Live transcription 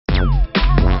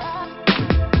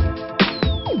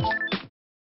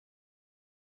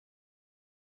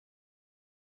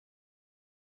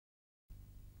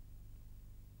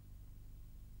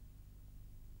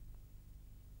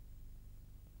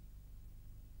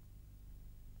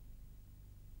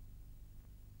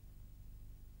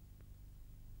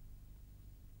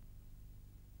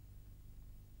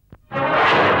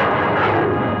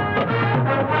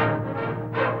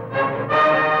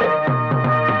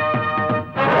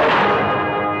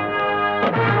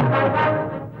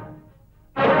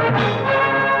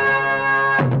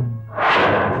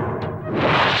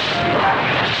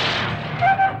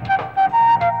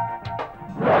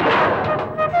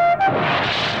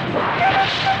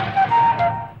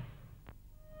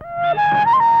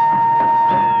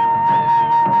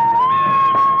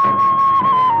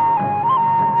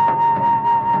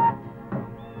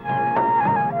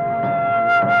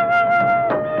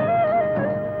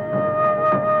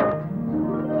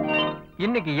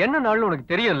இன்னைக்கு என்ன நாள்னு உனக்கு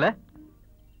தெரியும்ல?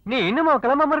 நீ இன்னுமா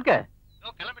கிளம்பாம இருக்க?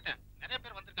 கிளம்பிட்டேன். நிறைய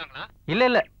பேர் வந்திருக்காங்களா? இல்ல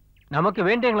இல்ல, நமக்கு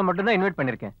வேண்டியவங்களை மட்டும் தான் இன்வைட்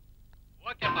பண்ணிருக்கேன்.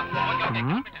 ஓகேப்பா, ஓகே ஓகே,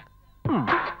 கிளம்பிட்டேன்.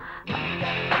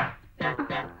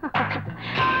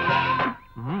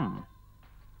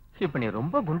 இப்ப நீ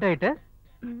ரொம்ப குண்டாயிட்ட.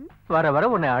 வர வர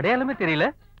உன்னை அடையாளமே தெரியல.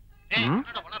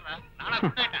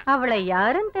 அவளை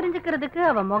யாருன்னு தெரிஞ்சுக்கிறதுக்கு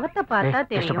அவ முகத்தை பார்த்தா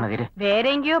தெரியும். வேற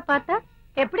எங்கேயோ பார்த்தா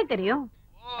எப்படி தெரியும்?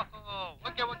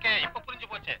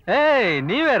 ஏய்,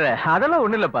 நீ வேற. அதெல்லாம்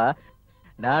ஒண்ணு இல்லப்பா.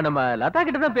 நான் நம்ம லதா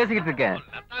கிட்ட தான் பேசிக்கிட்டு இருக்கேன்.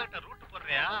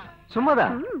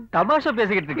 சும்மாதான் தமாஷா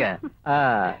பேசிக்கிட்டு இருக்கேன்.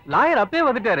 லாயர் அப்பயே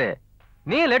வந்துட்டாரு.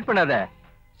 நீ லேட் பண்ணாத,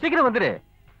 சீக்கிரம் வந்துரு.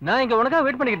 நான் இங்க உனக்காக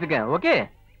வெயிட் பண்ணிக்கிட்டு இருக்கேன். ஓகே?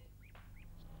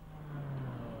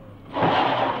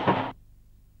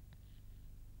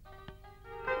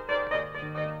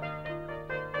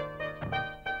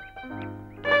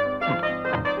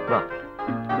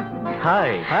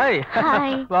 Hi hi.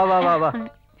 வா வா வா வா.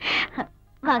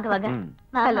 வாங்க வாங்க.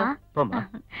 ஹலோ. போமா.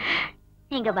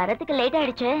 நீங்க வரதுக்கு லேட்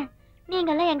ஆயிடுச்சு.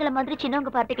 நீங்க எல்லாம் எங்களை மாதிரி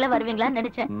சின்னவங்க பார்ட்டிக்குள்ள வருவீங்களான்னு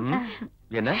நினைச்சேன்.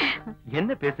 என்ன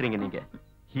என்ன பேசுறீங்க நீங்க?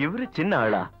 இவரு சின்ன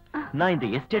ஆளா? நான் இந்த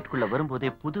எஸ்டேட்குள்ள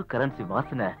வரும்போதே புது கரன்சி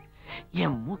வாசனை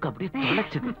என் மூக்கு அப்படியே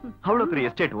தொலைச்சுது. அவ்வளவு பெரிய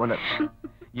எஸ்டேட் ஓனர்.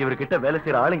 இவர்கிட்ட வேலை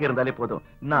செய்யற ஆளுங்க இருந்தாலே போதும்,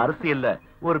 நான் அரசியல்ல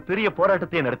ஒரு பெரிய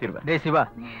போராட்டத்தையே நடத்திடுவேன். டேய் சிவா,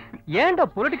 ஏன்டா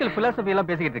பொலிட்டிக்கல் பிலாசபி எல்லாம்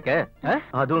பேசிக்கிட்டு இருக்க?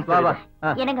 அதுவும் வா.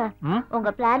 என்னங்க, உங்க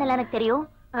பிளான் எல்லாம் எனக்கு தெரியும்.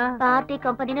 பார்ட்டி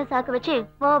கம்பெனின்னு சாக்கு வச்சு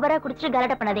ஓவரா குடிச்சிட்டு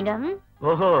கலாட்டா பண்ணாதீங்க.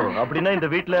 ஓஹோ, அப்படின்னா இந்த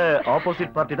வீட்ல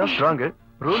ஆப்போசிட் பார்ட்டி தான் ஸ்ட்ராங்,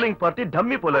 ரூலிங் பார்ட்டி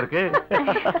டம்மி போல இருக்கு.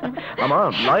 ஆமா,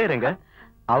 லாயர் எங்க?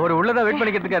 அவர் உள்ளதா வெயிட்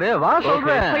பண்ணிக்கிட்டு இருக்காரு. வா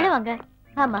சொல்றேன். உள்ள வாங்க.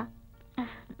 ஆமா.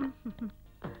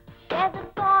 There's a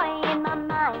boy in my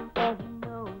mind that he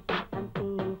knows I'm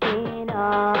thinking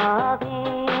of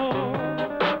him.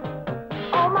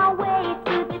 On my way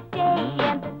to the day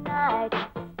and the night,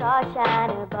 stars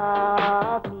shine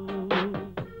above me.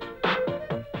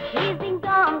 He's been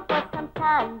gone for some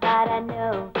time, but I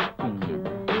know I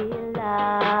truly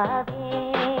love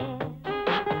him.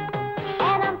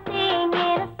 And I'm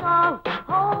singing a song,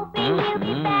 hoping he'll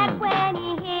be back when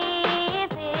he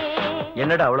hears it.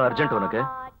 என்னடா அவ்வளவு urgent உனக்கு?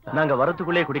 நாங்க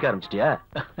வரதுக்குள்ளே குடிக்க ஆரம்பிச்சிட்டியா?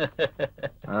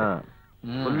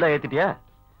 ஃபுல்லா ஏத்திட்டியா?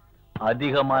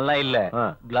 அதிகமாலாம் இல்ல.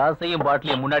 கிளாஸையும்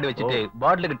பாட்டிலையும் முன்னாடி வச்சுட்டு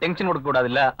பாட்டிலுக்கு டென்ஷன் கொடுக்க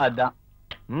கூடாதுல்ல, அதான்.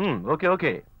 Okay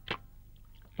okay.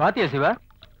 பாத்தியா சிவா,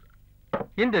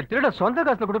 இந்த திருட சொந்த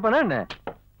காசுல கொடுப்பானா என்ன?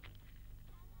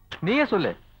 நீயே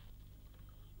சொல்லு.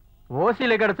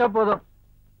 ஓசியில கிடைச்சா போதும்,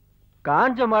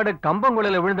 காஞ்ச மாடு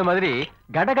கம்பங்குளையில விழுந்த மாதிரி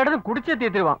கடகடன்னு குடிச்சே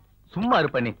தீர்த்துருவான். சும்மா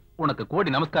இருப்ப நீ. உனக்கு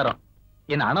கோடி நமஸ்காரம்.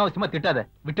 என்ன அனாவசியமா திட்டாத,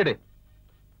 விட்டுடு.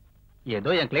 ஏதோ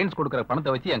என் கிளைண்ட்ஸ் கொடுக்கிற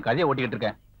பணத்தை வச்சு என் கதையை ஓட்டிக்கிட்டு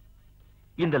இருக்கேன்.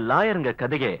 இந்த லாயருங்க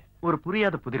கதையே ஒரு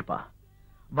புரியாத புதிர்ப்பா.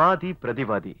 வாதி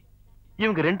பிரதிவாதி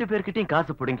இவங்க ரெண்டு பேர்கிட்டயும்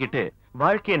காசு புடுங்கிட்டு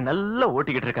வாழ்க்கையை நல்லா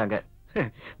ஓட்டிக்கிட்டு இருக்காங்க.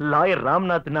 லாயர்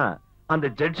ராம்நாத்னா அந்த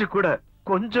ஜட்ஜு கூட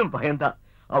கொஞ்சம் பயந்தான்.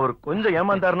 அவர் கொஞ்சம்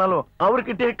ஏமாந்தாருனாலும்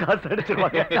அவர்கிட்டே காசு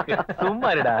அடிச்சிருவாங்க.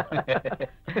 சும்மா இருடா.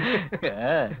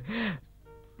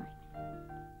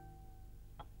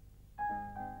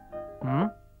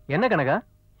 என்ன கணக்கா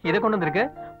இதை கொண்டு வந்திருக்க?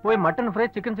 போய் மட்டன் ஃப்ரை,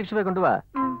 சிக்கன் 65 கொண்டு வா.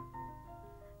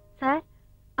 சார்,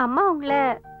 அம்மா உங்களை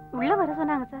உள்ள வர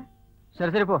சொன்னாங்க சார்.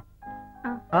 சரி சரி போ.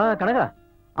 கனகா,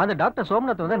 அந்த டாக்டர்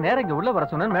சோம்நாத் வந்து நேரா இங்க உள்ள வர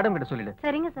சொன்னா மேடம் கிட்ட சொல்லிடு.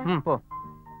 சரிங்க சார். போ.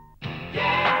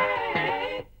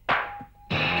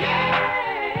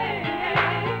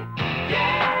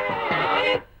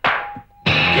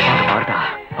 பாருடா.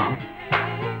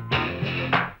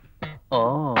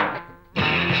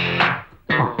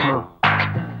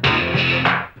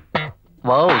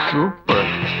 Wow, super.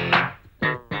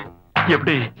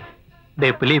 எப்படி?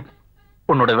 டேய் பிலிப்,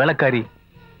 உன்னோட வேலைக்காரி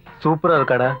சூப்பரா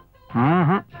இருக்காடா.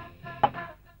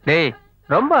 டேய்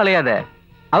ரொம்ப அலையாத,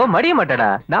 அவ மடிய மாட்டாடா.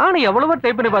 நானும் எவ்வளவோ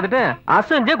டைப் பண்ணி பார்த்துட்டேன்,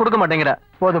 அசஞ்சே கொடுக்க மாட்டேங்கிறா.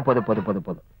 போதும் போதும் போதும் போதும்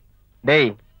போதும்.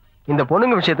 டேய், இந்த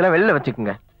பொண்ணுங்க விஷயத்துல வெளில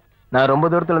வச்சுக்குங்க. நான் ரொம்ப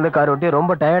தூரத்துல இருந்து கார் ஓட்டி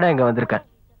ரொம்ப டயர்டா இங்க வந்திருக்கேன்.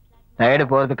 டயர்டு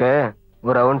போறதுக்கு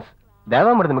ஒரு ரவுண்ட்ஸ்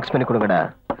தேவாமிர்தம் மிக்ஸ் பண்ணி கொடுங்கடா.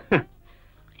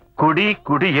 குடி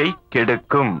குடியை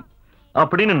கெடுக்கும்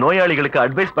அப்படின்னு நோயாளிகளுக்கு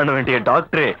அட்வைஸ் பண்ண வேண்டிய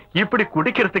டாக்டர் இப்படி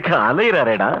குடிக்கிறதுக்கு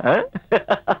அலையிறாரேடா.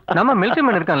 நம்ம மிலிட்டரி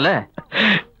மேன் இருக்கான்ல,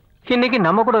 இன்னைக்கு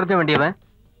நம்ம கூட இருக்க வேண்டியவன்,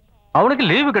 அவனுக்கு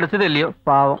லீவு கிடைச்சது இல்லையோ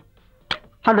பாவம்.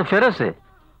 அந்த ஃபெரோஸ்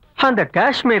அந்த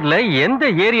காஷ்மீர்ல எந்த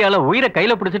ஏரியால உயிரை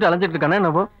கையில பிடிச்சிட்டு அலைஞ்சிட்டு இருக்கானே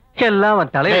என்னவோ எல்லாம்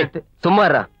அவன் தலையெழுத்து.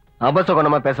 சும்மாரா,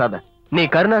 அபசகுணமா பேசாத. நீ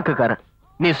கருணாக்குக்காரன்,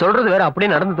 நீ சொல்றது வேற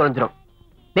அப்படியே நடந்து தொலைஞ்சிரும்.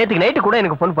 நேத்துக்கு நைட்டு கூட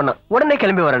எனக்கு போன் பண்ண, உடனே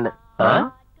கிளம்பி வரேன்னு.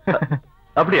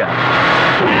 அப்படியா?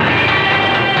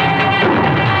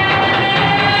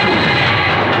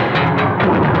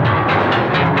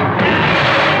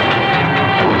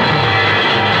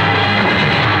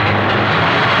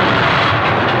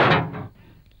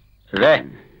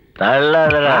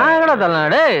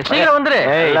 சீக்கிரம் வந்துரு.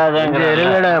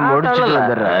 முடிச்சுட்டு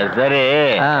வந்துடுறேன். சரி,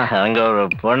 அங்க ஒரு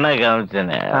பொண்ணை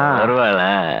காமிச்சேனே, வருவாள?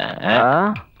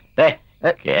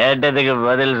 கேட்டதுக்கு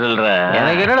பதில் சொல்றேன்.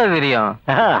 எனக்கு என்னடா தெரியும்?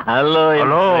 Hello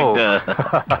hello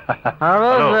hello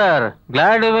sir,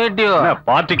 glad to meet you.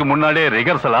 பார்ட்டிக்கு முன்னாடியே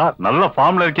ரிகர்சலா நல்ல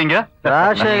ஃபார்ம்ல இருக்கீங்க.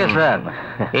 ராஜசேகர் சார்,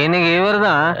 இன்னைக்கு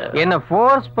இவர்தான் என்ன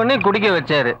ஃபோர்ஸ் பண்ணி குடிக்க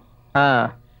வச்சாரு.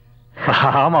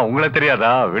 ஆமா, உங்களுக்கு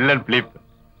தெரியாதா? Villain Philip.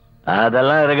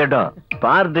 அதெல்லாம் இருக்கட்டும்,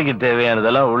 பார்ட்டிக்கு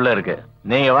தேவையானதெல்லாம் உள்ள இருக்கு.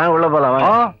 நீங்க வாங்க, உள்ள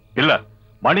போலாம். இல்ல,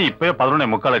 மணி இப்பயே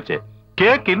 11:45.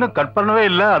 கேக் இன்னும் கட் பண்ணவே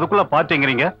இல்ல, அதுக்குள்ள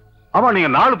பார்ட்டிங்கிறீங்க. ஆமா, நீங்க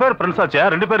 4 பேர் ஃப்ரெண்ட்ஸ் ஆச்சே,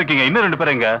 2 பேர் இருக்கீங்க, இன்னும் 2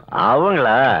 பேர் எங்க?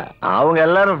 அவங்களா? அவங்க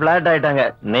எல்லாரும் பிளாட் ஆயிட்டாங்க,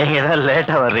 நீங்க தான்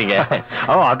லேட்டா வர்றீங்க.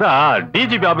 அதான்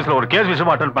டிஜிபி ஆபீஸ்ல ஒரு கேஸ்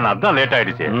விஷயமா அட்டெண்ட் பண்ண, அதான் லேட்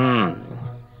ஆயிடுச்சு.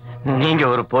 நீங்க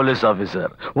ஒரு போலீஸ்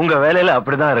ஆபீசர், உங்க வேலையில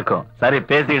அப்படிதான் இருக்கும். சரி,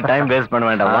 பேசி டைம் வேஸ்ட் பண்ண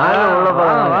வேண்டாம், வாங்க உள்ள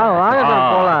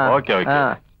போலாம். Okay okay.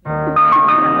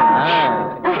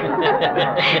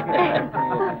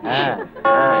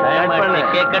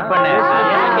 கட் பண்ணு.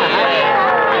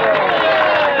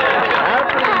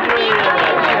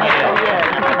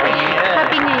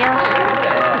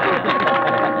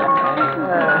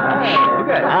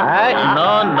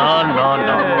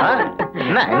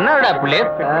 என்னடா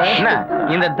பிளேப்? என்ன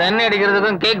இந்த தண்ணி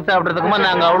அடிக்கிறதுக்கும் கேக் சாப்பிடுறதுக்குமா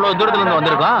நாங்க அவ்வளவு தூரத்துல இருந்து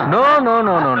வந்திருக்கோம்? No no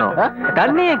no no no,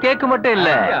 தண்ணிய கேக் மட்டும் இல்ல,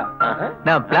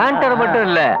 நான் பிளான்டர் மட்டும்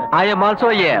இல்ல, ஐ am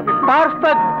also A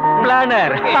perfect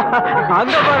planar.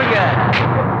 அங்க பாருங்க.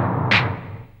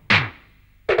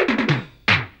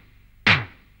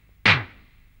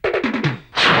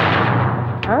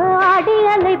 ஆடி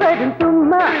அலை வரும்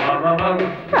சும்மா,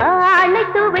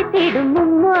 அழைத்து வைத்திடும்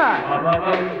உம்மா,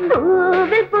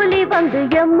 பூவில் புலி வந்து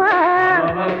எம்மா,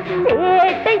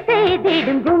 சேட்டை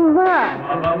செய்திடும் கும்மா,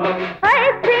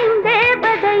 ஐஸ்கிரீம்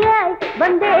தேவதையாய்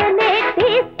வந்தேனே,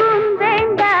 டீஸ்பூன்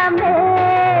வேண்டாமே,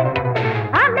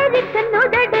 அமெரிக்கன்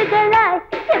உதடுகளாய்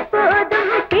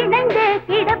எப்போதும் பிணைந்தே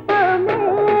கிடப்போமே,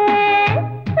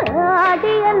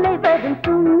 ஆடி அலை வரும்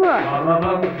சும்மா,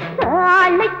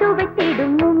 அழைத்து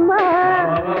வைத்திடும் உம்மா,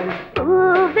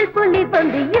 பூவில் புலி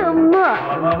வந்து எம்மா,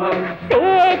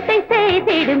 சேட்டை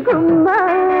செய்திடும் கும்மா.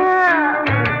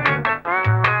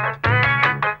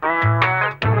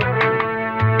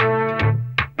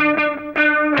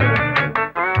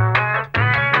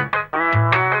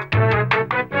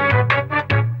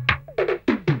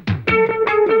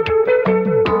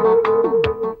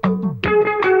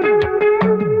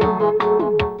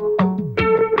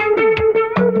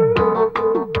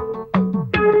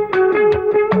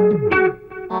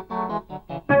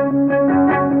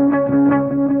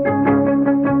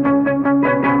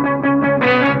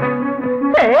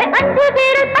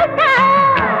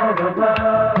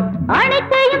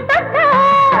 அனைத்தையும் தொட்டா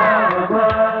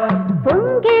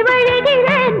பொங்கி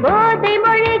வழிகிறேன், போதை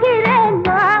மொழிகிறேன்,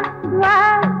 வா வா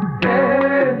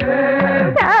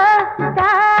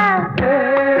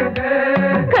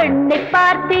கண்ணை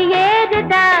பார்த்து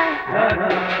ஏறுதா,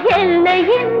 எல்லை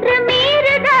இன்று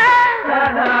மீறுதா,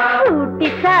 ஊட்டி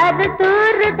சாறு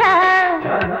தூறுதா,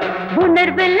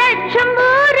 உணர்வு லட்சம்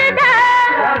ஊறுதா,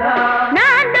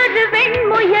 நான் ஒரு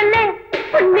வெண்முயலே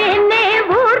உன்மேலே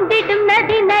ஊர்ந்திடும்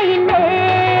நதினையிலே,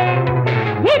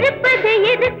 இருப்பது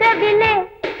இருக்கவில்லை,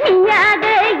 நீயாக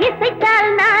இசைத்தால்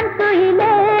நான்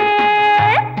குயிலே,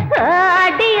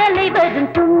 ஆடி அலை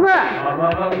வரும் சும்மா,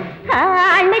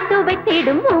 அழைத்து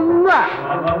வைத்திடும் உம்மா,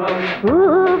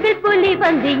 பூவில் புலி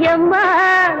வந்து எம்மா,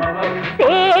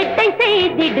 சேட்டை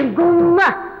செய்திடும் கும்மா.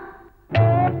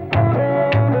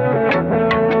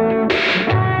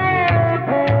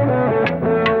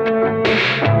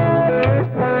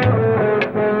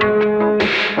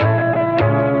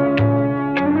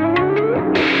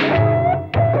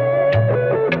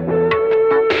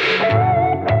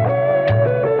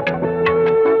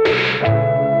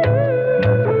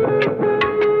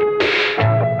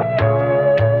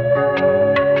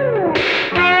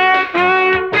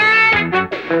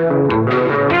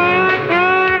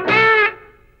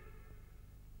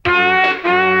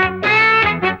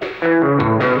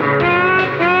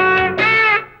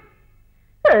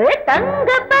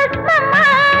 தங்க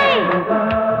பத்மமாய்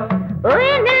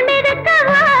உயிரில்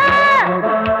மிதக்கவா,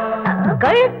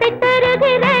 கழுத்தை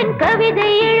தருகிறேன், கவிதை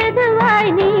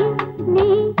எழுதுவாய் நீ நீ,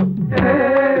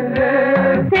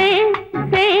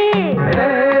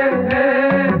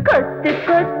 கொத்து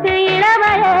கொத்து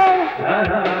இளவரே,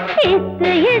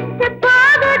 இத்து இத்து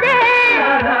போகுதே,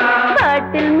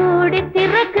 பாட்டில் மூடி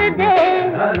திறக்குதே,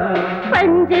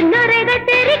 பஞ்சு நுரைகள்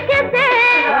தெரிக்குதே,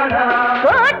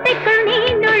 கோட்டைக்குள் நீ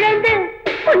நுழைந்து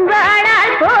உன்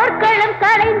வாழால் போர்க்களம்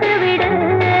கலைந்து விடு,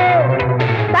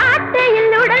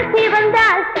 சாட்டையில் உடல்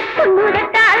சிவந்தால்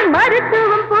புன்முகத்தால்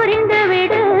மருத்துவம்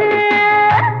புரிந்துவிடு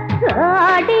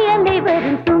ஆடி அலை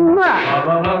வரும் சும்மா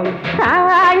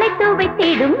காலை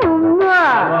துவைத்திடும் உம்மா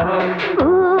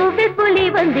பூவில் புலி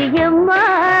வந்து எம்மா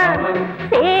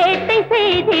சேட்டை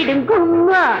செய்திடும்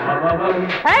கும்மா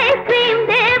ஐஸ்கிரீம்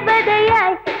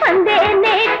தேவதையாய்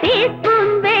வந்தேனே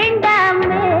டீஸ்பூன்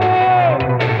வேண்டாமே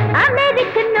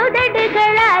அமெரிக்க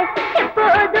நுதடுகளாய்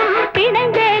எப்போதும்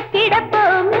பிணைந்தே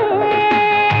கிடப்போமே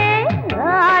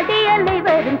ஆடி அலை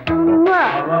வரும் சும்மா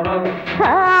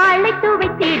காலை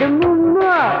துவைத்திடும்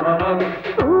உம்மா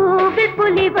பூவில்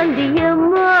புலி வந்து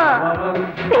எம்மா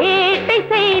சேட்டை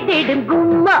செய்திடும்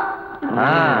கும்மா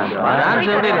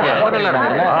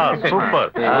சூப்பர்.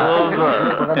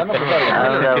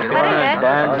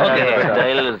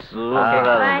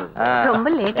 ரொம்ப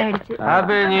லேட் ஆயிடுச்சு.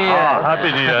 Happy new year. Happy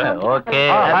new year. Okay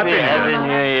Happy happy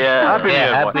new year.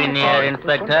 Happy New Year.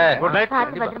 Inspector. Good night.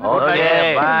 Okay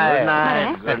bye. Good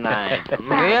night. Good night.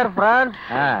 Dear friends,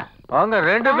 அவங்க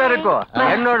 2 பேருக்கும்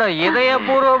என்னோட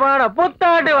இதயபூர்வமான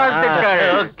புத்தாண்டு வாழ்த்துக்கள்.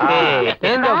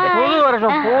 இந்த புது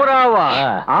வருஷம் பூராவா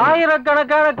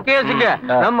ஆயிரக்கணக்கான கேஸுங்க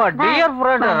நம்ம டியர்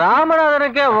ஃப்ரெண்ட்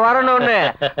ராமநாதனுக்கே வரணும்னு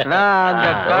நான் அந்த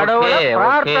கடவுளை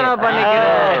பிரார்த்தனை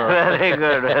பண்ணிக்கிறேன். Very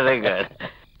good very good.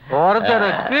 ஒருத்தர்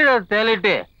கீழே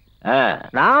தெளிட்டு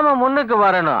நாம முன்னுக்கு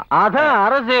வரணும். அதான்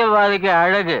அரசியல்வாதிக்கு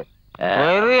அழகு.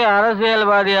 பெரிய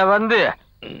அரசியல்வாதியா வந்து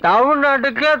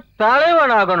தமிழ்நாட்டுக்கு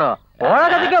தலைவன் ஆகணும்.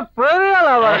 உலகத்துக்கு பெரிய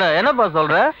வரணும். என்னப்பா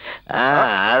சொல்ற?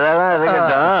 அதெல்லாம்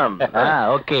இருக்கட்டும்.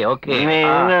 Okay okay. நீ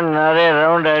இன்னும் நிறைய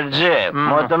ரவுண்ட் அடிச்சு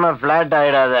மொத்தமா பிளாட்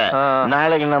ஆயிடாத.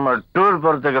 நாளைக்கு நம்ம டூர்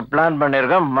போறதுக்கு பிளான்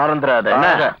பண்ணிருக்கோம், மறந்துடாத.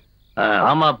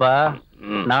 ஆமாப்பா,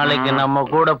 நாளைக்கு நம்ம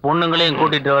கூட பொண்ணுங்களையும்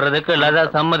கூட்டிட்டு வர்றதுக்கு லதா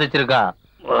சம்மதிச்சிருக்கா.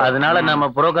 அதனால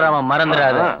நம்ம ப்ரோக்ராம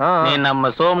மறந்துடாத. நீ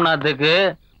நம்ம சோம்நாத்துக்கு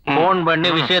போன் பண்ணி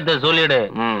விஷயத்த சொல்லிடு.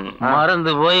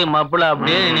 மறந்து போய் மப்புல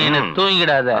அப்படியே நீ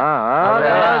தூங்கிடாத.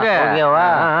 ஓகேவா?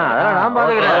 நான்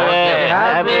பாத்துக்கிறேன்.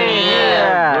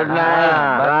 Good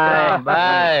night.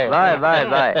 பாய் பாய் பாய்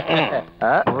பாய்.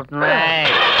 Good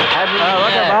night.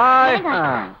 Okay bye.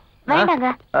 வேண்டாங்க,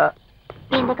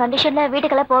 இந்த கண்டிஷன்ல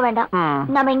வீட்டுக்கெல்லாம் போக வேண்டாம்.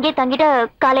 நம்ம இங்கே தங்கிட்டு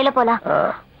காலையில போலாம்.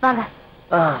 வாங்க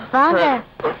வாங்க.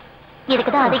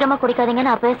 இதுக்குதான் அதிகமா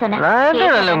குடிக்காதீங்கன்னு அப்பவே சொன்னேன்.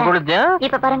 குடிச்சேன்.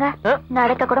 இப்ப பாருங்க,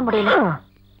 நடக்க கூட முடியல.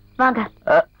 வாங்க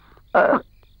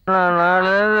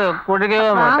குடிக்கவே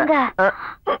வாங்க.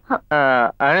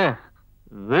 மாட்டேன்.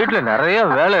 வீட்டுல நிறைய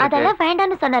வேலை இருக்கு. அதெல்லாம்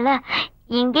வேண்டாம்னு சொன்னல.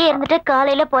 இங்கே இருந்துட்டு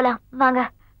காலையில போலாம். வாங்க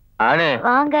அண்ணே,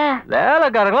 வாங்க.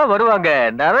 வேலைக்காரங்களா வருவாங்க.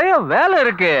 நிறைய வேலை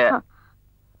இருக்கு.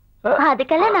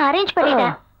 அதுக்கெல்லாம் நான் அரேஞ்ச்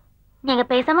பண்ணிட்டேன். நீங்க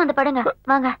பேசாம வந்து படுங்க.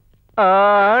 வாங்க.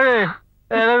 அண்ணே,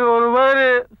 எனக்கு ஒரு மாதிரி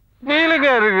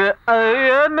ஃபீலிங்கா இருக்கு. அது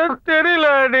என்ன தெரியல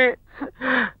அண்ணே.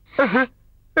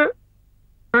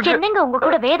 என்னங்க உங்க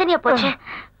கூட வேதனையா போச்சு?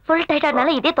 ஃபுல்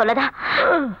டைட்டானால இதே தொல்லதான்.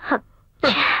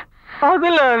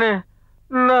 அதுல அண்ணே,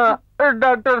 நான்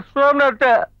டாக்டர் சோம்நாத்த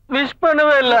விஷ்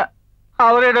பண்ணவே இல்ல.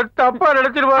 அவர் என்ன தப்பா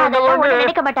நினைச்சிருவாங்க.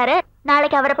 நினைக்க மாட்டாரு.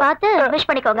 நாளைக்கு அவரை பார்த்து விஷ்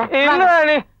பண்ணிக்கோங்க. இல்ல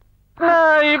அண்ணே,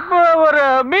 நான் இப்ப ஒரு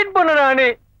மீட் பண்ணணும் அண்ணே.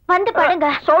 வந்து படுங்க.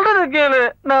 சொல்றது கேளு.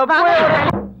 நான்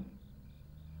போய்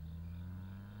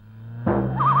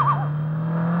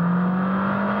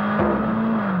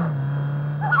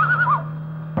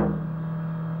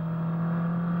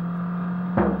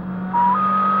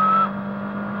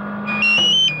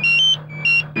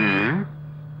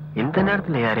இந்த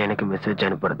நேரத்துல யாரு எனக்கு மெசேஜ்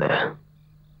அனுப்புறது?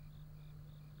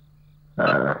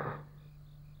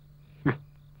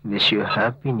 Wish you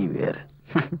happy new year.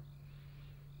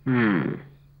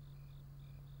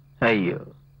 ஐயோ,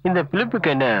 இந்த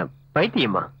பிலிப்புக்கு என்ன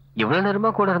பைத்தியமா? இவ்வளவு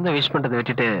நேரமா கூட இருந்து விஷ் பண்றதை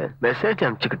விட்டுட்டு மெசேஜ்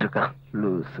அனுப்பிச்சுக்கிட்டு இருக்கான்.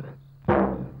 லூஸ்.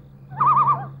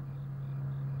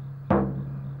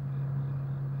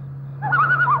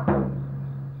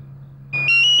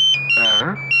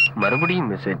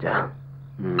 மறுபடியும் மெசேஜா?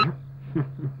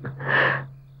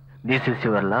 This is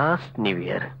your last new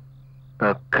year.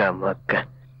 பக்கா மக்கா.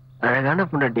 அழகான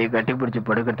பொண்டாட்டியை கட்டி பிடிச்சு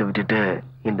படுக்கிறத விட்டுட்டு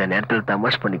இந்த நேரத்தில்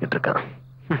தமாஷ் பண்ணிக்கிட்டு இருக்கான்.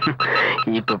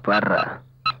 இப்ப பாடுறா.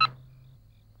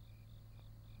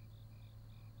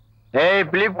 ஏய்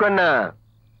பிலிப் கண்ணா,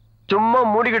 சும்மா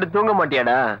மூடிக்கிட்டு தூங்க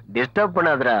மாட்டியாடா? டிஸ்டர்ப்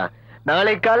பண்ணாதடா.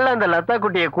 நாளை காலைல அந்த லதா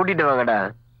குட்டியை கூட்டிட்டு வாங்கடா.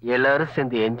 எல்லாரும்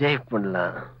சேர்ந்து என்ஜாய்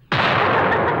பண்ணலாம்.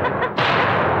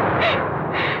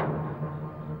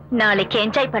 நாளைக்கு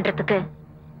என்ஜாய் பண்றதுக்கு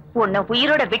உன்னை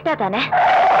உயிரோட விட்டா தானே?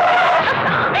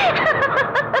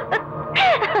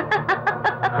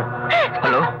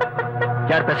 ஹலோ,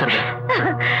 யார் பேசுறது?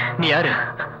 நீ யாரு?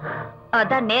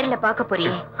 அதான் நேர்ல பார்க்க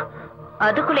போறியே,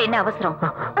 அதுக்குள்ள என்ன அவசரம்?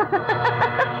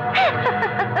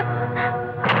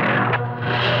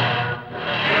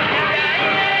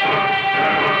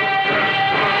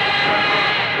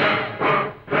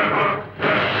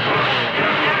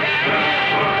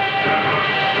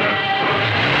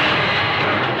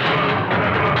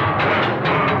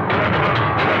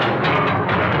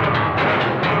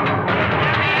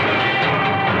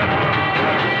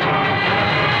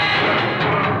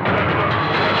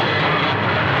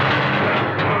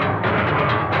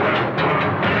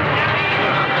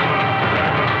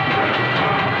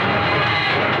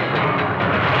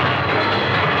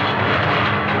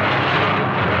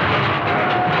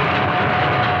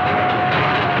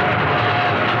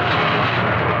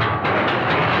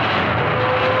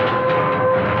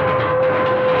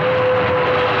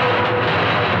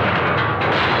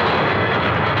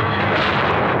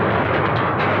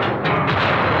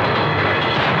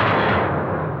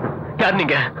 யார்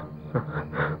நீங்க?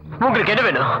 உங்களுக்கு என்ன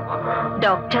வேணும்?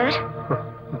 டாக்டர்,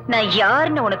 நான்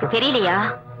யாருன்னு உனக்கு தெரியலையா?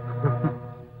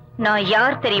 நான்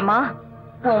யார் தெரியுமா?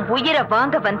 உன் உயிரை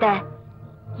வாங்க வந்த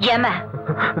யம.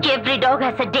 Every dog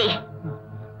has a day.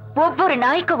 ஒவ்வொரு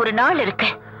நாய்க்கு ஒரு நாள் இருக்கு.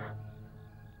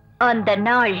 அந்த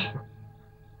நாள்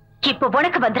இப்ப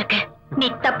உனக்கு வந்திருக்கு. நீ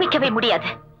தப்பிக்கவே முடியாது.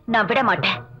 நான் விட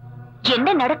மாட்டேன்.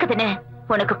 என்ன நடக்குதுன்னு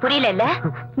உனக்கு புரியல?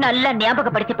 நல்லா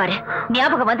ஞாபகப்படுத்தி பாரு.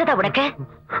 ஞாபகம் வந்ததா உனக்கு?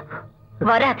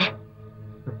 வராது.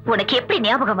 உனக்கு எப்படி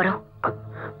ஞாபகம் வரும்?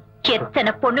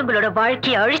 எத்தனை பொண்ணுங்களோட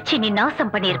வாழ்க்கையை அழிச்சு நீ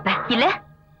நாசம் பண்ணிருப்ப இல்ல?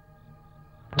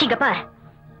 இங்க பார்,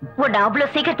 உன்னை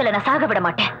அவ்வளவு சீக்கிரத்துல நான் சாக விட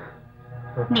மாட்டேன்.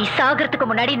 நீ சாகிறதுக்கு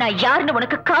முன்னாடி நான் யாருன்னு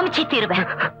உனக்கு காமிச்சே தீருவேன்.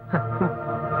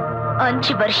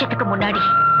 5 வருஷத்துக்கு முன்னாடி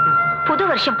புது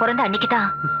வருஷம் பிறந்த அன்னைக்குதான்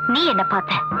நீ என்ன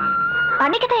பார்த்த.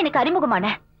 அன்னைக்குதான் எனக்கு அறிமுகமான.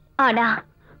 ஆனா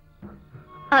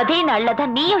அதே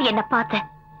நாள்லதான் நீயும் என்ன பார்த்த.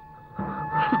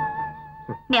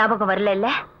 ஞாபகம் வரல இல்ல?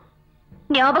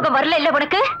 ஞாபகம் வரல இல்ல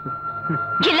உனக்கு?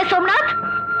 இல்ல சோம்நாத்,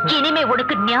 இனிமே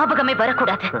உனக்கு ஞாபகமே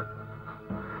வரக்கூடாது.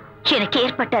 எனக்கு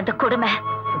ஏற்பட்ட அந்த கொடுமை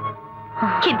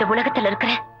இந்த உலகத்துல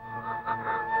இருக்கிற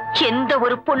எந்த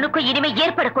ஒரு பொண்ணுக்கும் இனிமே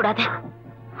ஏற்படக்கூடாது.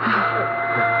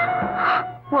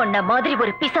 உன்ன மாதிரி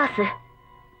ஒரு பிசாசு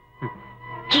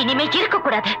இனிமே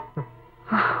இருக்கக்கூடாது.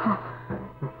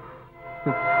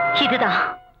 இதுதான்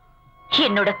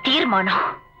என்னோட தீர்மானம்.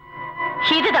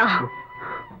 இதுதான்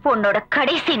உன்னோட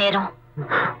கடைசி நேரம்.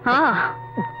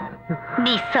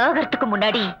 நீ சாகிறதுக்கு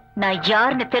முன்னாடி நான்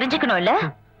யாருன்னு தெரிஞ்சுக்கணும்ல?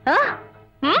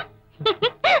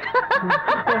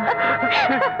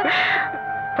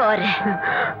 பாரு,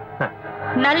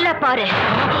 நல்லா பாரு.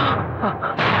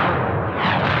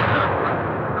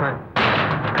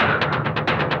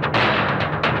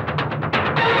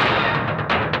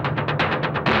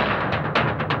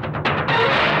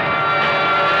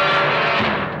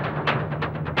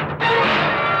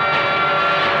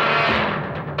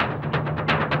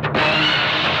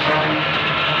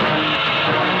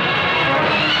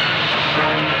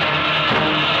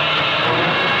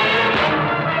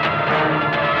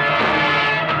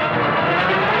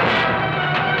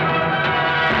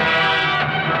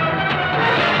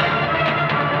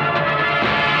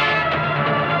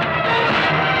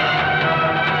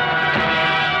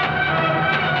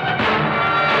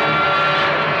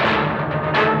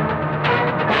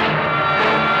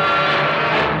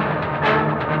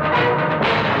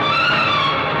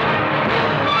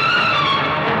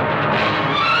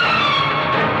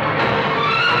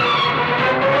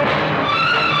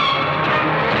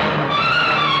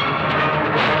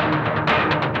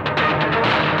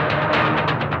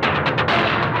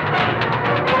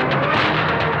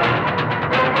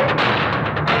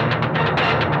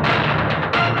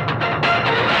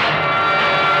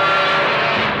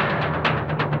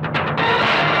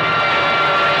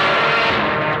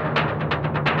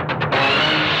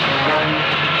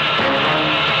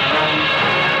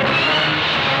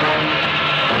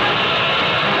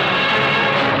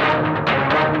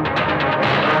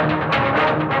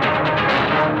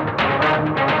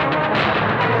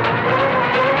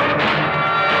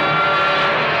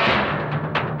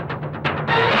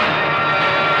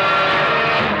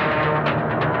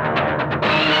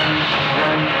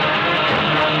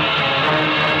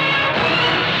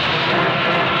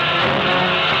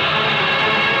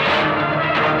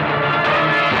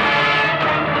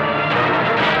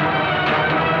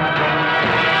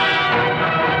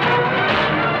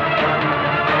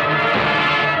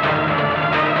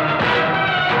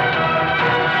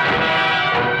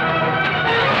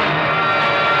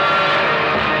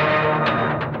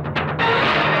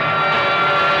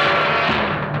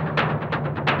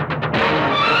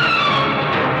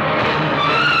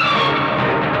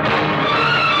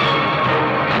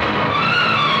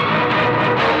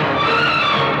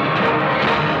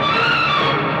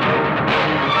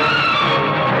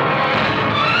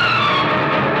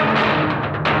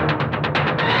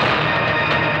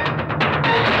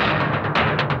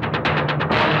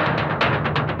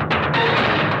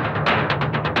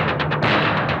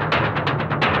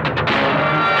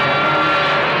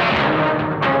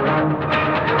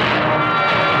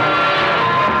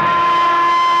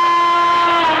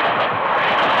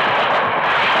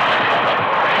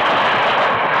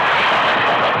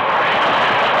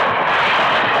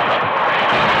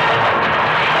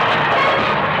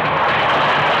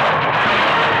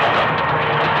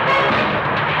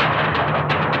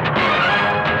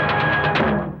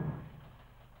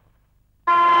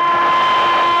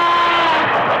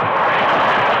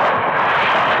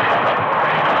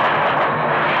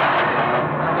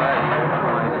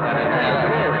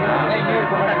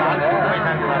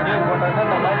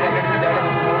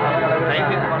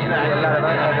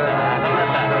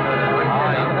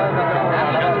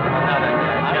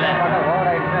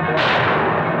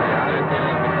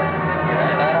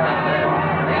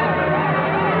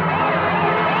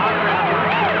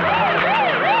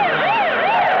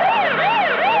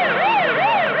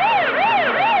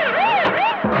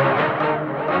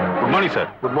 morning,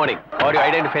 sir. Good morning. Or you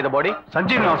identify the body?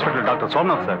 Sanjeevani Hospital, Dr.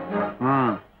 Somnath, sir.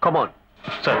 Come on.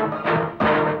 Sir.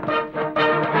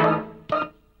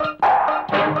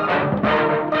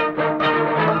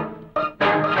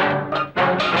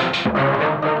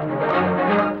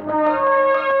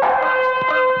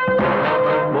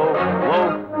 Whoa.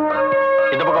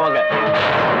 இந்த பக்கம் வாங்க.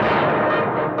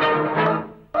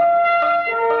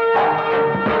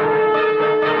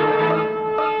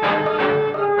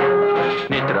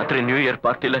 நேற்று ராத்திரி நியூ இயர்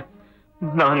பார்ட்டில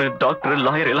நானு டாக்டர்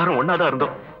லாயர் எல்லாரும் ஒன்னாதான்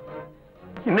இருந்தோம்.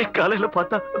 இன்னைக்கு காலையில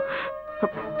பார்த்தா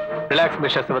ரிலாக்ஸ்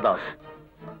மிஸ்டர் சிவதாஸ்.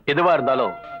 எதுவா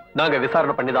இருந்தாலும் நாங்க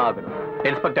விசாரணை பண்ணி தான் ஆகணும்.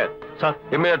 இன்ஸ்பெக்டர் ಸರ್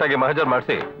ಇಮಿಡಿಯೇಟ್ ಆಗಿ ಮಹಜರ್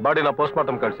ಮಾಡಿಸಿ ಬಾಡಿನ ಪೋಸ್ಟ್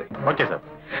ಮಾರ್ಟಮ್ ಕಳಿಸಿ. Okay sir.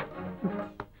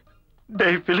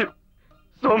 டேய் பிலிப்,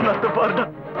 சோம்நாத் பாருடா.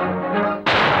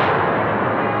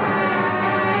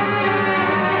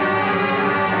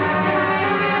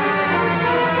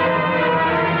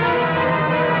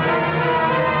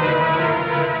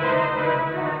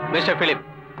 மிஸ்டர் பிலிப்,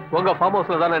 உங்க ஃபார்ம்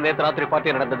ஹவுஸ்ல தானே நேத்து ராத்திரி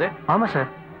பார்ட்டி நடந்தது? ஆமா சார்.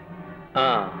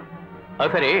 அது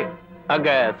சரி, அங்க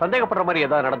சந்தேகப்படுற மாதிரி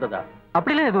ஏதாவது நடந்ததா?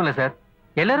 அப்படிலாம் எதுவும் இல்ல சார்.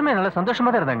 எல்லாருமே நல்லா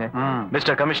சந்தோஷமா தான் இருந்தாங்க.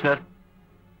 மிஸ்டர் கமிஷனர்,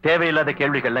 தேவையில்லாத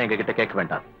கேள்விகள்லாம் எங்க கிட்ட கேட்க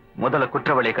வேண்டாம். முதல்ல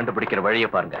குற்றவாளியை கண்டுபிடிக்கிற வழியை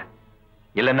பாருங்க.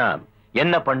 இல்லன்னா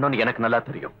என்ன பண்ணணும்னு எனக்கு நல்லா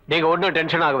தெரியும். நீங்க ஒன்னும்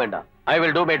டென்ஷன் ஆக வேண்டாம். I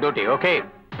will do my duty. Okay?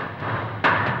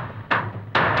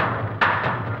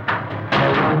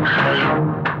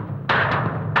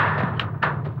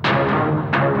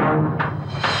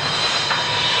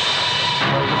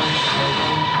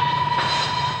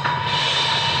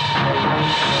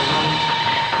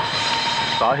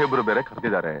 சாஹிப்ரு ಬೇರೆ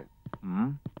ಕರೆದಿದ್ದಾರೆ.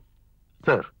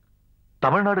 சார்,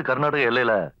 தமிழ்நாடு கர்நாடக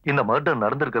எல்லையில இந்த மர்டர்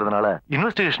நடந்திருக்கிறதுனால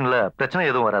இன்வெஸ்டிகேஷன்ல பிரச்சனை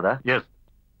எதுவும் வராதா? ಎಸ್,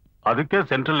 ಅದಕ್ಕೆ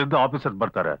ಸೆಂಟ್ರಲ್ ಇಂದ ಆಫೀಸರ್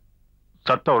ಬರ್ತಾರೆ.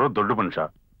 ಸತ್ತವರು ದೊಡ್ಡ ಮನುಷ್ಯ,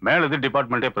 ಮೇಲದ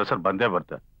ಡಿಪಾರ್ಟ್ಮೆಂಟ್ ಪ್ರೆಸರ್ ಬಂದೇ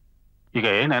ಬರುತ್ತೆ. ಈಗ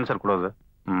ಏನ್ ಆನ್ಸರ್ ಕೊಡೋದು?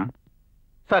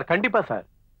 சார் கண்டிப்பா சார்.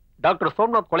 டாக்டர்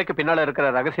சோம்நாத் கொலைக்கு பின்னால இருக்கிற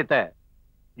ரகசியத்தை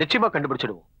நிச்சயமா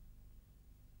கண்டுபிடிச்சிடுவோம்.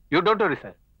 You don't worry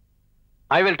sir.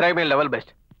 I will try my level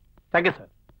best. Thank you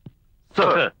sir.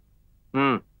 Sir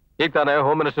ಈಗ ತಾನೇ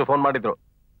ಹೋಮ್ ಮಿನಿಸ್ಟರ್ ಫೋನ್ ಮಾಡಿದ್ರು.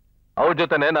 ಅವ್ರ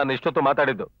ಜೊತೆನೆ ನಾನು ಇಷ್ಟೊತ್ತು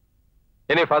ಮಾತಾಡಿದ್ದು.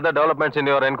 Any further developments in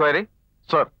your enquiry?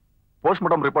 Sir, post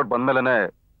mortem report ಬಂದ್ಮೇಲೆ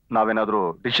ನಾವೇನಾದ್ರೂ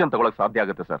ಡಿಸಿಷನ್ ತಗೊಳಕ್ ಸಾಧ್ಯ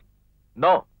ಆಗುತ್ತೆ ಸರ್.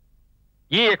 ನೋ,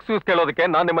 ಈ ಎಕ್ಸ್ಕ್ಯೂಸ್ ಕೇಳೋದಕ್ಕೆ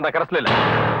ನಾನು ನಿಮ್ಮನ್ನ ಕರೆಸಲಿಲ್ಲ.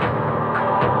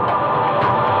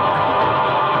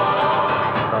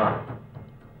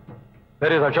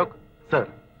 Where is Ashok? சார்,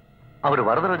 அவர்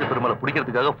வரதராஜ பெருமாளை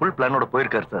பிடிக்கிறதுக்காக ஃபுல் பிளானோட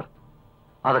போயிருக்காரு சார்.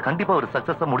 அதை கண்டிப்பா ஒரு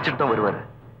சக்சஸா முடிச்சுட்டு தான் வருவாரு.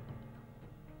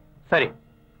 சரி,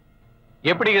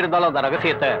 எப்படி இருந்தாலும் அந்த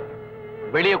ரகசியத்தை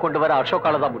வெளியே கொண்டு வர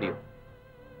அசோக்கால தான் முடியும்.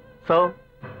 So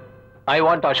I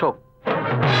want Ashok.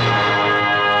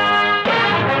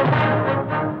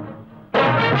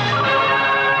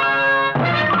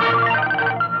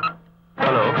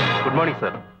 Hello, good morning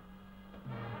sir.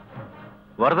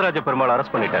 Varadaraja Perumal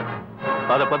arrest பண்ணிட்டேன்.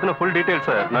 அதை பத்தின ஃபுல்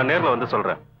டீடைல்ஸ் நான் நேர்ல வந்து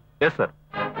சொல்றேன். Yes sir,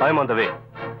 I am on the வே.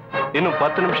 இன்னும்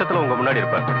 10 நிமிஷத்துல உங்க முன்னாடி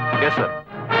இருப்பேன். Yes sir.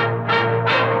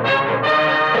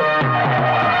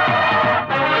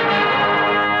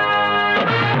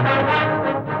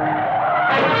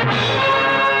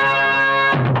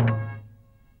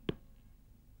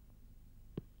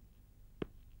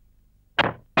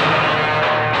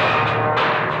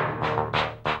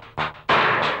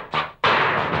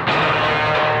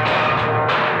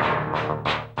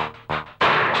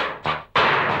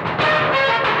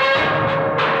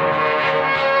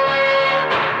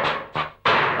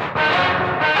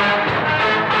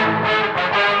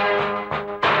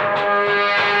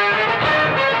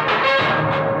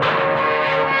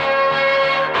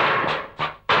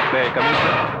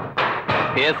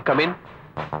 Yes, come in.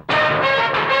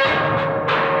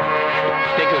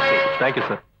 Take your seat. Thank you,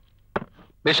 sir.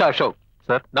 Mister Ashok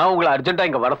sir, நான் உங்களை அர்ஜென்ட்டா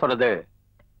இங்க வர சொன்னது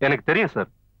எனக்கு தெரியும் sir.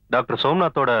 Doctor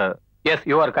சோம்நாத்தோட S,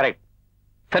 you are correct.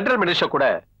 Central minister கூட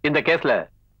இந்த கேஸ்ல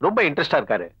ரொம்ப இன்ட்ரெஸ்டா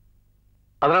இருக்காரு.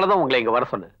 அதனாலதான் உங்களை இங்க வர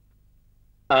சொன்னேன்.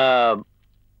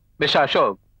 மிஸ்டர்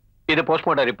அசோக், இது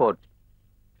போஸ்ட்மார்ட்டம் ரிப்போர்ட்.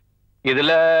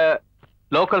 இதுல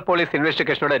லோக்கல் போலீஸ்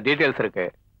இன்வெஸ்டிகேஷனோட டீடைல்ஸ் இருக்கு.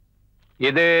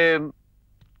 இது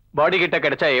பாடி கிட்ட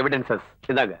கிடைச்ச எவிடன்சஸ்.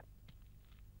 இதாங்க.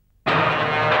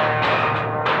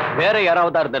 வேற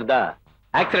யாராவதா இருந்திருந்தா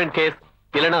ஆக்சிடென்ட் கேஸ்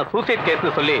இல்லனா சூசைட்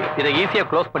கேஸ்னு சொல்லி இதை ஈஸியா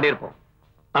க்ளோஸ் பண்ணிருப்போம்.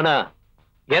 ஆனா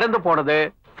இறந்து போனது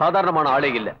சாதாரணமான ஆளே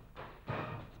இல்ல.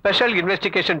 ஸ்பெஷல்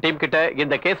இன்வெஸ்டிகேஷன் டீம் கிட்ட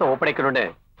இந்த கேஸை ஒப்படைக்கணும்னு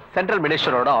சென்ட்ரல்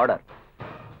மினிஸ்டரோட ஆர்டர்.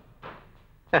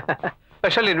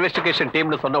 ஸ்பெஷல் இன்வெஸ்டிகேஷன்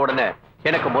டீம்னு சொன்ன உடனே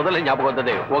எனக்கு முதல்ல ஞாபகம்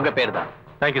வந்தது உங்க பேர் தான்.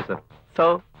 Thank you sir. So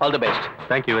all the best.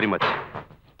 Thank you very much.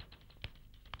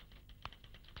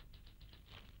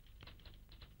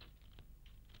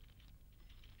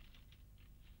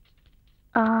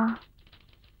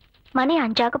 மணி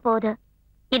 5 போகுது.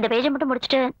 இந்த பேஜை மட்டும்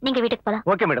முடிச்சிட்டு நீங்க வீட்டுக்கு போலாம்.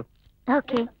 Okay madam.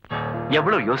 ஓகே.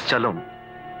 எவ்வளவு யோசிச்சாலும்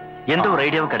எந்த ஒரு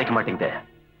ஐடியாவும் கிடைக்க மாட்டேங்குது.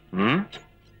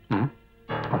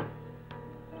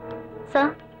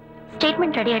 சார்,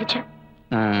 ஸ்டேட்மெண்ட் ரெடி ஆயிடுச்சு.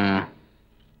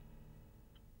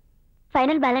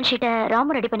 ஃபைனல் பேலன்ஸ் ஷீட்டை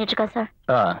ராமு ரெடி பண்ணிட்டு இருக்கா சார்.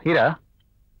 ஹீரா,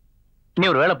 நீ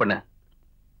ஒரு வேலை பண்ணு.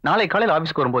 நாளை காலையில்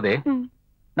ஆபீஸ்க்கு வரும்போது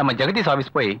நம்ம ஜெகதீஷ்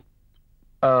ஆபீஸ் போய்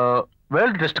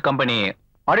world trust company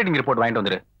auditing report வாங்கிட்டு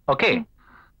வந்துரு. ஓகே?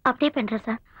 அப்படியே பண்றேன்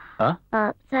சார்.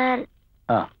 சார்,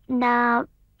 நான்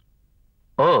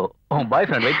உன் பாய்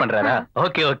ஃப்ரெண்ட் வெயிட் பண்றாரா?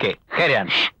 Okay okay, carry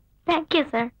on. Thank you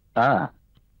sir.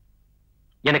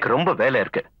 எனக்கு ரொம்ப வேலை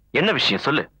இருக்கு. என்ன விஷயம்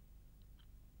சொல்லு.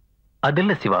 அது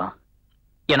இல்ல சிவா,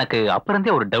 எனக்கு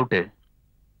அப்புறந்தே ஒரு டவுட்.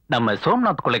 நம்ம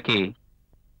சோம்நாத் கொலைக்கு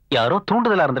யாரோ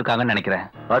தூண்டுதலா இருந்திருக்காங்கன்னு நினைக்கிறேன்.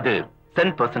 அது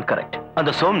 10% கரெக்ட்.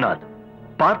 அந்த சோம்நாத்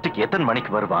பார்ட்டிக்கு எத்தனை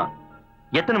மணிக்கு வருவான்,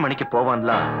 எத்தனை மணிக்கு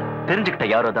போவான்லாம் தெரிஞ்சுக்கிட்ட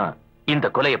யாரோ தான் இந்த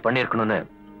கொலையை பண்ணிருக்கணும்னு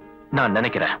நான்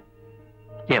நினைக்கிறேன்.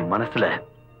 என் மனசுல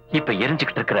இப்ப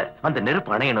எரிஞ்சுக்கிட்டு இருக்கிற அந்த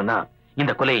நெருப்பு அணையணும்னா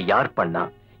இந்த கொலையை யார் பண்ணா,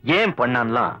 ஏன்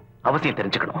பண்ணான்லாம் அவசியம்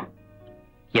தெரிஞ்சுக்கணும்.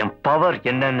 என் பவர்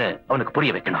என்னன்னு அவனுக்கு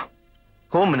புரிய வைக்கணும்.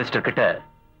 ஹோம் மினிஸ்டர் கிட்ட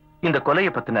இந்த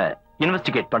கொலையை பத்தின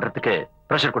இன்வெஸ்டிகேட் பண்றதுக்கு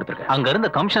பிரஷர் கொடுத்திருக்கேன். அங்க இருந்த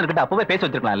கமிஷனர் கிட்ட அப்பவே பேச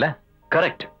வச்சிருக்கலாம்ல.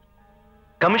 கரெக்ட்.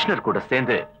 கமிஷனர் கூட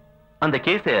சேர்ந்து அந்த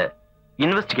கேஸை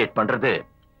இன்வெஸ்டிகேட் பண்றது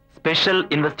special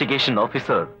investigation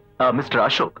officer mister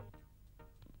Ashok.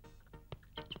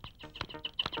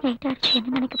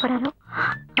 என்ன நினைக்க போறாரோ?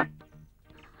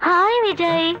 ஹாய்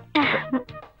விஜய்.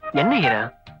 என்ன ஹீரா,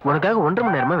 உனக்காக 1.5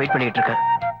 மணி நேரமா வெயிட் பண்ணிட்டு இருக்கேன்.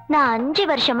 நான் 5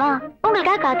 வருஷமா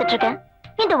உங்களுக்காக காத்துட்டு இருக்கேன்.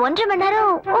 இந்த 1.5 மணி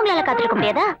நேரம் உங்களால காத்திருக்க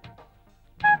முடியாதா?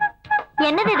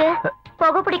 என்னது இது?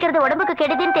 புகை பிடிக்கிறது உடம்புக்கு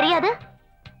கெடுதுன்னு தெரியாது?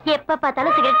 எப்ப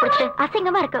பார்த்தாலும் சிகரெட் பிடிச்சிட்டு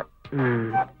அசிங்கமா இருக்கு.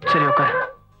 சரி உட்கார்.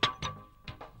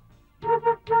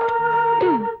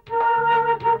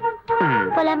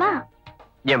 போலாமா?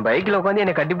 என் பைக்ல உட்காந்து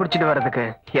என்னை கட்டி பிடிச்சிட்டு வர்றதுக்கு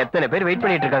எத்தனை பேர் வெயிட்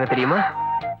பண்ணிட்டு இருக்காங்க தெரியுமா?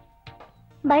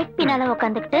 பைக் பின்னால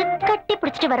உட்காந்துக்கிட்டு கட்டி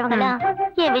பிடிச்சிட்டு வரவங்களா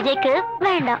என் விஜய்க்கு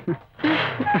வேண்டாம்.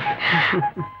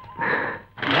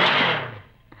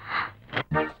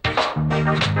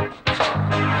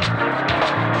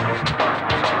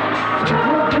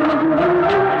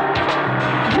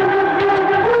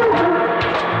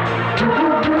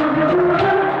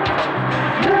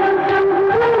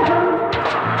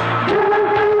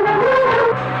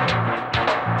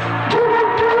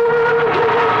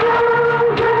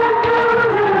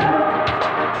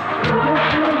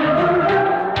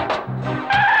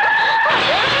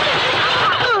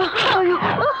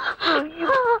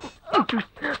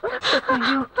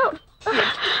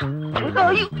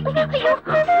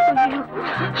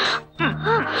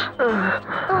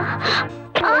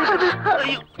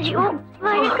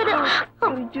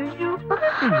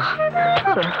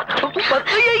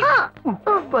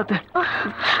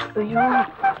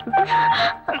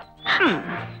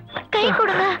 கை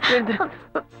கொடுங்க.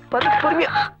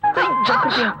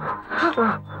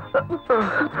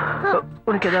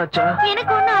 உனக்கு ஏதாச்சா?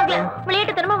 எனக்கு ஒண்ணும் ஆகல.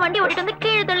 விளையாட்டுத்தனமா வண்டி ஓட்டிட்டு வந்து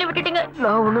கீழே தள்ளி விட்டுட்டீங்க.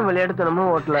 நான் ஒண்ணும் விளையாட்டுத்தனமா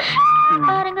ஓட்டல.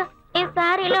 பாருங்க, என்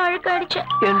சாரி எல்லாம் அழுக்காயிடுச்சு.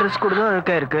 என் ட்ரெஸ் கூட தான்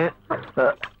அழுக்கா இருக்கு.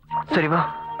 சரி வா,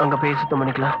 அங்க போய் சுத்தம்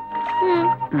பண்ணிக்கலாம்.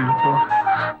 போ.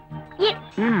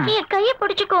 என் கையை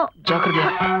பிடிச்சுக்கோ. ஜாக்கிரதையா.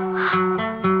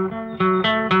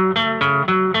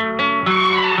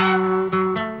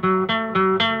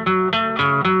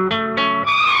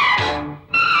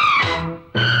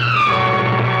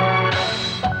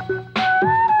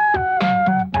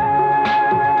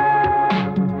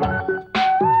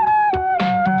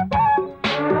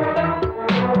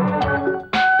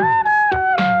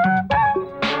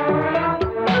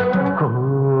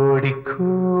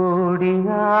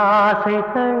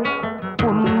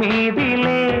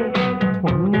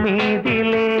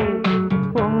 உன்மீதிலே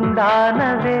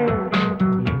உண்டானதே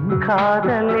என்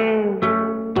காதலே.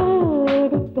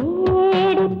 தேடி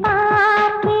தேடி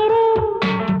பார்க்கிறேன்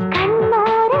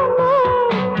கண்ணோரமே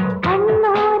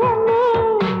கண்ணோரமே,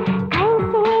 கை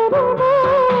சேருதே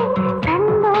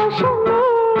சந்தோஷமே.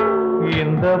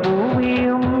 இந்த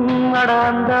பூமியும்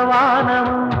அடாந்த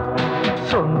வானமும்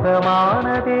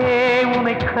சொந்தமானதே,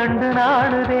 உன்னை கண்டு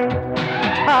நாடுதே.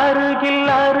 அருகில்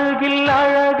அருகில்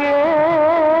அழகே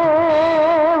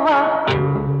வா.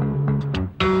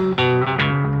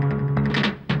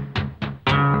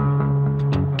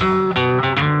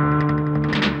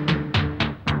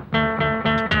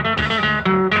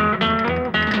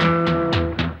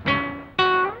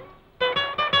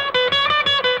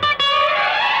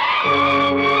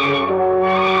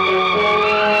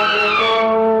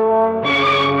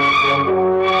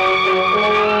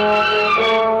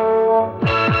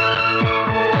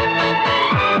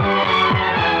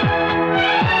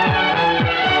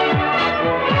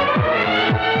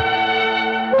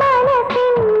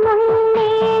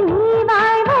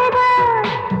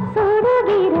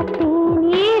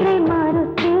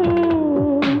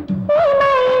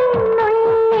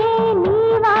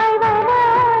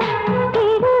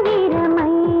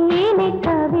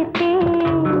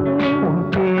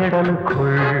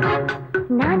 உயிருக்குள்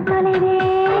நான்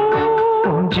தொலைவேன்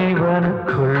உன்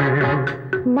ஜீவனுக்குள்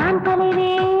நான்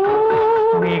தொலைவேன்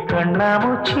நீ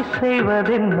கண்ணாமூச்சி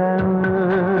செய்வதென்ன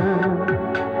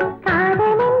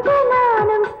காதல் என்று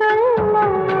நானும் சொல்ல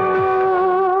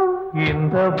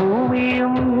இந்த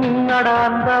பூமியும்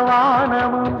நடாந்த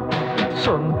வானமும்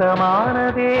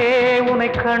சொந்தமானதே உன்னை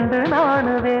கண்டு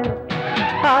நானுதே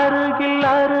அருகில்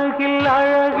அருகில்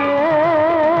அழகே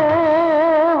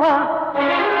வா.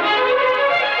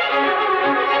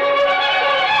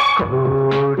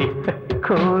 கோடி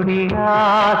கோடி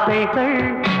ஆசைகள்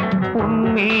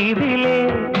உன்மீதிலே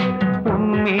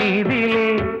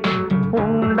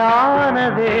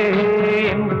உண்டானதே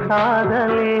என்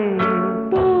காதலே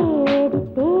தேடி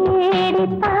தேடி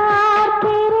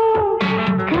பார்க்கிறேன்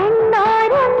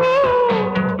கண்ணோரமே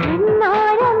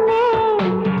கண்ணோரமே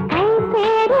கை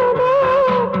சேருதே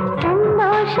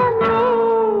சந்தோஷமே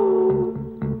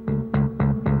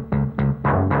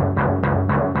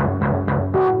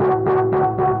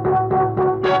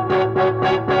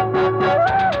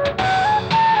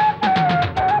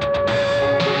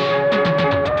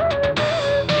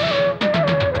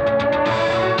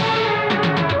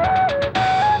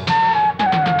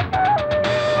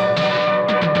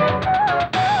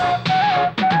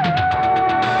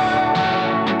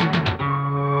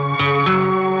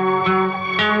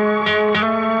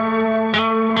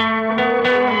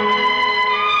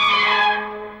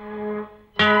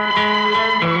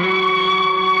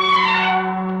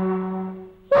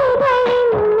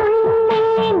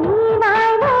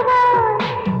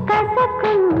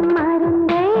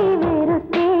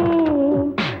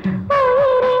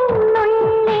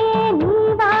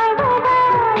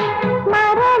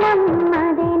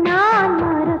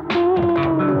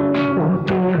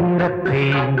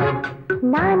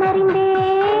நான்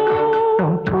அறிந்தேன்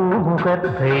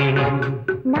பூமுகத்தை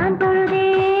நான்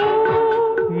தொழுதேன்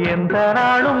எந்த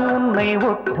நாளும் உன்னை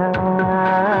ஒட்ட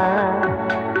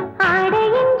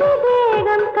ஆடையின்றி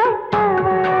தேகம்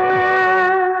கட்டவா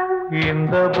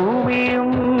இந்த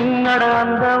பூமியும்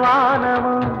நடந்த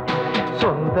வானமும்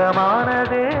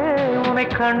சொந்தமானதே உன்னை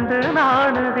கண்டு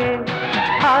நானுதே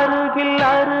அருகில்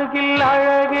அருகில்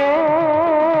அழகே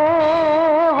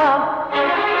வா.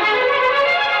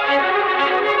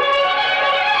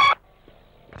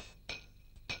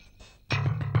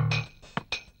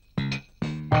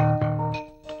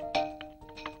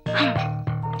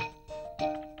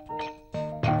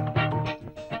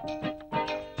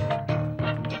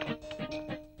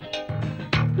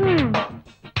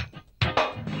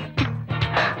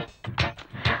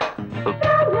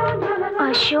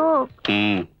 அசோக்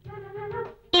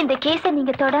இந்த கேஸ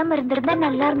நீங்க தொடாம இருந்திருந்தா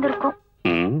நல்லா இருந்திருக்கும்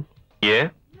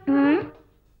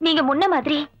நீங்க முன்ன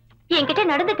மாதிரி என்கிட்ட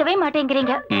நடந்துக்கவே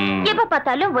மாட்டேங்கிறீங்க எப்ப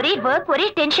பார்த்தாலும் ஒரே ஒர்க் ஒரே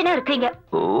டென்ஷனா இருக்கீங்க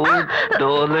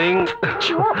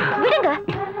விடுங்க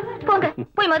போங்க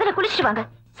போய் முதல்ல குளிச்சுட்டு வாங்க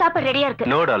சாப்பாடு ரெடியா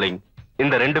இருக்கு நோ டார்லிங்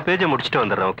இந்த 2 பேஜை முடிச்சிட்டு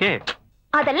வந்துறேன் ஓகே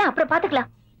அதெல்லாம் அப்புறம் பாத்துக்கலாம்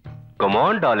கம்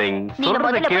ஆன் டார்லிங் நீங்க சொல்றத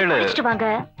முதல்ல போய் கேளு குளிச்சுட்டு வாங்க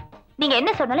நீங்க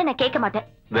என்ன சொன்னாலும் நான் கேட்க மாட்டேன்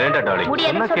வேண்டாம் டார்லிங்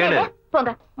முடியாதுன்னு சொன்னா கேளு சொன்னீங்க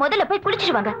போங்க முதல்ல போய்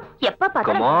குளிச்சுட்டு வாங்க எப்ப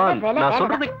Come on, பார்த்தாலும் வேலை நான் வேலை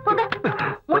சொல்றது தான். போங்க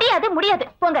முடியாது முடியாது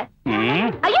போங்க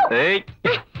ஐயோ ஏய்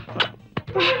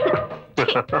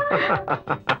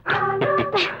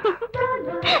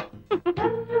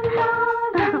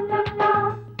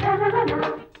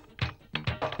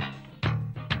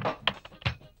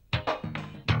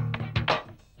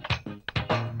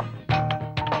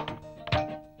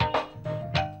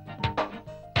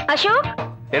அசோக்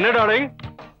என்ன டார்லிங்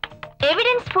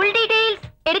எவிடன்ஸ் ஃபுல் டீடைல்ஸ்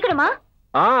எடுக்கணுமா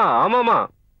ஆமாமா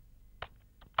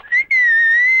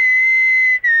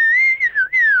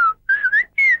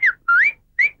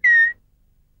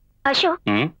அசோக்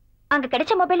அங்க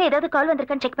கிடைச்ச மொபைல்ல ஏதாவது கால்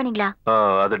வந்திருக்கான்னு செக் பண்ணீங்களா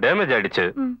அது டேமேஜ் ஆயிடுச்சு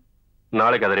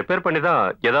நாளைக்கு அதை ரிப்பேர் பண்ணி தான்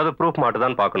ஏதாவது ப்ரூஃப்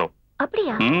மாட்டுதான்னு பார்க்கணும்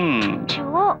அப்படியா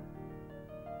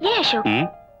ஏன்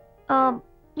அசோக்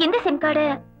இந்த சிம் கார்டு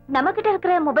நம்ம கிட்ட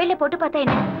இருக்கிற மொபைல்ல போட்டு பார்த்தா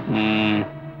என்ன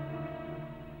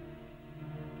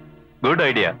குட்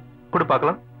ஐடியா குடு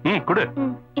பார்க்கலாம் குடு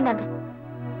இந்தாங்க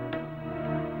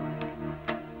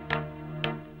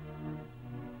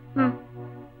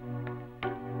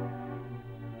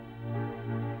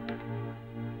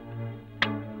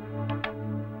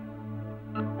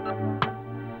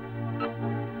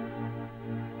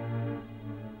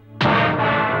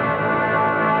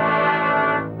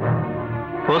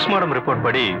போஸ்ட்மார்டம் ரிப்போர்ட்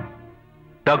படி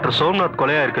டாக்டர் சோம்நாத்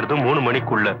கொலையா இருக்கிறது 3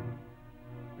 மணிக்குள்ள.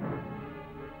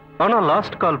 ஆனா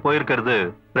லாஸ்ட் கால் போயிருக்கிறது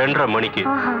 2:30 மணிக்கு.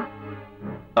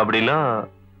 அப்படின்னா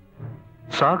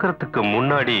சாகரத்துக்கு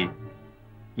முன்னாடி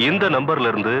இந்த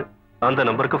நம்பர்ல இருந்து அந்த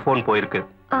நம்பருக்கு போன் போயிருக்கு.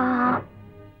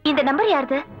 இந்த நம்பர்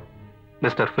யாருது?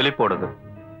 Mister பிலிப்போடது.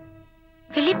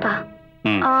 பிலிப்பா?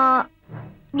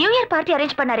 New year party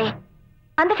arrange பண்ணாரே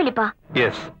அந்த பிலிப்பா?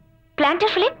 S.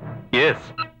 Planter Philip? S.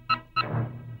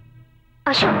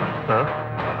 Ashok,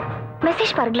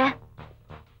 message பாருங்களேன்.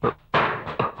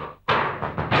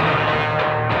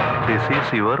 This is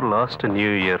your last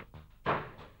New Year.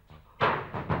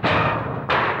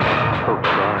 Oh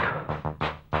God.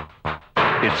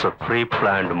 It's a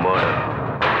pre-planned murder.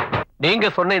 நீங்க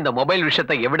சொன்ன இந்த மொபைல்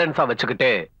விஷயத்தை எவிடன்ஸா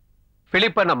வச்சுக்கிட்டு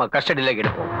பிலிப்பை நம்ம கஸ்டடியில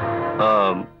எடுப்போம்.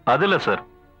 அதுல சார்,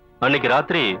 அன்னைக்கு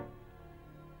ராத்திரி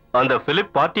அந்த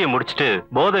பிலிப் பார்ட்டியை முடிச்சிட்டு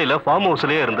போதையில ஃபார்ம்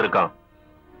ஹவுஸ்லயே இருந்திருக்கான்.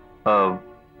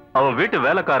 அவன் வீட்டு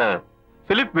வேலைக்காரன்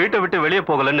பிலிப் வீட்டை விட்டு வெளியே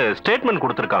போகலன்னு ஸ்டேட்மெண்ட்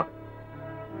கொடுத்திருக்கான்.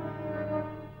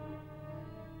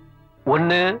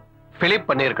 ஒண்ணு பிலிப்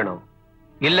பண்ணிருக்கணும்,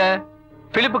 இல்ல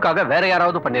பிலிப்புக்காக வேற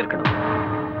யாராவது பண்ணிருக்கணும்.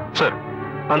 சார்,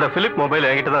 அந்த பிலிப் மொபைல்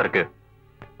என்கிட்ட தான் இருக்கு.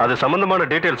 அது சம்பந்தமான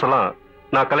டீடைல்ஸ் எல்லாம்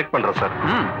நான் கலெக்ட் பண்றேன் சார்.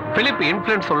 பிலிப்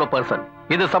இன்ஃப்ளூயன்ஸ் உள்ள பர்சன்.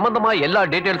 இது சம்பந்தமா எல்லா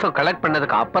டீடைல்ஸும் கலெக்ட்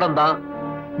பண்ணதுக்கு அப்புறம் தான்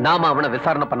நாம அவனை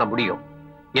விசாரணை பண்ண முடியும்.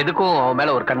 எதுக்கும் அவன்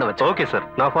மேல ஒரு கண்ணை வச்சு. ஓகே சார்,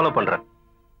 நான் ஃபாலோ பண்றேன்.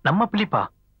 நம்ம பிலிப்பா?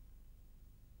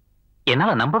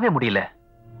 என்னால நம்பவே முடியல.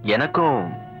 எனக்கும்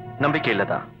நம்பிக்கை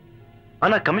இல்லதான்.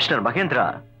 ஆனா கமிஷனர் மகேந்திரா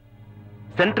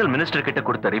சென்ட்ரல் மினிஸ்டர் கிட்ட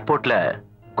கொடுத்த ரிப்போர்ட்ல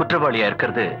குற்றவாளியா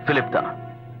இருக்கிறது பிலிப் தான்.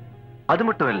 அது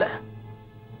மட்டும் இல்ல,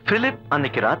 பிலிப்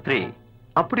அன்னைக்கு ராத்திரி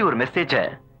அப்படி ஒரு மெசேஜ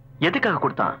எதுக்காக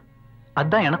கொடுத்தான்?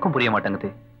 அதான் எனக்கும் புரிய மாட்டேங்குது.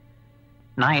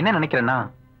 நான் என்ன நினைக்கிறேன்னா,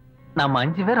 நாம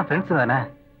 5 பேரும் ஃப்ரெண்ட்ஸ் தானே.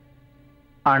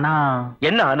 ஆனா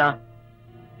என்ன ஆனா?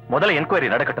 முதல்ல என்கொயரி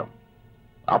நடக்கட்டும்,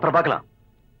 அப்புறம் பார்க்கலாம்.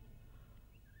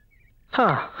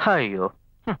 ஐயோ,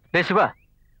 டேய் சிவா,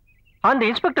 அந்த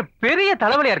இன்ஸ்பெக்டர் பெரிய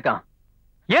தலைவலியா இருக்கான்.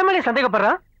 ஏன் மேலே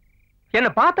சந்தேகப்படுறான்? என்ன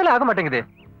பார்த்தாலே ஆக மாட்டேங்குது.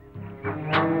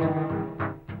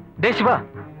 டேய் சிவா,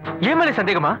 ஏன் மேலே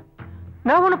சந்தேகமா?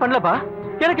 நான் ஒண்ணும் பண்ணலப்பா,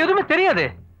 எனக்கு எதுவுமே தெரியாது.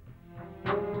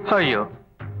 ஐயோ,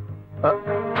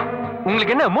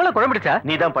 உங்களுக்கு என்ன மூளை குழம்பிடுச்சா?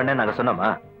 நீ தான் பண்ண நாங்க சொன்னோமா?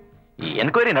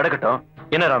 என்கொயரி நடக்கட்டும்.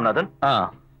 என்ன ராமநாதன்,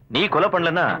 நீ கொலை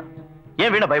பண்ணலன்னா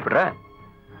ஏன் வீணா பயப்படுற?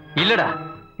 இல்லடா,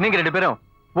 நீங்க 2 பேரும்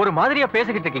ஒரு மாதிரியா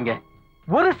பேசிக்கிட்டு இருக்கீங்க.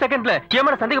 ஒரு செகண்ட்ல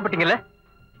ஏமான சந்தேகப்பட்டீங்கல்ல?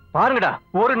 பாருங்கடா,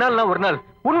 ஒரு நாள்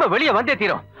உண்மை வெளியே வந்தே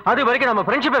தீரும். அது வரைக்கும் நம்ம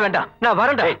ஃப்ரெண்ட்ஷிப்பே வேண்டாம். நான்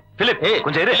வரேன்டா. பிலிப்,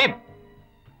 கொஞ்சம் இரு.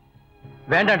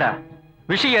 வேண்டாம்டா,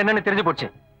 விஷயம் என்னன்னு தெரிஞ்சு போச்சு.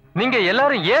 நீங்க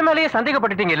எல்லாரும் ஏன் மேலேயே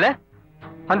சந்தேகப்பட்டுட்டீங்க இல்ல?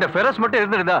 அந்த ஃபெரஸ் மட்டும்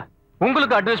இருந்திருந்தா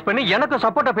உங்களுக்கு அட்வைஸ் பண்ணி எனக்கு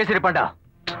சப்போர்ட்டா பேசிருப்பான்டா.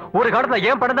 ஒரு காலத்துல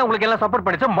ஏன் படம் தான் உங்களுக்கு எல்லாம் சப்போர்ட்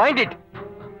பண்ணிச்சு. Mind it.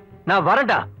 நான்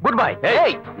வரேன்டா. Good bye.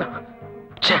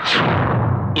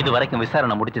 இது வரைக்கும்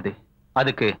விசாரணை முடிச்சது.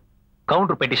 அதுக்கு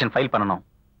கவுண்டர் பெட்டிஷன் ஃபைல் பண்ணணும்.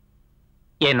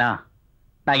 ஏன்னா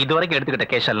நான் இதுவரைக்கும் எடுத்துக்கிட்ட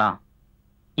கேஸ் எல்லாம்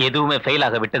எதுவுமே ஃபெயில்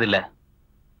ஆக விட்டதில்ல.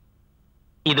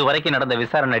 இதுவரைக்கும் நடந்த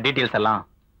விசாரணை டீடைல்ஸ் எல்லாம்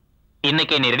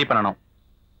இன்னைக்கே நீ ரெடி பண்ணணும்.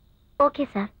 ஓகே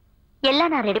சார்,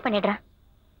 எல்லாம் நான் ரெடி பண்ணிடுறேன்.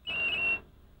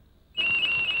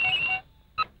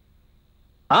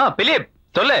 பிலிப்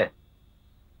சொல்லு.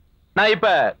 நான் இப்ப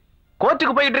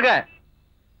கோர்ட்டுக்கு போயிட்டு இருக்கேன்.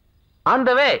 ஆன்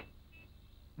த வே.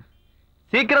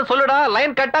 சீக்கிரம் சொல்லுடா,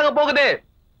 லைன் கட் ஆக போகுது.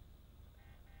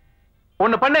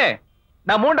 ஒண்ணு பண்ணு,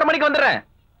 நான் 3:30 மணிக்கு வந்துடுறேன்.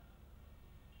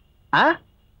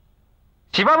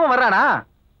 சிவாவும் வர்றானா?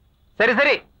 சரி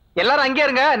சரி, எல்லாரும் அங்கே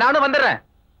இருங்க, நானும் வந்துடுறேன்.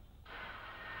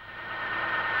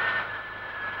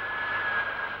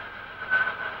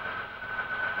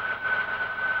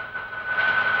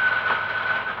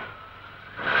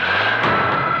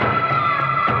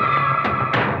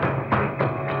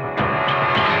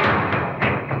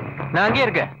 நான் அங்கே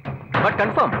இருக்கேன். பட்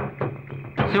கன்ஃபார்ம்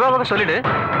சிவாவுக்கு சொல்லிடு.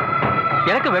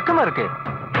 எனக்கு வெக்கமா இருக்கு.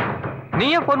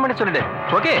 நீயே போன் பண்ணி சொல்லிடு.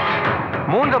 ஓகே,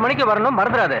 3:30 மணிக்கு வரணும்,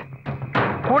 மறந்துடாத.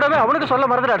 கூடவே அவனுக்கு சொல்ல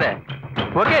மறந்துடாத.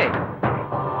 ஓகே,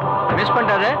 மிஸ்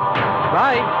பண்ணாத.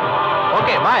 பாய்.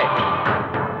 ஓகே, பாய்.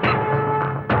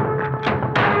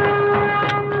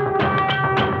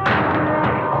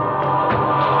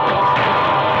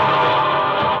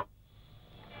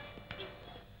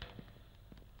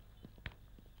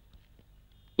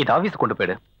 இது ஆபீஸ் கொண்டு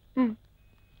போயிடு.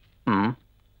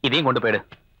 இதையும் கொண்டு போயிடு.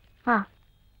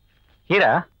 ஹீரா,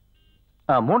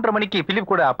 3:30 மணிக்கு பிலிப்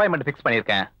கூட அப்பாயின்மெண்ட் ஃபிக்ஸ்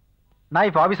பண்ணிருக்கேன். நான்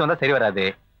இப்ப ஆபீஸ் வந்தா சரி வராது.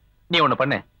 நீ ஒண்ணு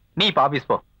பண்ணு, நீ இப்ப ஆபீஸ்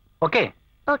போ. Okay?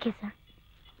 Okay sir.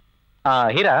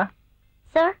 Heera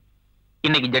sir,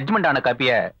 இன்னைக்கு ஜட்ஜ்மெண்ட் ஆன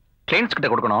காப்பிய கிளைண்ட்ஸ் கிட்ட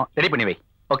கொடுக்கணும். ரெடி பண்ணி வை.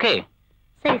 ஓகே?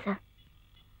 சரி சார்.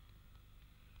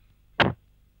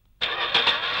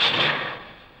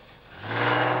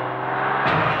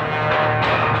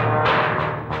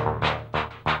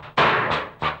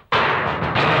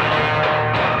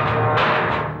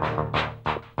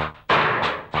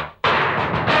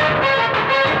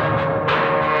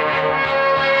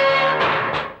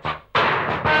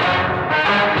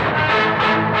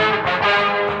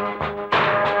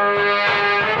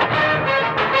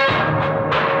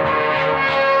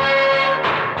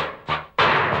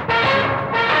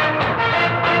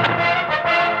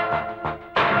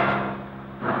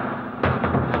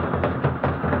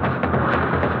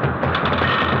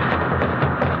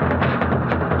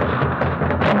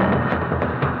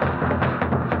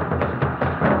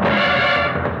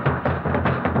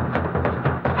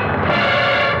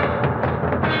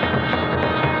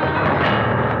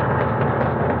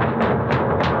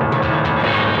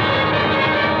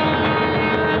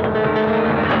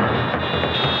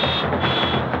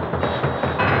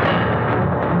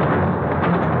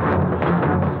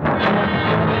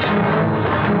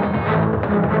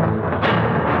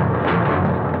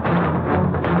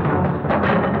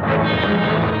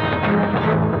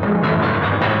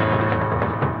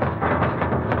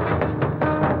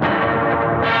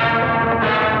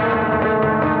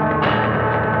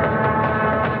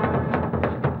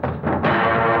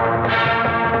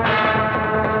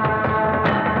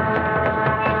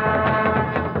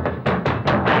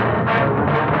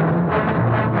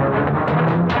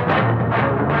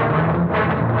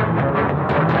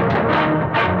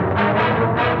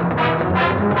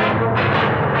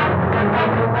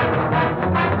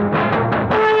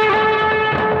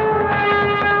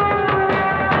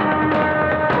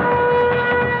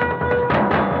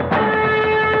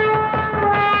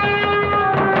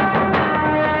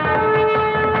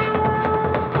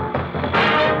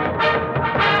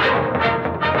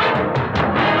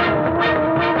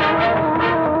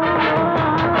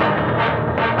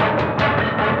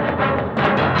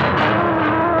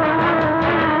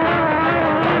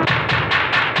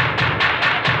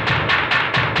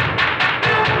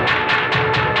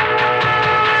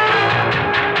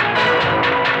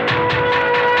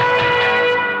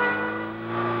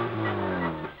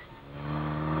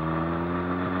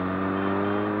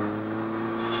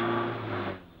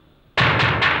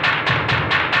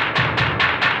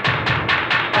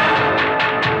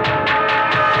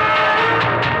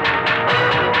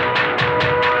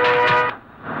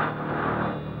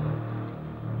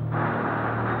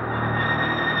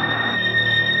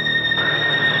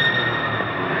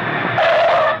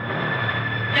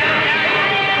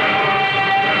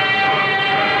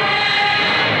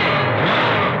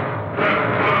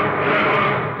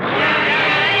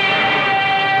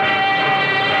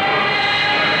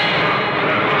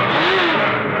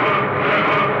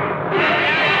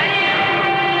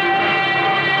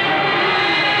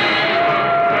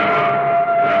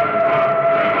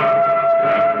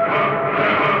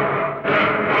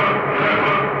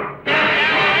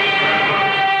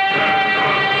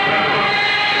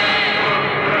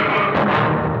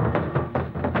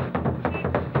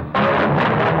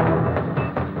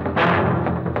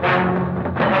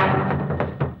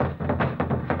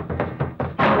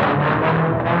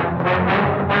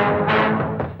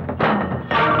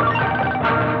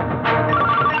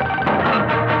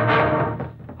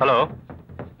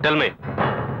 Tell me.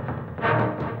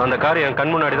 அந்த கார் என்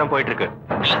கண் முன்னாடி தான் போயிட்டு இருக்கு.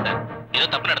 இல்ல சார், ஏதோ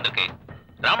தப்பு நடந்திருக்கு.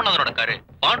 ராமநாதனோட காரு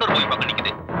பாண்டூர் போய் பக்கம்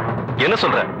நிக்குது. என்ன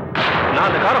சொல்ற? நான்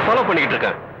அந்த காரை ஃபாலோ பண்ணிக்கிட்டு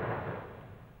இருக்கேன்.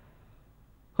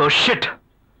 Oh shit.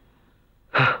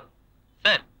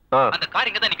 சார், அந்த கார்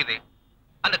இங்க தான் நிக்குது.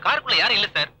 அந்த காருக்குள்ள யாரும் இல்ல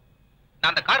சார்.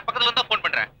 நான் அந்த கார் பக்கத்துல தான் போன்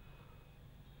பண்றேன்.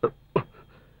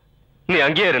 நீ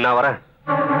அங்கேயே இரு, நான் வரேன்.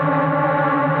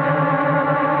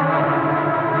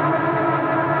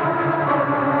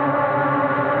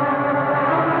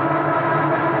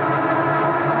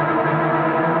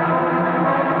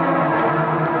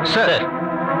 சார்,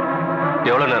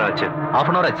 எவ்வளவு நேரம் ஆச்சு? half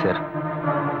an hour ஆச்சு சார்.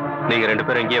 நீங்க 2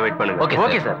 பேரும் இங்கேயே வெயிட் பண்ணுங்க.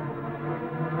 Okay sir.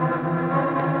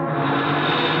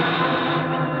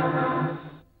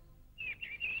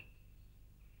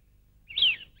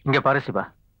 இங்க பாரு சிவா,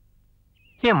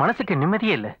 என் மனசுக்கு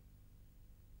நிம்மதியே இல்ல.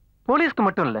 போலீஸ்க்கு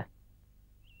மட்டும் இல்ல,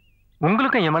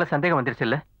 உங்களுக்கும் என் மேல சந்தேகம் வந்துருச்சு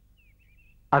இல்ல?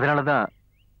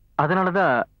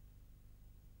 அதனாலதான்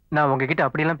நான் உங்ககிட்ட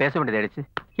அப்படியெல்லாம் பேச வேண்டியதாயிடுச்சு.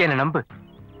 என்ன நம்பு.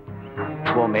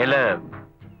 உன் மேல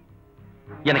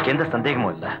எனக்கு எந்த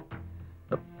சந்தேகமும் இல்ல.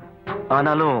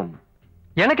 ஆனாலும்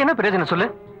எனக்கு என்ன பிரயோஜனம் சொல்லு?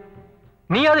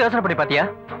 நீயாவது யோசனை பண்ணி பாத்தியா?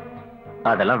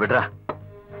 அதெல்லாம் விடுறா.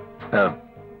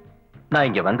 நான்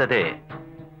இங்க வந்ததே,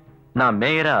 நான்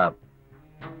மேயரா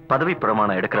பதவி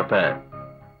பிரமாணம் எடுக்கிறப்ப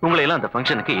உங்களை எல்லாம் அந்த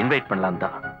ஃபங்க்ஷனுக்கு இன்வைட் பண்ணலாம்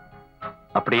தான்.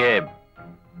 அப்படியே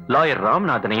லாயர்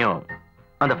ராமநாதனையும்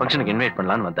அந்த ஃபங்க்ஷனுக்கு இன்வைட்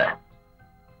பண்ணலான்னு வந்தேன்.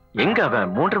 எங்க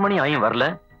அவன் 3 மணி ஆயும் வரல?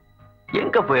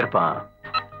 எங்க போயிருப்பான்?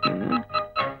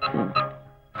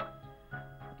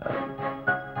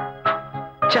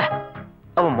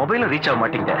 அவன் மொபைலும் ரீச் ஆக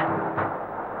மாட்டேங்க.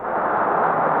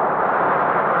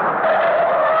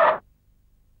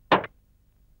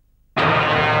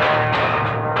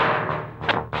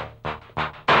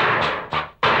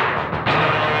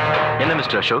 என்ன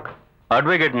mister Ashok,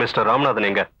 advocate mister Ramanathan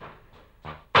எங்க?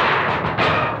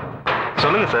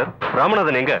 சொல்லுங்க சார்,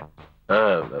 ராமநாதன் எங்க?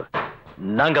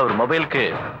 நாங்க அவர் மொபைலுக்கு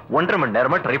 1.5 மணி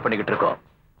நேரமா ட்ரை பண்ணிக்கிட்டு இருக்கோம்.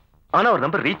 ஆனா அவர்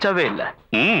நம்பர் ரீச் ஆகவே இல்ல.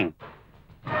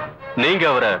 நீங்க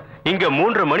அவரை இங்க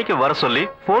 3:30 மணிக்கு வர சொல்லி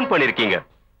போன் பண்ணிருக்கீங்க.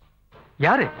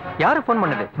 யாரு போன்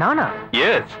பண்ணது? நானா?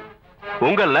 எஸ்,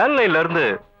 உங்க லேண்ட்லைன்ல இருந்து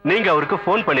நீங்க அவருக்கு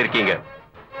போன் பண்ணிருக்கீங்க.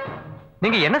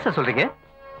 நீங்க என்ன சார் சொல்றீங்க?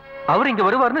 அவர் இங்க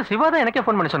வருவார்னு சிவா தான் எனக்கே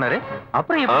போன் பண்ணி சொன்னாரு.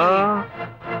 அப்புறம்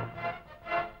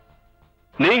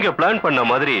நீங்க பிளான் பண்ண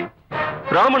மாதிரி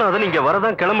ராமநாதன் இங்க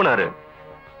வரதான் கிளம்பினாரு.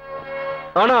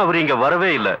 ஆனா அவர் இங்க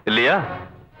வரவே இல்லை இல்லையா?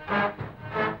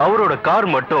 அவரோட கார்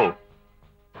மட்டும்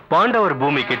பாண்டவர்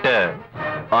பூமி கிட்ட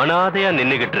அனாதையா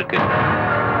நின்னுகிட்டு இருக்கு.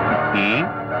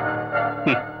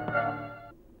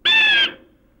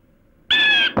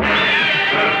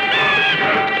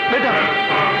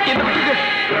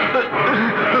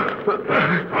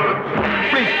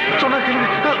 சொன்னா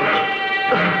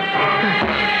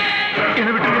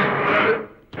என்ன விட்டுருங்க.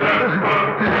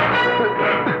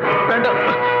 வேண்டாம்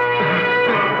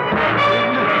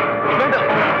வேண்டாம்,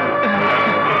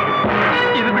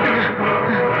 இது விட்டுருங்க.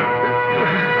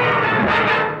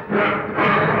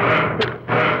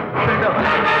 வேண்டாம்.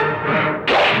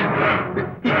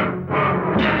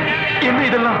 என்ன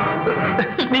இதெல்லாம்?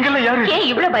 நீங்கெல்லாம் யாரு? ஏன்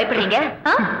இவ்வளவு பயப்படுறீங்க?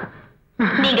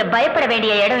 நீங்க பயப்பட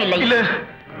வேண்டிய இடம் இல்லை.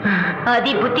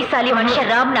 அதி புத்திசாலி மனுஷன்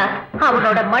ராம்நாத்,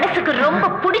 அவனோட மனசுக்கு ரொம்ப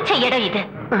பிடிச்ச இடம் இது.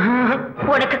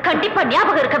 உனக்கு கண்டிப்பா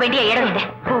ஞாபகம் இருக்க வேண்டிய இடம் இது.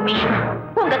 பூமி,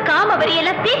 உங்க காம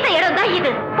வரியெல்லாம் தீர்த்த இடம் தான்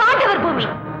இது, பாண்டவர் பூமி.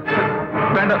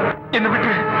 வேண்டாம், என்ன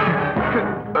விட்டு.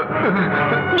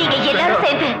 நீங்க எல்லாரும்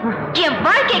சேர்ந்து என்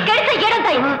வாழ்க்கையை கெடுத்த இடம்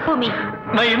தான் இது பூமி.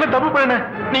 நான் என்ன தப்பு பண்ணேன்?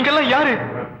 நீங்க எல்லாம் யாரு?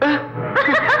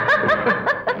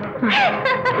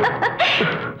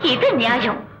 இது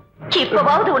நியாயம்.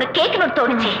 இப்பவாவது உனக்கு கேட்கணும்னு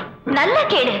தோணுச்சு. நல்ல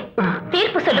கேளு.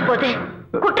 தீர்ப்பு சொல்லும் போது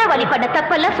குற்றவாளி பண்ண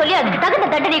தப்பெல்லாம் சொல்லி அதுக்கு தகுந்த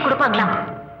தண்டனை கொடுப்பாங்களாம்.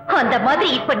 அந்த மாதிரி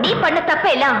இப்ப நீ பண்ண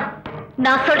தப்பெல்லாம்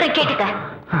நான் சொல்றேன், கேட்டுக்க.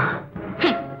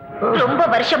 ரொம்ப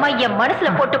வருஷமா என்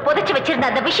மனசுல போட்டு புதைச்சு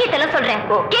வச்சிருந்த அந்த விஷயத்தெல்லாம் சொல்றேன்,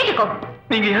 கேட்டுக்கோ.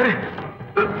 நீங்க யாரு?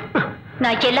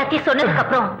 நான் எல்லாத்தையும் சொன்னதுக்கு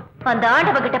அப்புறம் அந்த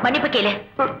ஆண்டவங்கிட்ட மன்னிப்பு கேளு.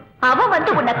 அவன்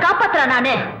வந்து உன்னை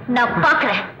காப்பாத்துறானான்னு நான்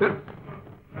பாக்குறேன்.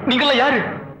 நீங்களா யாரு?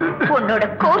 உன்னோட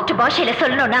கோர்ட் பாஷையில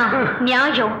சொல்லணும்னா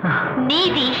நியாயம்,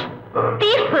 நீதி,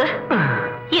 தீர்ப்பு,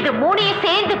 இது 3ஐயும்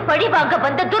சேர்ந்து பழி வாங்க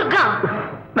வந்த துர்கா.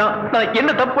 நான் என்ன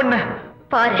தப்பு பண்ண?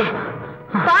 பாரு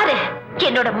பாரு,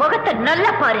 என்னோட முகத்தை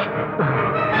நல்லா பாரு.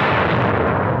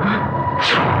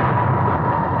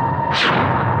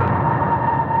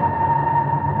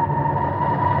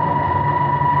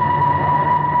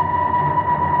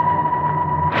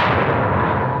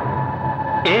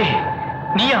 ஏய்,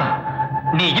 நீயா?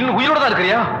 நீ இன்னும் உயிரோட தான்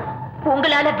இருக்கிறியா?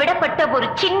 உங்களால விடப்பட்ட ஒரு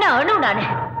சின்ன அணு நானு.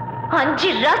 5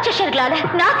 ராட்சசர்களால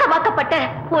நாசமாக்கப்பட்ட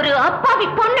ஒரு அப்பாவி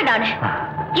பொண்ணு நானு.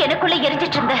 எனக்குள்ள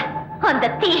எரிஞ்சிட்டு இருந்த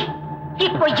அந்த தீ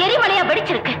இப்போ எரிமலையா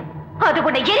வெடிச்சிருக்கு. அது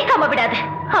உன்னை எரிக்காம விடாது.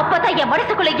 அப்பதான் என்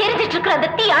மனசுக்குள்ள எரிஞ்சிட்டு இருக்கிற அந்த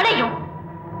தீ அணையும்.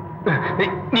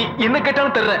 நீ என்ன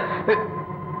கேட்டாலும் தர்ற.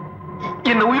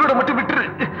 என்ன உயிரோட மட்டும் விட்டுரு.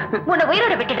 உன்னை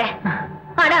உயிரோட விட்டுறேன்.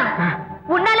 ஆனா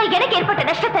உன்னால எனக்கு ஏற்பட்ட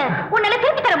நஷ்டத்தை உன்னால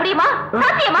திருப்பி தர முடியுமா?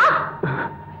 சாத்தியமா?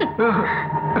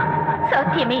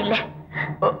 சாத்தியமே இல்ல.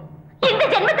 இந்த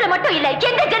ஜென்மத்துல மட்டும் இல்ல,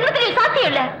 எந்த ஜென்மத்திலும் சாத்தியம்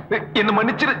இல்ல. என்ன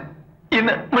மன்னிச்சிரு.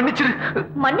 என்ன மன்னிச்சிரு.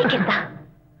 மன்னிக்கிறதா?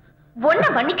 ஒன்ன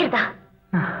மன்னிக்கிறதா?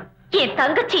 என்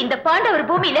தங்கச்சி இந்த பாண்டவர்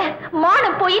பூமியில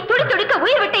மானம் போய் துடி துடிக்க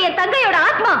உயிர் விட்ட என் தங்கையோட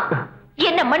ஆத்மா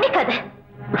என்ன மன்னிக்காத.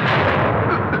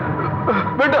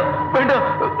 வேண்டாம் வேண்டாம்,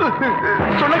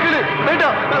 சொல்ல கேளு.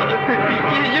 வேண்டாம்,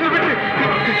 என்ன விட்டு.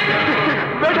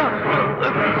 வேண்டாம்,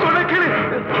 சொல்ல கேளு.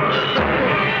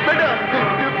 வேண்டாம் வேண்டாம்,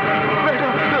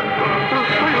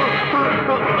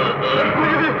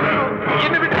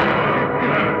 என்ன விட்டு,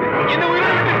 என்ன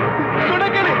உயிரை விட்டு. சொல்ல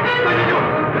கேளு. வேண்டாம்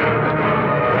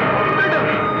வேண்டாம்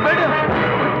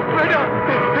வேண்டாம்,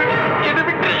 என்ன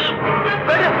விட்டு.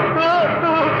 வேண்டாம்.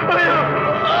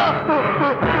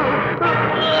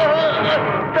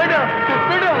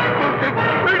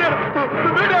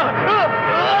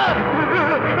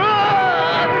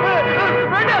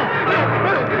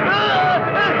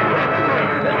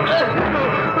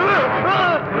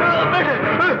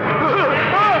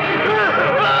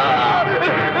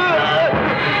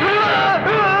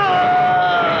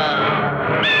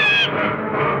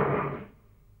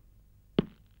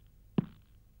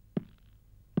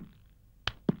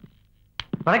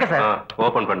 வணக்கம் சார்.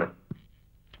 ஓபன் பண்ணு.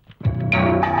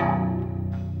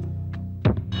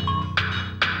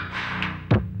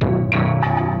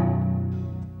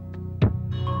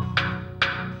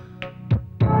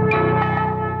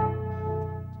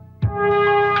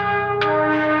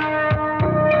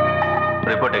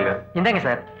 ரிப்போர்ட் எங்க? இந்தாங்க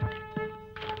சார்.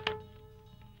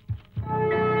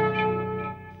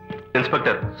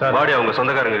 இன்ஸ்பெக்டர், பாடி அவங்க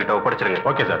சொந்தக்காரங்க கிட்ட ஒப்படைச்சிருங்க.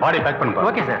 ஓகே சார், பாடி பேக் பண்ணுப்பா.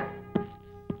 Okay sir.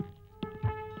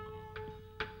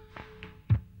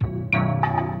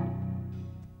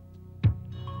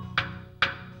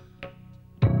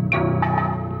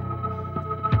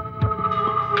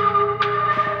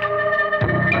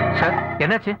 சார்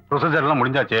என்னாச்சு? ப்ரொசீஜர் எல்லாம்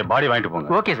முடிஞ்சாச்சு, பாடி வாங்கிட்டு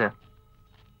போங்க. Okay sir.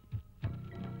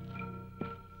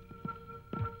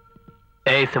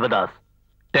 ஏய் சிவதாஸ்,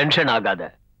 டென்ஷன் ஆகாத.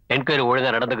 என்கொயரி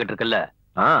ஒழுங்கா நடந்துகிட்டு இருக்குல்ல?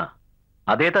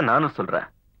 அதே தான் நானும் சொல்றேன்.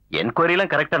 என்கொயரி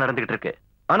எல்லாம் கரெக்டா நடந்துகிட்டு இருக்கு.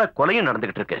 ஆனா கொலையும்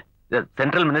நடந்துகிட்டு இருக்கு.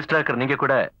 சென்ட்ரல் மினிஸ்டரா இருக்கிற நீங்க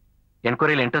கூட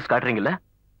என்கொயரியில இன்ட்ரெஸ்ட் காட்டுறீங்கல்ல?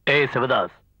 ஏய்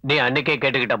சிவதாஸ், நீ அன்னைக்கே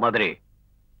கேட்டுக்கிட்ட மாதிரி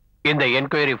இந்த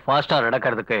என்கொயரி ஃபாஸ்டா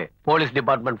நடக்கிறதுக்கு போலீஸ்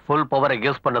டிபார்ட்மெண்ட் ஃபுல் பவரை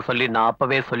யூஸ் பண்ண சொல்லி நான்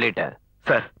அப்பவே சொல்லிட்டேன்.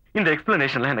 சார், இந்த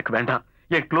எக்ஸ்பிளனேஷன்லாம் எனக்கு வேண்டாம்.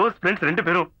 என் க்ளோஸ் ஃப்ரெண்ட்ஸ் 2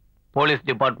 பேரும் போலீஸ்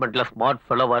டிபார்ட்மெண்ட்ல ஸ்மார்ட்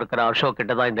ஃபெல்லோவா இருக்கிற அசோக்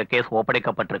கிட்ட தான் இந்த கேஸ்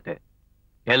ஒப்படைக்கப்பட்டிருக்கு.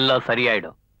 எல்லாம்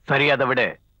சரியாயிடும். சரியாத விட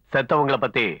செத்தவங்கள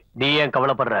பத்தி நீ ஏன்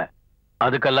கவலைப்படுற?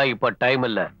 அதுக்கெல்லாம் இப்ப டைம்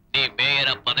இல்ல. நீ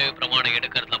மேயரா பதவி பிரமாணம்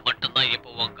எடுக்கிறதுல மட்டும்தான் இப்போ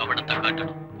உன் கவனத்தை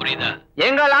காட்டணும். புரியுதா?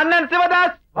 எங்கள் அண்ணன்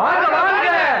சிவதாஸ்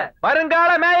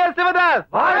வருங்கால மேயர் சிவதாஸ்,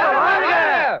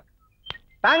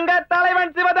 தங்க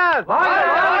தலைவன் சிவதாஸ்,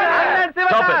 அண்ணன்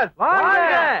சிவதாஸ்.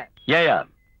 ஏயா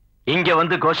இங்க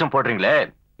வந்து கோஷம் போடுறீங்களே,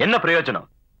 என்ன பிரயோஜனம்?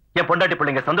 என் பொண்டாட்டி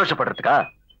பிள்ளைங்க சந்தோஷப்படுறதுக்கா?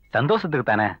 சந்தோஷத்துக்கு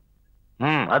தானே.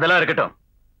 அதெல்லாம் இருக்கட்டும்.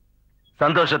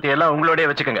 சந்தோஷத்தை எல்லாம் உங்களோடய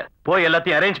வச்சுக்கோங்க. போய்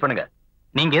எல்லாத்தையும் அரேஞ்ச் பண்ணுங்க.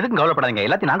 நீங்க எதுக்கும் கவலைப்படாதீங்க,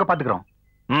 எல்லாத்தையும் நாங்க பாத்துக்கிறோம்.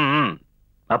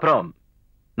 அப்புறம்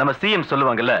நம்ம சிஎம்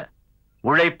சொல்லுவாங்கல்ல,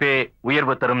 உழைப்பே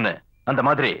உயர்வு தரும்னு. அந்த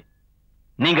மாதிரி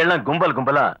நீங்க எல்லாம் கும்பல்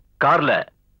கும்பலா கார்ல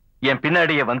என்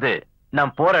பின்னாடியே வந்து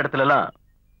நான் போற இடத்துல எல்லாம்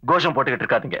கோஷம் போட்டுக்கிட்டு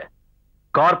இருக்காதீங்க.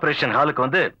 கார்பரேஷன் ஹாலுக்கு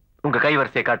வந்து உங்க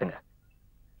கைவரிசையை காட்டுங்க.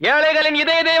 ஏழைகளின்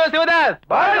இதய தெய்வ சிவதாஸ்,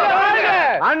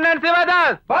 அண்ணன்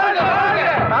சிவதாஸ்,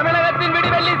 தமிழகத்தின்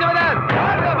விடிவெள்ளி சிவதாஸ்.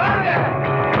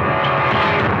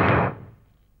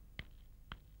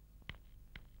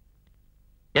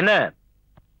 என்ன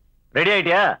ரெடி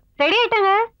ஆயிட்டியா? ரெடி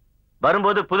ஆயிட்டாங்க.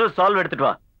 வரும்போது புது சால்வ் எடுத்துட்டு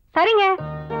வா. சரிங்க.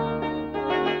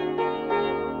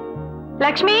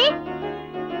 லக்ஷ்மி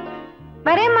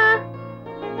வரேம்மா.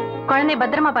 குழந்தை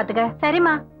பத்திரமா பாத்துக்க.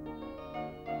 சரிம்மா.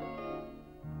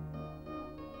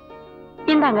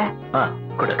 இந்தாங்க.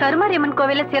 கருமாரியம்மன்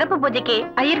கோவில சிறப்பு பூஜைக்கு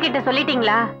ஐயர்கிட்ட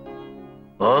சொல்லிட்டீங்களா?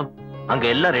 ஓ, அங்க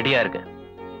எல்லாம் ரெடியா இருக்கு.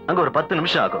 அங்க ஒரு 10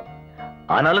 நிமிஷம் ஆகும்.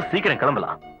 ஆனாலும் சீக்கிரம்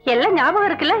கிளம்பலாம். எல்லாம் ஞாபகம்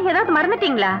இருக்குல்ல? ஏதாவது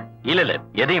மறந்துட்டீங்களா? இல்ல இல்ல,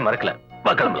 எதையும் மறக்கல.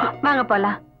 வா கிளம்பலாம். வாங்க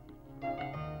போலாம்.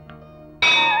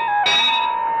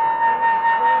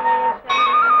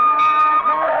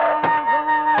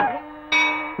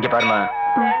 இங்க பாருமா,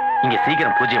 இங்க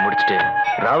சீக்கிரம் பூஜையை முடிச்சிட்டு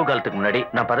ராகு காலத்துக்கு முன்னாடி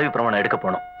நான் பதவி பிரமாணம் எடுக்க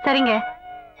போனோம். சரிங்க.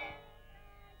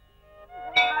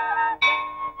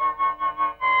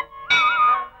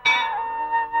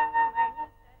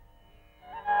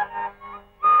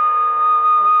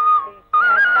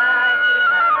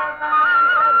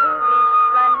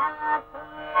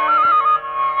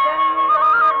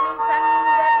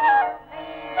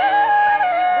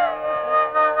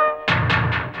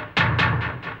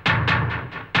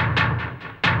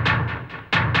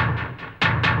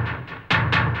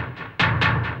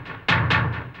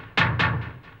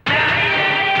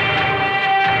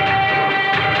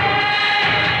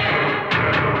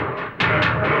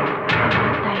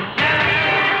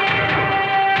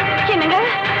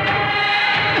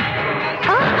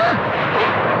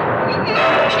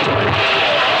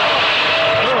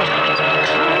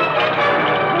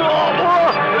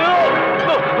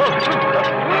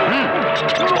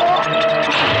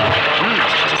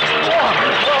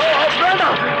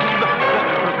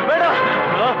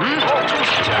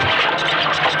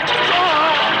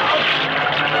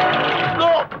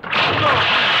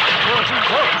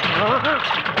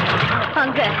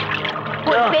 அங்க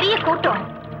ஒரு பெரிய கூட்டம்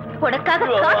உனக்காக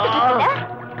காத்துட்டு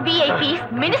விஐபிஸ்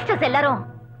மினிஸ்டர்ஸ் எல்லாரும்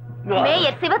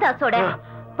மேயர் சிவதாஸோட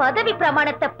பதவி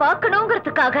பிரமாணத்தை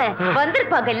பார்க்கணுங்கிறதுக்காக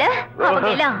வந்திருப்பாங்கல்ல. அவங்க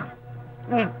எல்லாம்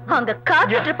அங்க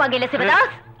காத்துட்டு இருப்பாங்க இல்ல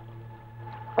சிவதாஸ்?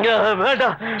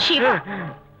 சிவா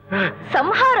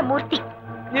சம்ஹார மூர்த்தி,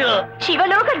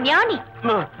 சிவலோக ஞானி,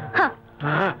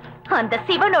 அந்த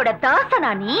சிவனோட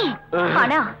தாசனா நீ.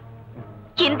 ஆனா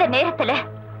இந்த நேரத்துல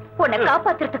உன்னை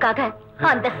காப்பாத்துறதுக்காக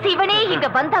அந்த சிவனே இங்க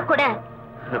வந்தா கூட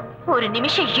ஒரு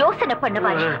நிமிஷம் யோசனை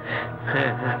பண்ணுவாரு.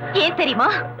 ஏன் தெரியுமா?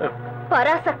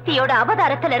 பராசக்தியோட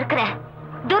அவதாரத்துல இருக்கிற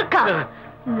துர்கா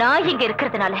நான் இங்க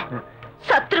இருக்கிறதுனால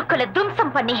சத்ருக்களை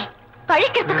தும்சம் பண்ணி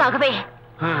பழிக்கிறதுக்காகவே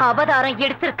அவதாரம்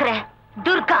எடுத்திருக்கிற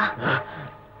துர்கா,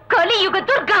 கலியுக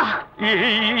துர்கா.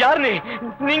 யார் நீ?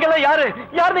 நீங்களா யாரு?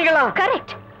 யார் நீங்களா?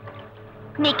 கரெக்ட்.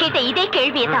 நீ கேட்ட இதே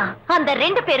கேள்வியதான் அந்த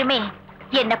 2 பேருமே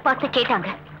என்ன பார்த்து கேட்டாங்க.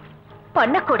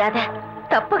 பண்ணக்கூடாத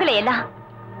தப்புகளை எல்லாம்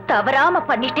தவறாம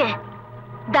பண்ணிட்டு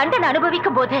தண்டனை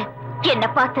அனுபவிக்கும் போது என்ன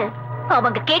பார்த்து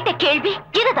அவங்க கேட்ட கேள்வி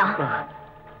இதுதான்.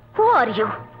 Who are you?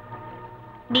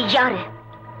 நீ யாரு?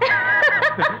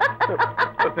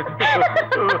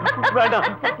 வேண்டாம்.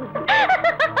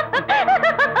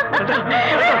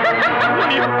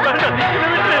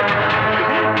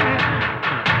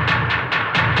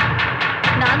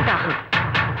 நான் தான்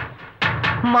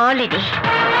மாலினி.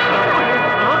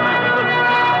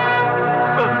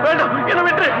 வேண்டாம், என்ன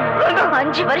விட்டு. வேண்டாம்.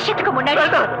 5 வருஷத்துக்கு முன்னாடி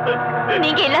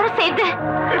நீங்க எல்லாரும் சேர்ந்து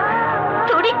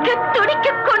துடிக்க துடிக்க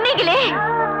கொன்னீங்களே,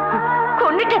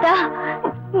 கொன்னுட்டதா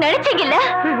நினைச்சீங்கல்ல?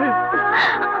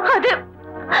 அது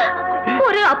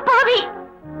ஒரு அப்பாவி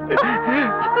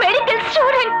மெடிக்கல்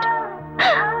ஸ்டூடெண்ட்.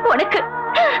 உனக்கு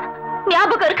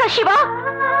ஞாபகம் இருக்கா சிவா?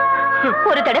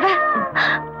 ஒரு தடவை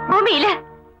பூமியில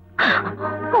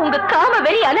உங்க காம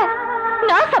வெறியால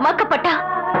நாசமாக்கப்பட்டா.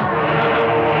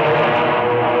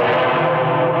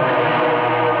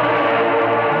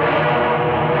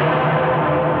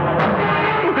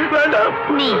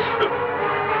 நீ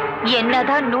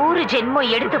என்னதான் 100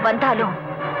 ஜென்மம் எடுத்து வந்தாலும்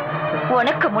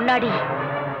உனக்கு முன்னாடி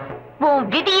உன்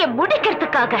விதியை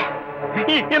முடிக்கிறதுக்காக.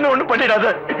 என்ன ஒண்ணு பண்ணிடாத,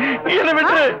 என்ன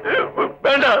விட்டு.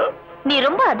 வேண்டாம். நீ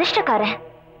ரொம்ப அதிர்ஷ்டக்காரன்.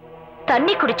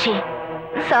 தண்ணி குடிச்சு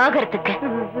சாகறதுக்கு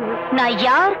நான்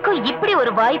யாருக்கும் இப்படி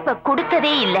ஒரு வாய்ப்பை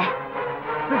கொடுத்ததே இல்ல.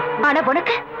 ஆனா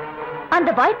உனக்கு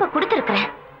அந்த வாய்ப்பை கொடுத்திருக்கிறேன்.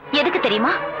 எதுக்கு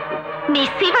தெரியுமா? நீ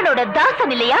சிவனோட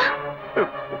தாசன் இல்லையா?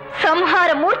 சம்ஹார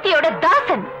மூர்த்தியோட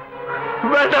தாசன்.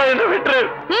 வேண்டாம், என்ன விட்டு.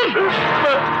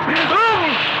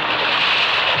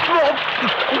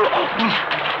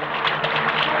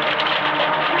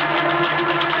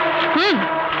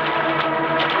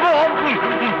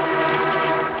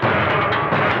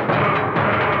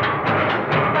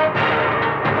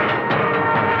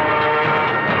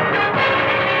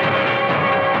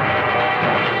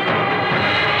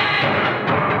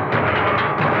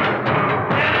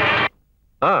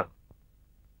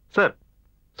 சார்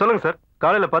சொல்லுங்க சார்.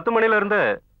 காலையில 10 மணில இருந்து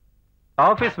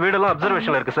ஆபீஸ் வீடெல்லாம்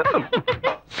அப்சர்வேஷன்ல இருக்கு சார்.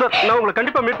 சார் நான் உங்களை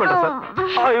கண்டிப்பா மீட் பண்றேன் sir.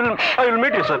 I will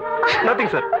meet you sir. Nothing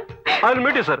sir. I will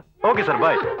meet you sir. Okay sir,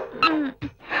 bye.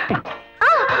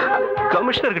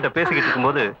 Commissioner கிட்ட பேசிக்கிட்டு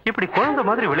இருக்கும்போது இப்படி குழந்தை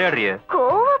மாதிரி விளையாடுறியே.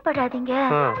 கோவப்படாதீங்க.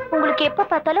 உங்களுக்கு எப்ப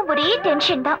பார்த்தாலும் ஒரே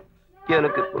டென்ஷன் தான்.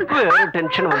 எனக்கு வேற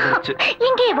டென்ஷன் வந்துருச்சு.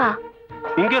 இங்கே வா.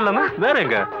 இங்க இல்லாம வேற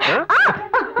எங்க?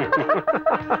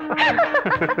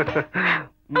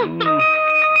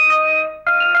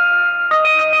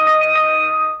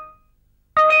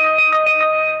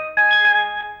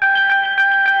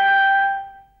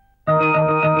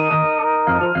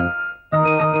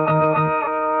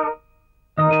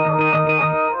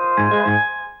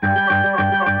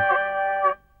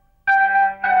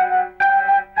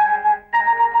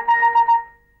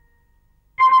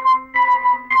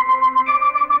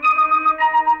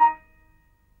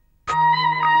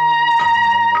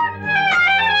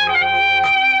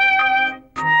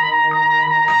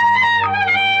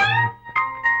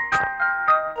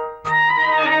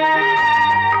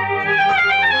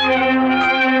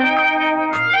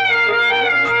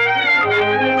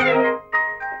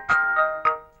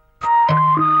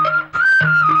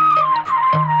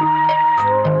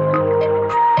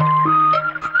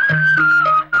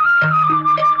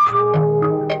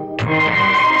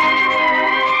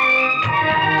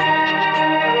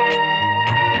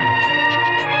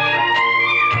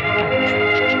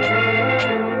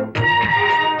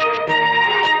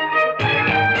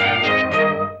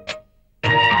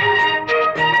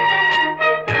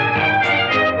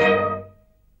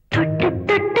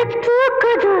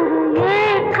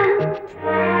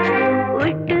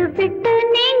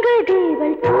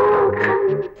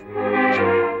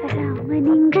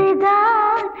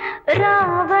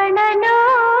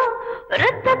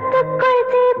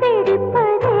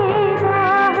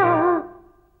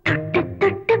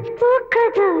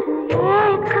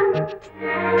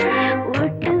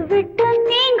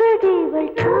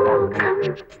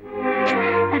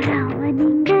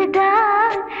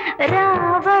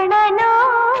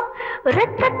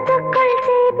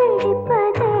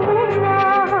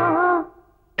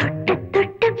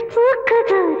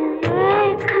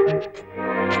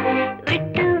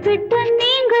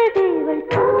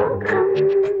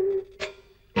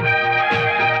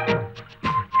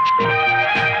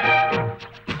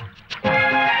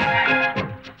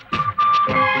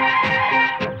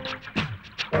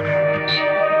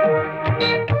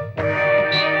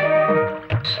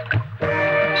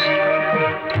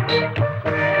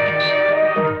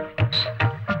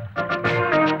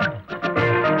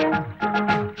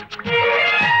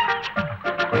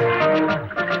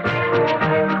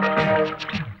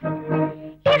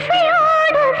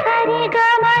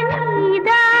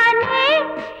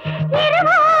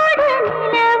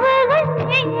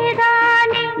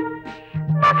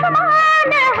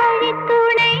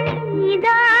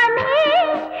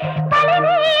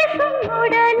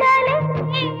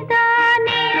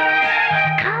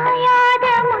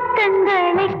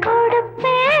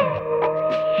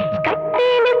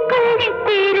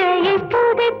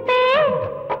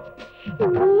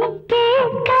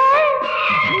 கேட்க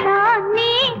நான்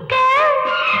நீக்க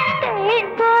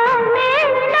தேன்போலே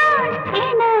நான்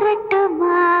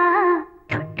திணறட்டுமா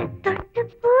தொட்டு தொட்டு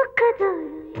பூக்குதொரு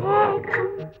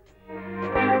ஏக்கம்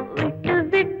விட்டு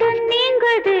விட்டு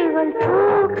நீங்குது இவள்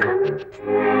தூக்கம்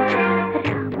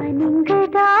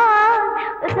ராமனிங்குதான்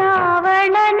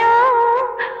ராவணனோ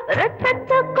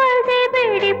ரத்தத்துக்குள்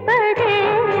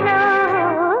பிடிப்பதேனோ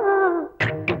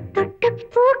தொட்டு தொட்டு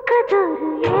பூக்குதொரு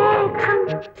ஏக்கம்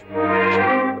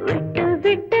விட்டு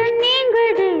விட்டு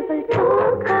நீங்குது இவள்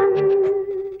தூக்கம்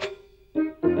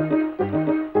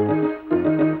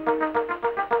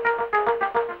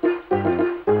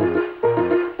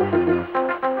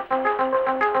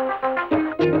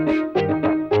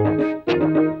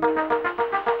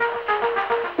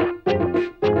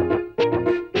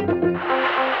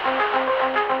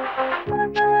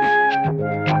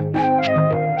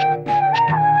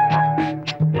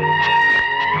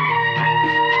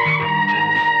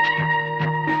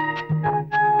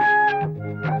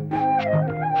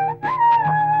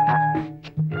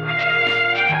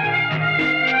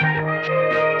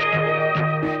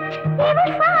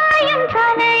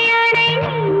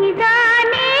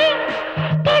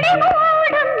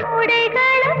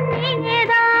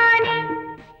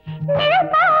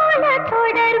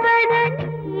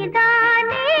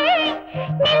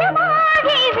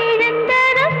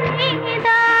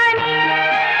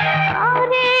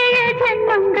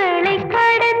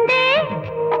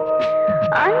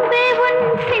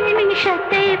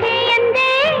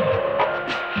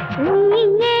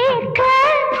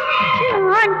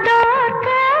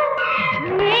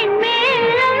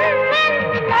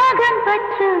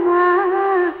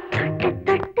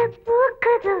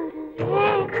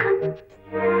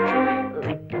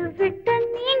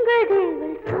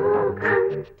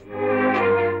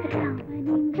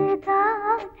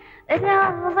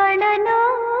ராவணனோ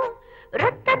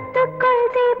ரத்தத்துக்குள்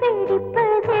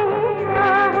பிடிப்பதேனோ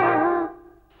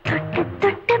தொட்டு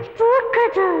தொட்டு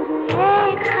பூக்குதொரு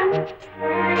ஏக்கம்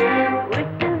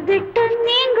விட்டு விட்டு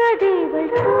நீங்குது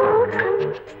இவள் தூக்கம்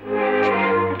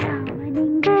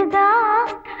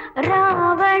ராமனிங்குதான்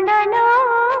ராவணனோ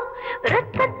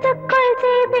ரத்தத்துக்குள்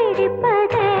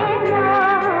பிடிப்பதேனோ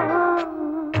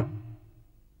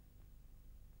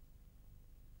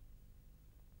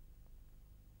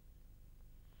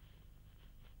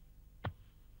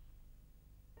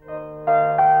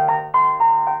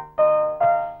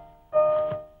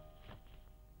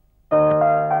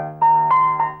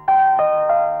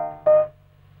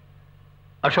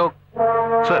அசோக்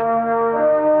சார்,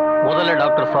 முதல்ல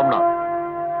டாக்டர் சோம்நாத்,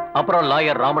 அப்புறம்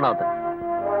லாயர் ராமநாதன்,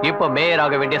 இப்ப மேயர்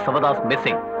ஆக வேண்டிய சிவதாஸ்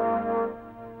மிஸ்ஸிங்.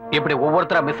 இப்படி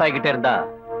ஒவ்வொருத்தரா மிஸ் ஆகிக்கிட்டே இருந்தா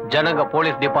ஜனங்க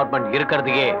போலீஸ் டிபார்ட்மெண்ட்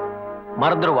இருக்கிறதையே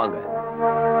மறந்துடுவாங்க.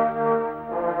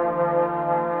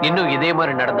 இன்னும் இதே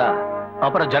மாதிரி நடந்தா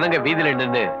அப்புறம் ஜனங்க வீதியில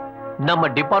நின்று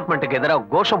நம்ம டிபார்ட்மெண்ட்டுக்கு எதிராக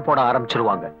கோஷம் போட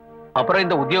ஆரம்பிச்சிருவாங்க. அப்புறம்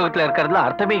இந்த உத்தியோகத்துல இருக்கிறதுல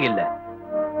அர்த்தமே இல்லை.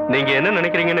 நீங்க என்ன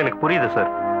நினைக்கிறீங்கன்னு எனக்கு புரியுது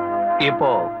சார்.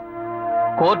 இப்போ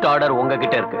கோர்ட் ஆர்டர்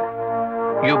உங்ககிட்ட இருக்கு.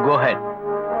 You go head.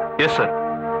 Yes sir.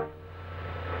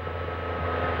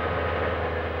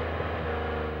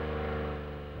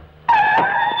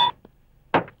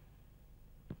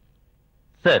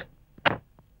 Sir,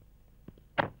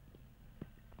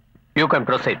 you can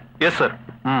proceed. Yes sir.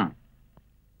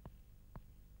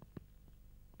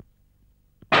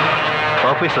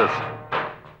 Officers,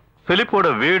 பிலிப்போட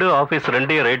வீடு ஆபீஸ்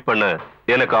ரெண்டையும் ரைட் பண்ண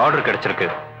எனக்கு ஆர்டர் கிடைச்சிருக்கு.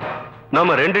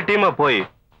 நாம 2 டீமா போய்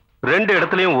 2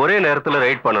 இடத்துலயும் ஒரே நேரத்துல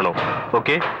ரைட் பண்ணணும்.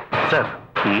 ஓகே சார்,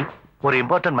 ஒரு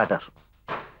important matter.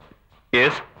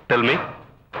 S, tell me.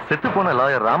 செத்து போன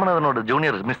லாயர் ராமநாதனோட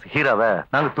ஜூனியர் மிஸ் ஹீராவை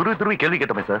நாங்க துருவி கேள்வி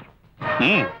கேட்டோமே சார்.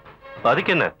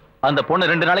 அதுக்கு என்ன? அந்த பொண்ணு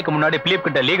 2 நாளைக்கு முன்னாடி பிலிப்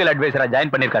கிட்ட லீகல் அட்வைசரா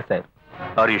ஜாயின் பண்ணிருக்கா சார்.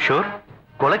 Are you sure?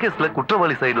 கொலைகேஸ்ல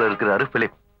குற்றவாளி சைடுல இருக்கிறாரு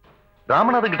பிலிப்.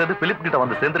 ராமநாதன் கிட்ட பிலிப் கிட்ட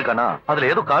வந்து சேர்ந்திருக்கானா அதுல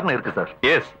ஏதோ காரணம் இருக்கு sir.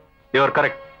 S, you are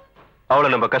correct. அவளை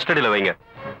நம்ம கஸ்டடியில வைங்க.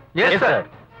 Yes sir.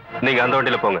 நீங்க அந்த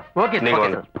வண்டியில போங்க. ஓகே, நீங்க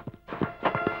வாங்க.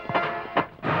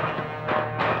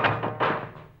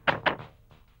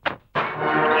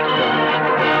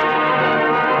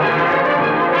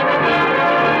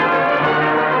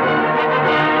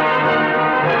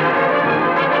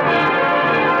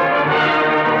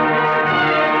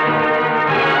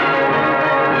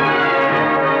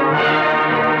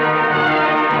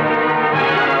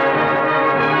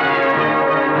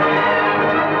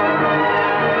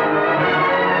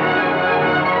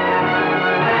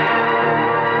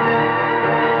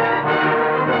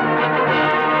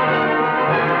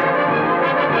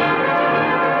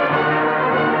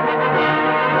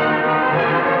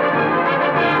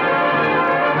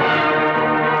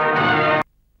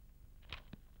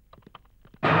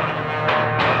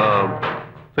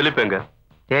 Philip எங்க?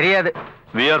 தெரியாது.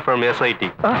 We are from SIT.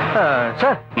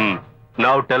 Sir.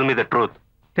 Now tell me the truth.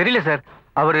 தெரியல சார்.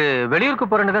 அவரு வெளியூருக்கு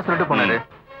போறேன்னு தான் சொல்லிட்டு போனாரு.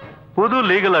 புது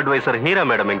லீகல் அட்வைசர் ஹீரா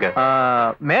மேடம் எங்க?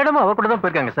 மேடம் அவர் கூட தான்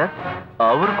போயிருக்காங்க சார்.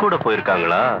 அவர் கூட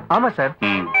போயிருக்காங்களா? ஆமா சார்.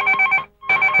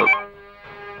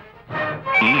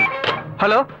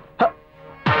 ஹலோ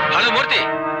ஹலோ மூர்த்தி,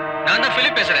 நான் தான்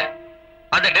பிலிப் பேசுறேன்.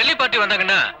 அந்த டெல்லி பார்ட்டி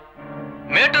வந்தாங்கன்னா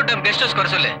மேட்டூர் டம் கெஸ்ட் ஹவுஸ் வர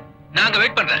சொல்லு. நாங்க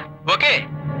வெயிட் பண்றேன். ஓகே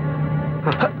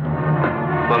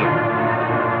வாங்க.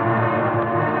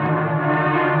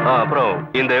 அப்புறம்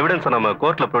இந்த எவிடன்ஸ் நம்ம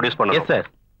கோர்ட்ல ப்ரொடியூஸ் பண்ணலாம். Yes sir.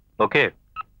 Okay.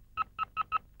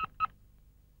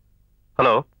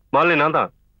 Hello Malini, நான் தான்.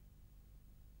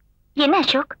 என்ன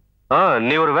அசோக்?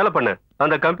 நீ ஒரு வேலை பண்ணு.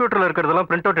 அந்த கம்ப்யூட்டர்ல இருக்கிறதெல்லாம்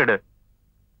பிரிண்ட் அவுட் எடு.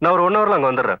 நான் ஒரு 1 ஹவர்ல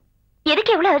அங்க வந்துடுறேன்.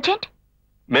 எதுக்கு எவ்வளவு அர்ஜென்ட்?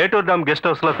 மேட்டூர் டாம் கெஸ்ட்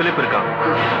ஹவுஸ்ல பிலிப் இருக்கான்.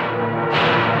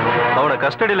 அவனை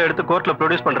கஸ்டடியில எடுத்து கோர்ட்ல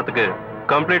ப்ரொடியூஸ் பண்றதுக்கு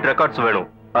கம்ப்ளீட் ரெக்கார்ட்ஸ் வேணும்.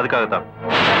 அதுக்காக தான்.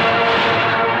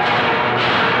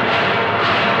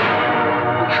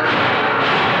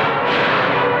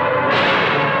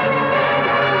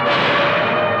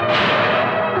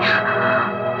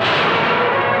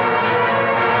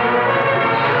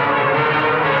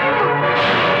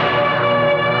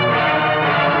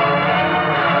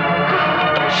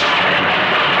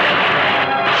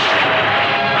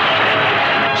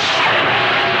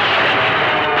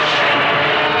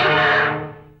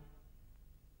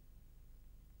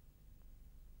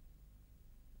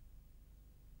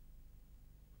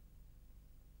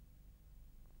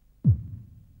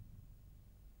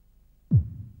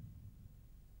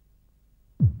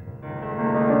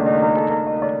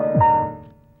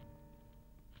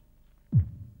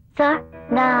 சார்,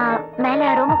 நான் மேல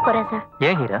ரூமுக்கு போறேன் சார்.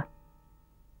 ஏன் ஹீரா,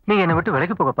 நீங்க என்னை விட்டு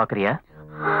விலகி போக பாக்குறியா?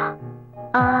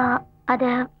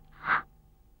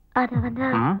 அது வந்து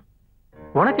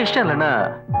உனக்கு இஷ்டம் இல்லைன்னா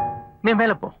நீ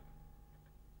மேல போ.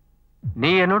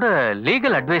 நீ என்னோட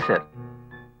லீகல் அட்வைசர்.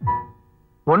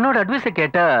 உன்னோட அட்வைஸை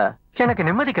கேட்டா எனக்கு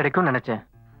நிம்மதி கிடைக்கும்னு நினைச்சேன்.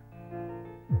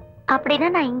 அப்படின்னா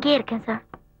நான் இங்கே இருக்கேன் சார்.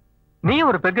 நீ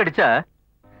ஒரு பெக் அடிச்சா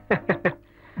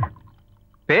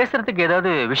பேசுறதுக்கு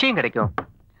ஏதாவது விஷயம் கிடைக்கும்.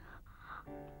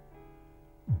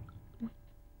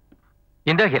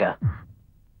 இந்த ஹீரா,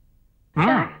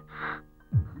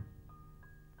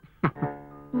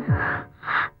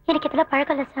 எனக்கு இதெல்லாம்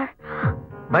பழகல சார்.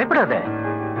 பயப்படாத,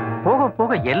 போக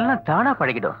போக எல்லாம் தானா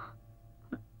பழகிடும்.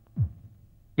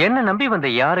 என்ன நம்பி வந்த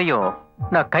யாரையும்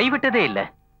நான் கைவிட்டதே இல்லை.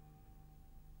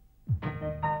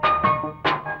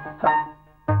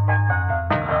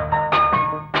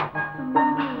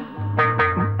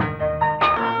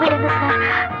 விடுங்க சார்,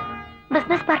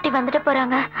 பிசினஸ் பார்ட்டி வந்துட்டு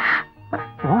போறாங்க.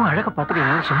 அழக பார்த்துட்டு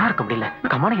என்னால சும்மா இருக்க முடியல.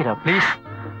 Come on Heera, please.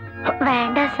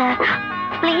 வேண்டாம் சார்,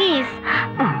 ப்ளீஸ்.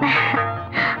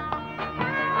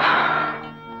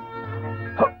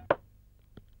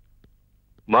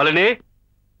 மாலினி,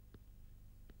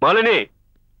 மாலினி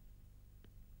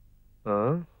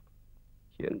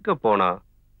எங்க போனா?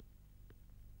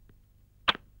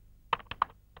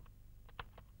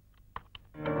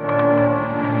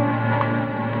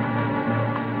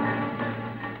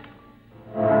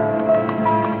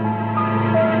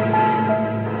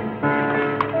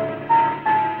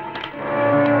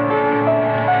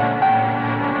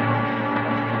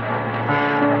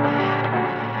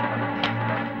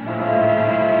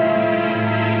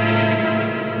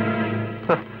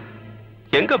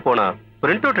 எங்க போனா?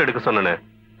 பிரிண்ட் அவுட் எடுக்க சொன்னேன்.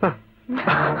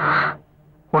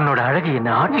 உன்னோட அழகு என்ன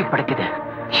ஆட்டி படைக்குது.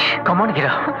 Come on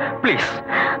Heera, please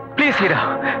please Heera,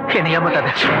 என்னை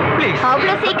ஏமாத்தாத ப்ளீஸ்.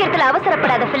 அவ்வளவு சீக்கிரத்துல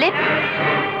அவசரப்படாத பிலிப்.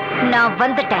 நான்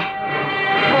வந்துட்டேன்.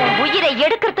 உன் உயிரை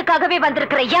எடுக்கிறதுக்காகவே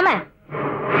வந்திருக்கிற யமன்.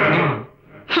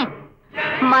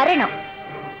 மரணம்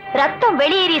ரத்தம்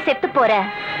வெளியேறி செத்து போற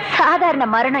சாதாரண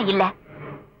மரணம் இல்ல.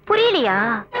 புரியலையா?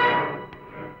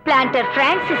 பிளான்டர்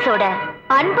பிரான்சிஸோட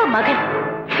அன்பு மகன்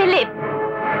பிலிப்.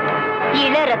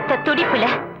 இள ரத்த துடிப்புல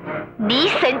நீ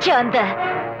செஞ்ச அந்த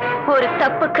ஒரு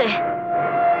தப்புக்கு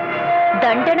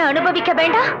தண்டனை அனுபவிக்க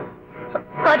வேண்டாம்?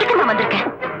 அதுக்கு நான் வந்திருக்கேன்.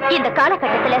 இந்த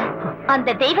காலகட்டத்துல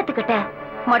அந்த தெய்வத்துக்கிட்ட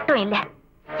மட்டும் இல்ல,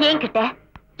 என்கிட்ட,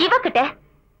 இவகிட்ட,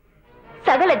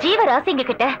 சகல ஜீவராசிங்க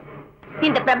கிட்ட,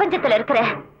 இந்த பிரபஞ்சத்துல இருக்கிற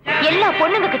எல்லா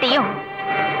பொண்ணுங்க கிட்டையும்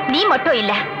நீ மட்டும்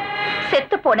இல்ல,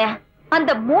 செத்து போன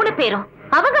அந்த 3 பேரும்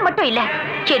அவங்க மட்டும் இல்ல,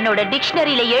 என்னோட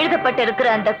டிக்ஷனரியில எழுதப்பட்டு இருக்கிற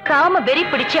அந்த காம வெறி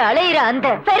பிடிச்சு அலையிற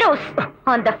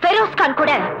அந்த ஃபெரோஸ் கான்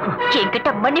கூட என்கிட்ட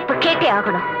மன்னிப்பு கேட்டே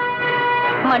ஆகணும்.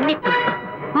 மன்னிப்பு,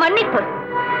 மன்னிப்பு.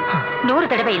 100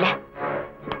 தடவை இல்ல,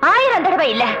 1000 தடவை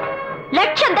இல்ல,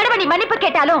 1,00,000 தடவை நீ மன்னிப்பு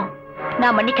கேட்டாலும்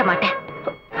நான் மன்னிக்க மாட்டேன்.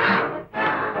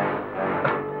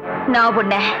 நான்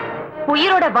உன்னை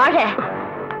உயிரோட வாழ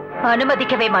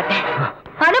அனுமதிக்கவே மாட்டேன்.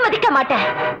 அனுமதிக்க மாட்டேன்.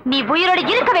 நீ உயிரோட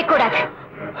இருக்கவே கூடாது.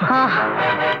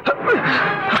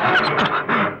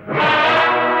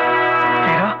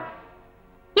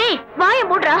 ஏய் வாய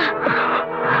மூடுறா.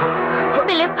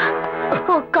 பிலிப்,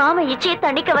 காம இச்சையை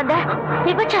தண்டிக்க வந்த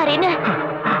விபச்சாரின்னு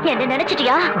என்ன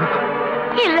நினைச்சிட்டியா?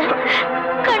 இல்ல,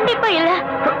 கண்டிப்பா இல்ல.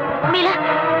 மீலா,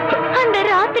 அந்த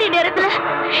ராத்திரி நேரத்துல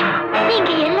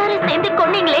நீங்க எல்லாரும் சேர்ந்து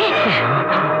கொன்னீங்களே,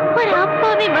 ஒரு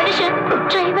அப்பாவி மனுஷன்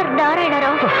டிரைவர்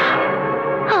நாராயணராவ்,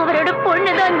 அவரோட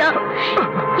பொண்ணுதான் நான்.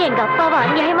 எங்க அப்பாவை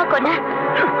அநியாயமா கொன்ன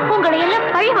உங்களை எல்லாம்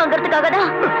பழி வாங்கறதுக்காக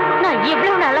தான் நான்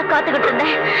இவ்வளவு நாளா காத்துக்கிட்டு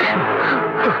இருந்தேன்.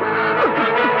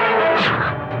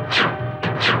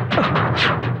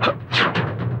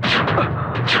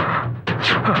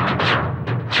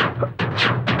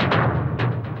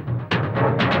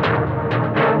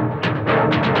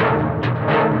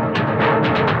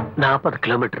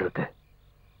 கிலோமீட்டர் இருக்கு.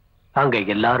 அங்க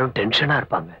எல்லாரும் டென்ஷனா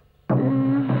இருப்பாங்க.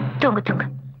 தூங்கு தூங்கு.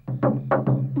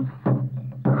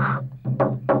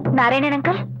 நாராயணன்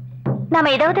அங்கிள், நாம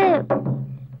ஏதாவது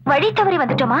வழி தவறி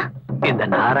வந்துட்டோமா? இந்த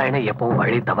நாராயணன் எப்பவும்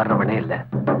வழி தவறவனே இல்ல.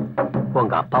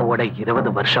 உங்க அப்பாவோட 20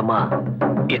 வருஷமா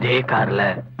இதே கார்ல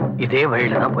இதே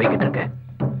வழியில தான் போய்கிட்டு இருக்கேன்.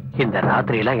 இந்த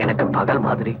ராத்திரியில எனக்கு பகல்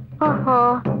மாதிரி. ஓஹோ,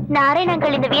 நாராயணன்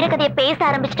அங்கிள் இந்த வீரகதையை பேச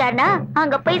ஆரம்பிச்சிட்டாருன்னா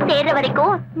அங்க போய் சேர்ற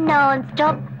வரைக்கும் நான்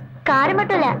ஸ்டாப். கார்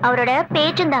மட்டும் இல்ல, அவரோட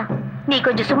பேச்சும் தான். நீ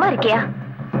கொஞ்சம் சும்மா இருக்கியா?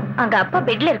 அங்க அப்பா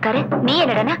பெட்ல இருக்காரு, நீ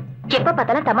என்னடா எப்ப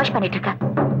பார்த்தாலும் தமாஷ் பண்ணிட்டு இருக்க.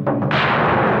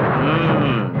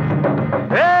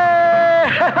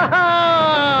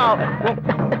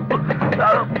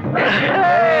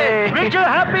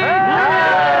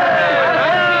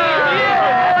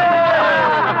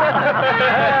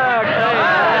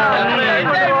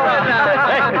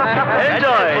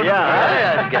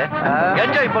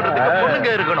 என்ஜாய் பண்றதுக்கு பொண்ணுங்க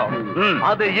இருக்கணும்.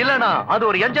 அது இல்லனா அது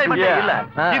ஒரு என்ஜாய்மெண்ட் இல்ல.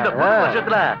 இந்த புது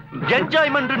வருஷத்துல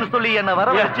என்ஜாய்மெண்ட்னு சொல்லி என்ன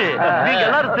வர வச்சு நீங்க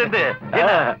எல்லாரும் சேர்ந்து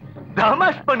என்ன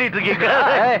தமாஷ் பண்ணிட்டு இருக்கீங்க.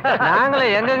 நாங்களே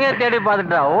எங்கெங்க தேடி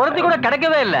பார்த்துட்டோம், ஒருத்தி கூட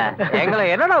கிடைக்கவே இல்ல. எங்களை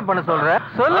என்னடா பண்ண சொல்ற?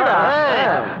 சொல்லுடா.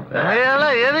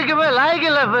 எல்லாம் எதுக்குமே லாய்க்கு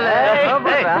இல்ல.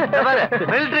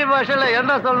 மிலிட்டரி பாஷையில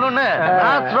என்ன சொல்லணும்னு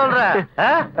நான் சொல்றேன்.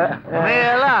 நீ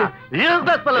எல்லாம்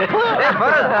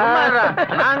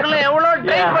நாங்களே எவ்வளவு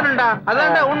ட்ரை பண்ணா,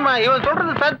 அதான்டா உண்மை. இவன்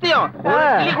சொல்றது சத்தியம். ஒரு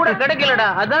கிளி கூட கிடைக்கலடா,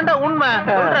 அதான்டா உண்மை.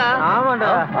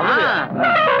 ஆமாண்டா.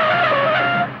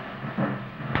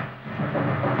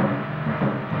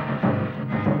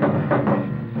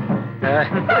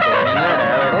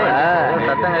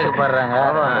 சத்தம் கேட்க பாடுறாங்க.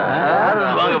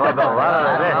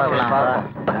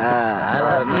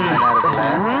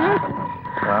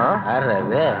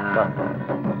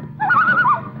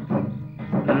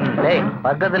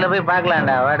 பக்கத்துல போய்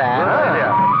பாக்கலாம்டா. வாடா.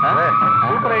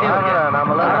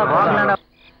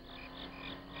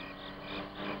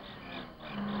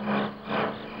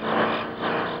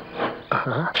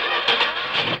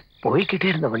 போய்கிட்டே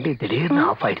இருந்த வண்டி திடீர்னு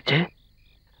ஆஃப் ஆயிடுச்சு.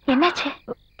 என்னாச்சு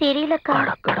தெரியலக்கா.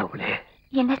 கடவுளே,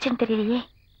 என்னாச்சுன்னு தெரியலையே.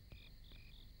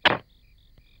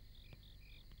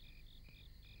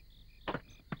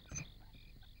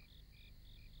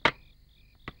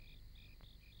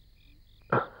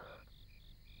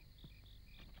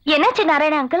 என்னாச்சு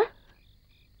நாராயண அங்கிள்?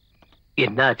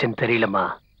 என்ன ஆச்சுன்னு தெரியலமா,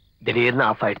 திடீர்னு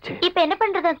ஆஃப் ஆயிடுச்சு. இப்ப என்ன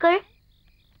பண்றது அங்கிள்?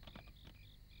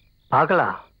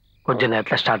 பார்க்கலாம், கொஞ்ச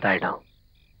நேரத்துல ஸ்டார்ட் ஆயிடும்.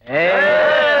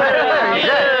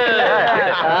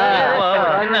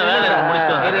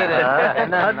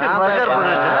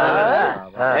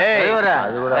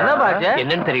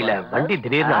 என்னன்னு தெரியல, வண்டி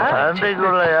திடீர்னு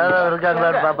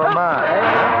இருக்காங்களான்னு பாப்போமா.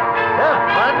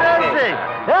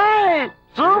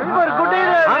 சூப்பர் குட்டி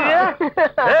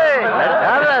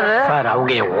சார்,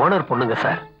 அவங்க என் ஓனர் பொண்ணுங்க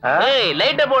சார்.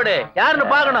 லைட்ட போடு, யாருன்னு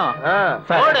பாக்கணும்.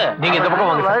 நீங்க இந்த பக்கம்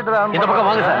வாங்க சார். இந்த பக்கம்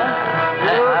வாங்க சார்.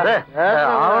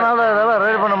 அவனால இதெல்லாம்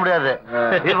ரெடி பண்ண முடியாது.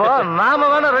 இப்போ நாம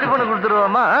வேணா ரெடி பண்ணி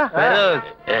கொடுத்துருவோமா?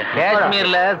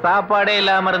 காஷ்மீர்ல சாப்பாடே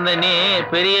இல்லாம இருந்த நீ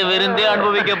பெரிய விருந்தே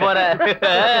அனுபவிக்க போற.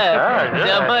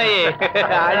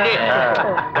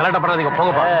 கலாட்டப்படாதீங்க,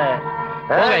 போங்கப்பா.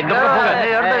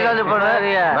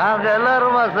 நாங்க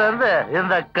எல்லாருமா சேர்ந்து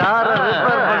இந்த காரை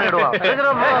ரிப்பேர் பண்ணிடுவோம்.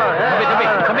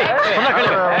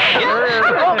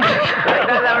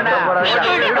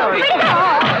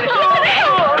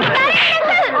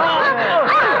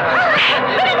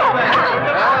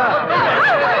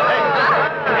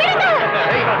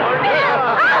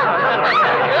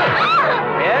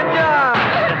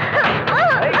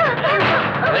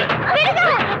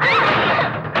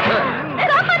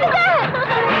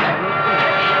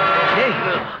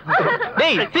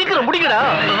 சீக்கிரம் முடிக்கடா.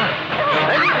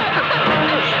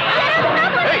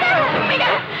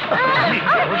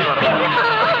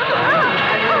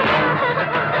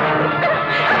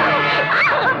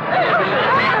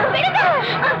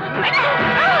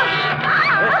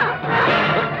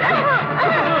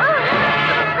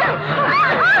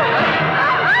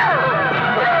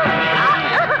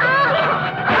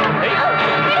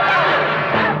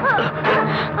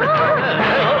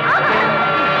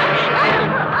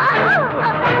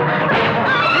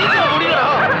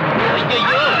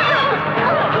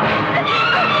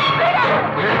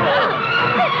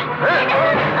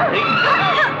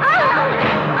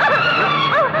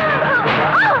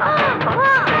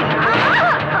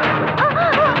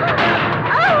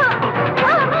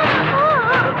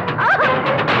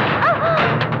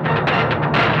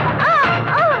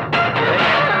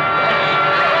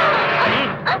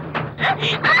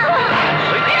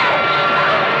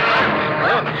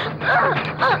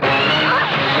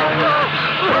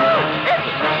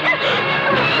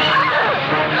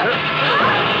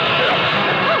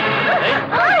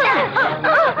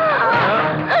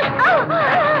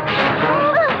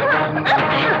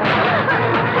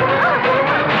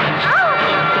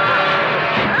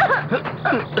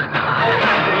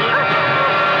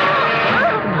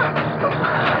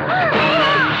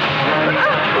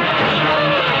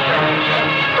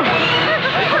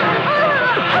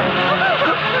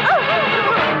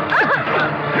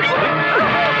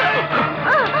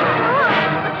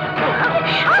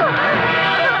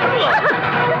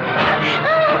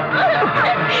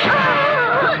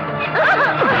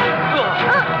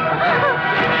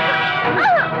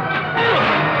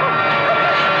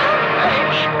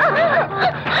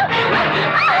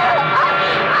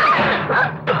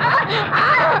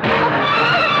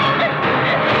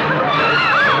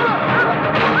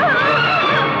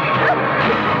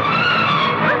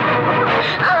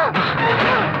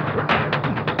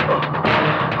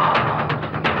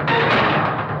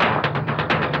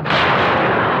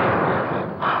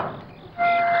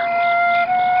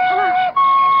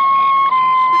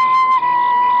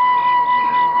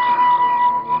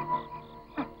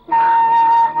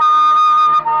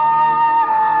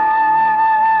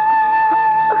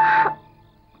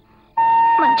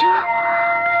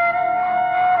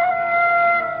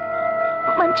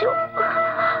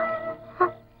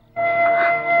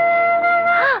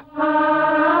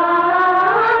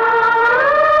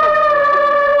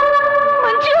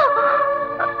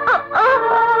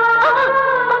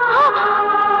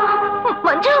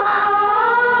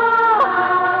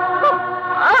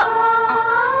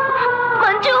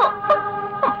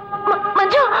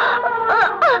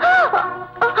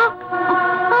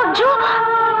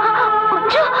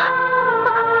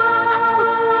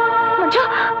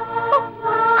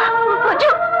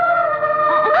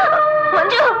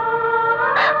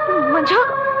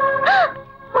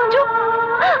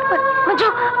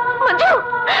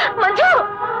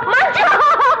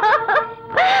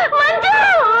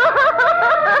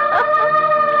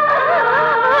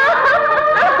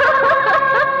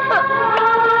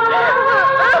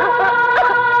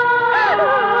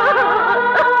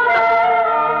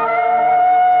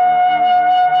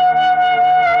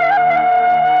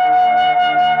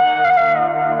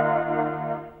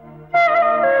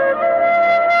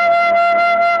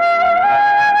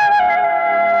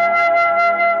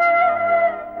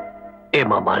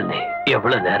 மாலினி,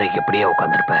 எவ்வளவு நேரம் எப்படியே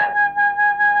உட்காந்துருப்ப?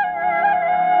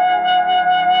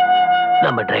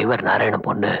 நம்ம டிரைவர் நாராயண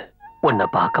பொண்ணு உன்னை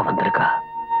பார்க்க வந்திருக்கா.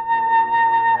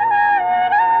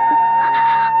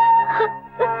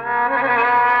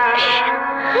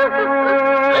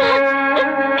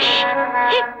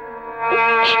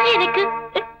 எனக்கு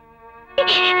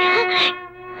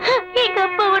எங்க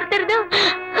அப்பா ஒருத்தர் தான்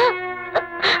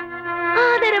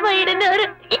ஆதரவா இருந்தாரு.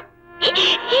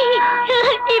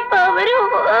 இப்ப அவரும்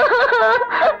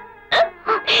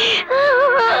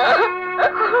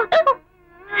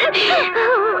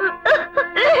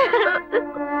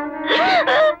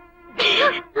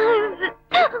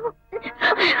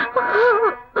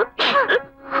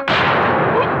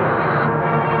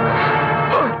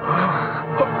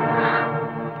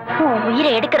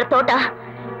உயிரை எடுக்கிற தோட்டா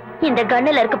இந்த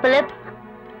கண்ணுல இருக்க பிள்ளை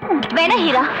வேணா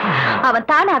ஹீரா, அவன்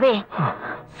தானாவே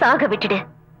சாக விட்டுடு.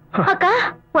 அக்கா,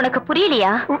 உனக்கு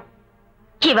புரியலையா?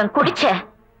 இவன் குடிச்ச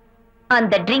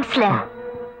அந்த ட்ரிங்க்ஸ்ல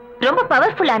ரொம்ப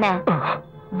பவர்ஃபுல்லான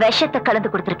விஷத்தை கலந்து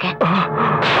கொடுத்திருக்கேன்.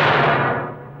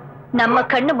 நம்ம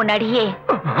கண்ணு முன்னாடியே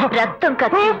ரத்தம்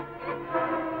கத்தி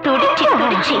துடிச்சு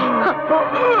துடிச்சு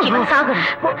இவன்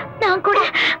சாகணும். நான் கூட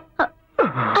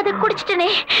அதை குடிச்சிட்டனே,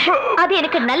 அது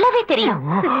எனக்கு நல்லாவே தெரியும்.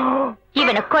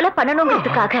 இவனை கொலை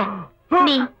பண்ணணுங்கிறதுக்காக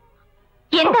நீ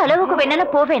எந்த அளவுக்கு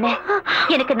வேணாலும் போவேன்னு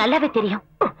எனக்கு நல்லாவே தெரியும்.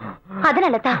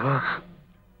 அதனாலதான்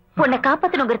உன்னை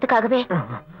காப்பாத்தணுங்கிறதுக்காகவே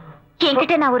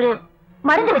என்கிட்ட நான் ஒரு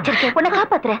மருந்து வச்சிருக்கேன். உன்னை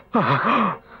காப்பாத்துறேன்.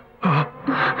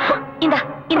 இந்த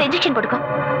இன்ஜெக்ஷன் போட்டுக்கோ.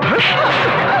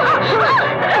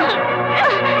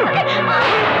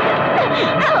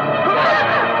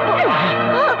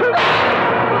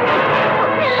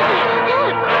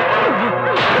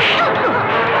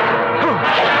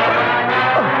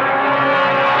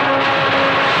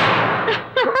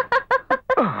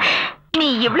 நீ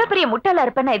இவ்வளவு பெரிய முட்டாளா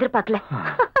இருப்ப எதிர்பார்க்கல.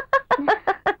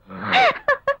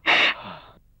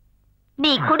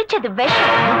 நீ குடிச்சது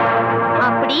விஷம்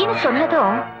அப்படின்னு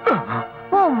சொன்னதும்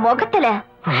உன் முகத்துல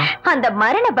அந்த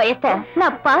மரண பயத்தை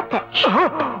நான் பார்த்தேன்.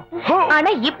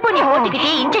 ஆனா இப்போ நீ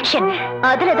போட்டுக்கிட்டே இன்ஜெக்ஷன்,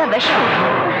 அதுலதான் விஷம்.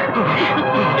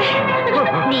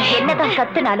 நீ என்னதான்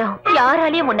கத்துனாலும்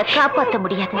யாராலையும் உன்னை காப்பாற்ற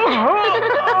முடியாது.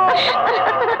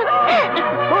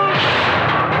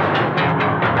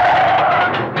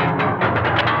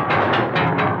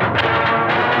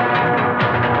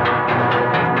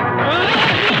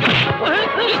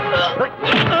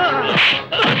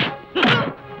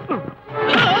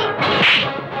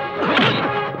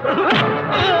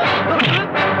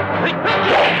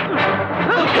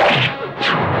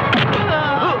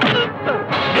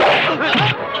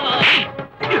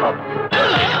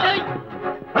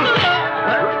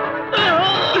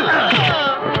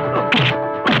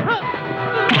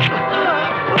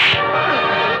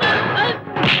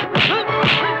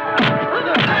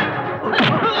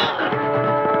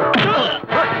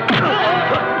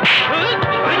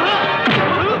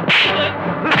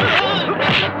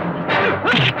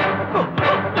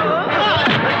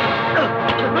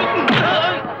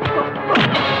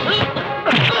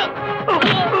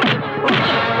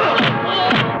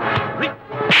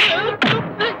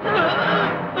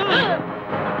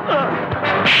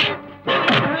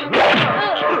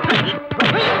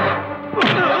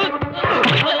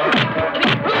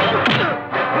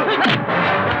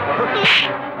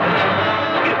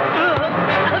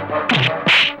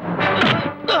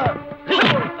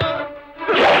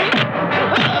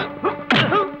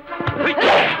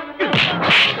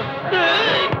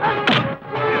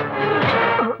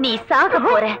 நீ சாக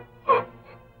போற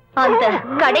அந்த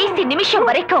கடைசி நிமிஷம்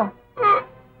வரைக்கும்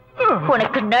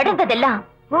உனக்கு நடந்ததெல்லாம்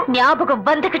ஞாபகம்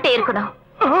வந்துகிட்டே இருக்கணும்.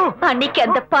 அன்னைக்கு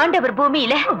அந்த பாண்டவர்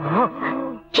பூமியில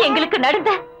எங்களுக்கு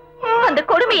நடந்த அந்த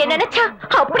கொடுமையை நினைச்சா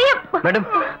அப்படியே. மேடம்,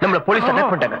 நம்மள போலீஸ்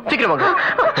அட்டாக் பண்ணிட்டாங்க, சீக்கிரம் வாங்க.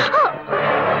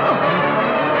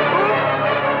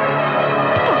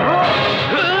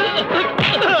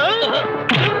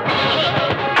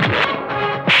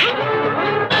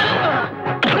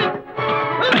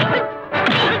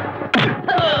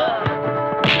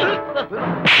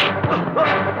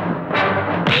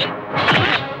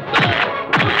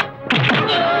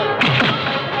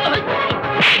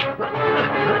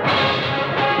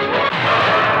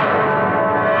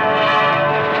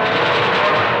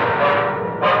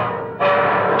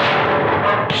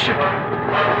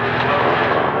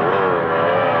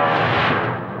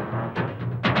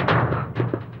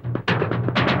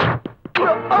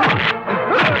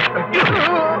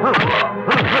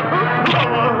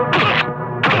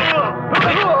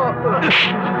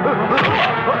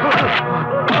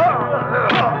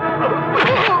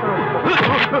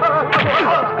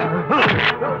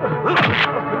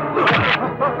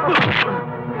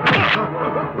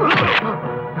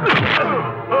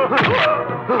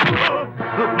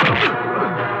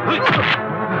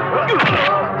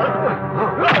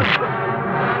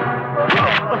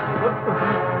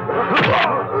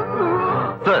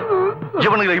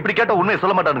 இவனுங்க இப்படி கேட்ட உண்மையை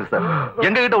சொல்ல மாட்டானுங்க சார்.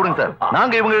 எங்க கிட்ட விடுங்க சார்,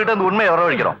 நாங்க இவங்க கிட்ட அந்த உண்மையை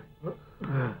வரவழைக்கிறோம்.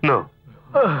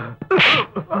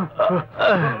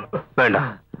 வேண்டாம்,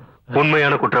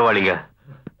 உண்மையான குற்றவாளிங்க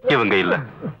இவங்க இல்ல.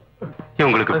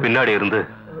 இவங்களுக்கு பின்னாடி இருந்து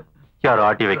யாரோ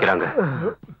ஆட்டி வைக்கிறாங்க.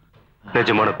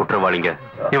 நிஜமான குற்றவாளிங்க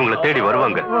இவங்களை தேடி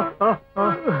வருவாங்க.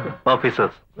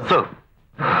 ஆபீசர்ஸ் சார்,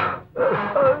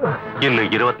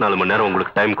 இன்னும் 24 மணி நேரம்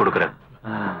உங்களுக்கு டைம் கொடுக்குறேன்.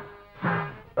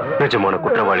 நிஜமான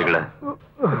குற்றவாளிகளை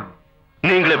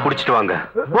நீங்களே பிடிச்சிட்டு வாங்க.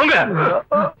 போங்க.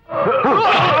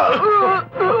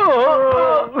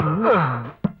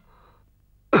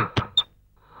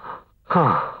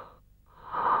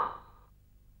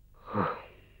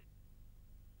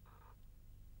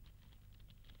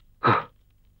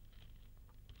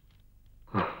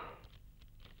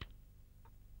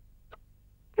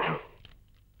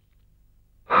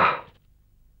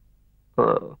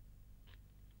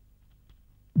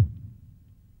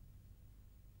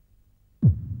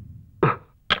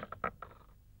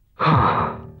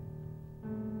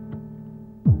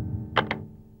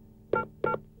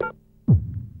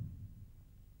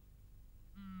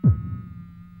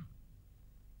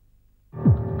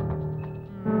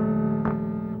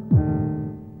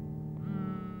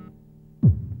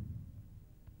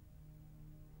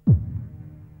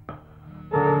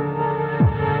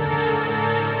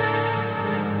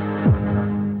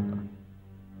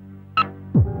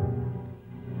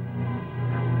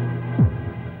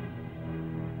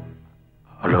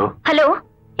 ஹலோ,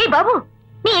 ஏய் பாபு,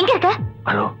 நீ எங்க இருக்க?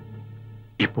 ஹலோ,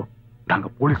 இப்போ நாங்க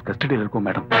போலீஸ் கஸ்டடியில் இருக்கோம்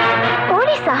மேடம்.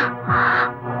 போலீஸா?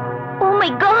 Oh my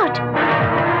God.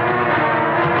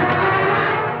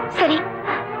 சரி,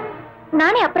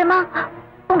 நானே அப்புறமா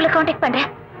உங்களை காண்டாக்ட்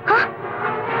பண்றேன்.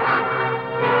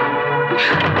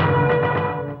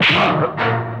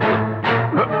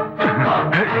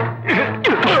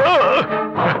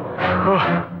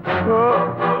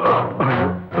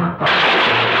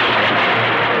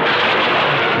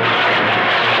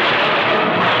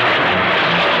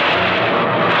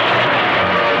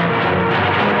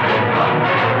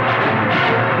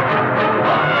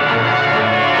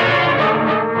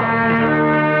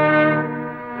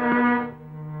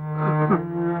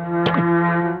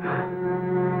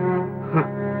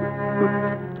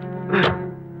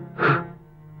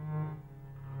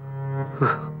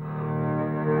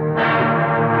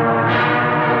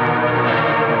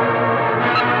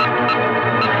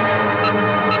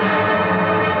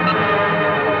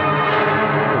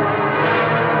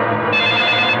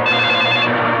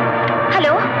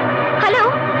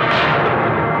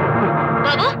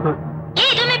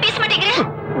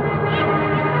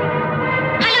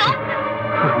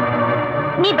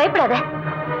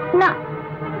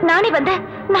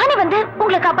 நானே வந்து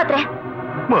உங்களை காப்பாத்துறேன்.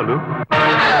 மாலு,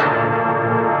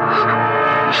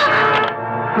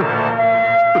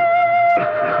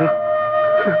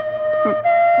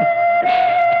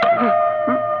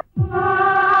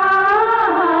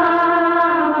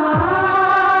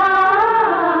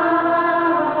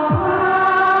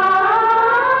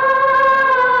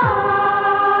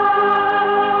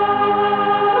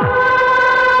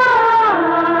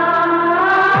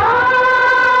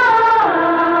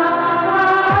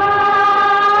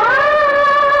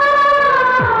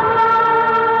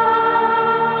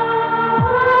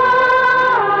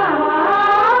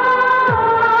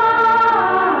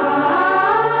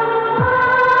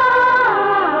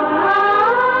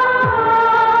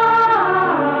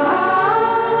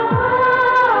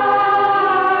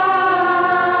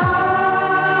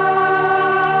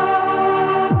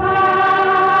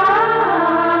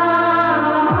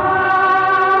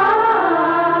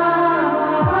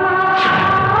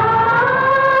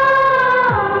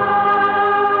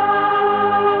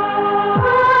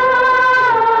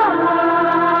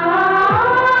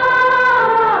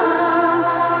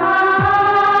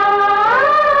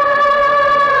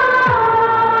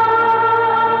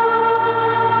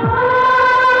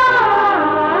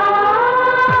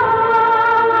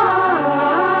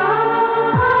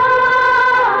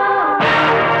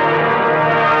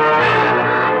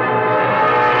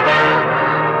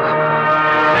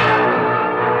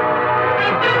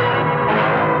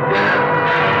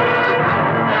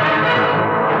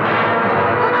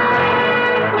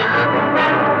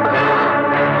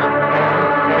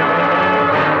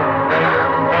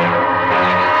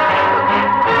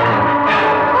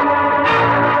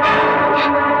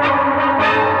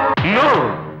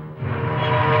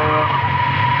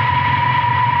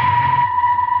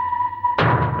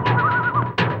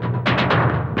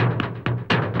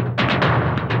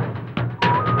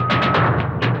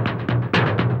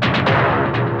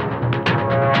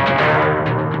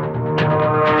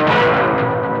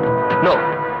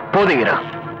 போதும் இரா.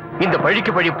 இந்த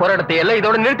பழிக்கு பழி போராட்டத்தை எல்லாம்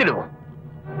இதோட நிறுத்திடுவோம்.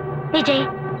 விஜய்,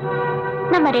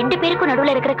 நம்ம 2 பேருக்கும்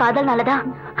நடுவுல இருக்கிற காதல்னாலதான்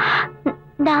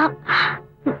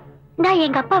நான்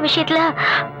எங்க அப்பா விஷயத்துல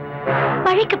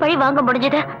பழிக்கு பழி வாங்க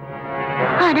முடிஞ்சது.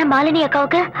 ஆனா மாலினி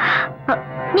அக்காவுக்கு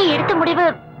நீ எடுத்த முடிவு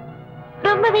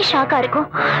ரொம்பவே ஷாக்கா இருக்கும்.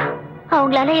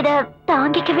 அவங்களால இத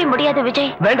தாங்கிக்கவே முடியாது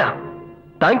விஜய். வேண்டாம்,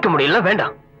 தாங்கிக்க முடியல,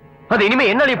 வேண்டாம். அது இனிமே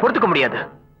என்னாலையும் பொறுத்துக்க முடியாது.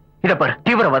 இத பாரு,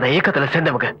 தீவிரவாத இயக்கத்துல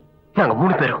சேர்ந்தவங்க நாங்க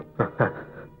 3 பேரும்.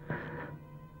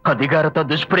 அதிகாரத்தை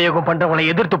துஷ்பிரயோகம் பண்றவங்களை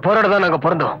எதிர்த்து போராடதான் நாங்க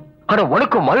பிறந்தோம். ஆனா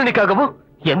உனக்கும் மாலினிக்காகவும்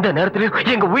எந்த நேரத்திலையும்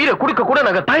எங்க உயிரை கொடுக்க கூட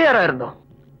நாங்க தயாரா இருந்தோம்.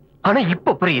 ஆனா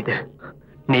இப்ப புரியுது,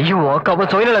 நீயும்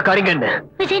அக்காவும் சுயநலக்காரிங்கன்னு.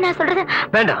 விஜய், நான் சொல்றது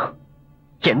வேண்டாம்,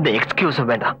 எந்த எக்ஸ்கியூஸும்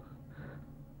வேண்டாம்.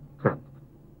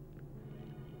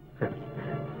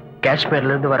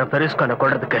 காஷ்மீர்ல இருந்து வர பெருஸ்கான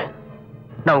கொள்றதுக்கு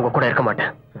நான் உங்க கூட இருக்க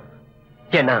மாட்டேன்.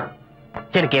 ஏன்னா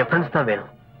எனக்கு என் ஃப்ரெண்ட்ஸ் தான் வேணும்.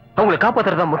 அவங்களை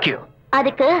காப்பாத்துறது தான் முக்கியம்.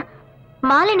 அதுக்கு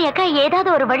மாலினி அக்கா ஏதாவது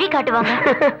ஒரு வழி காட்டுவாங்க.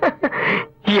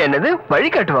 என்னது வழி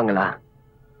காட்டுவாங்களா?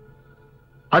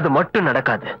 அது மட்டும்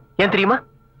நடக்காது. ஏன் தெரியுமா?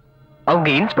 அவங்க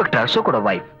இன்ஸ்பெக்டர் அசோக்கோட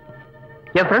வைஃப்.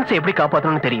 என் ஃப்ரெண்ட்ஸ் எப்படி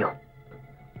காப்பாத்தணும்னு தெரியும்.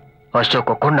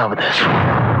 அசோக்க கொண்டாவது.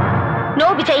 நோ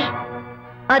விஜய்,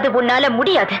 அது உன்னால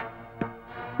முடியாது.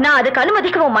 நான் அதுக்கு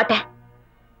அனுமதிக்கவும் மாட்டேன்.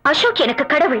 அசோக் எனக்கு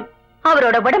கடவுள்.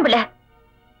 அவரோட உடம்புல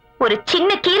ஒரு சின்ன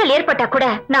கீறல் ஏற்பட்டா கூட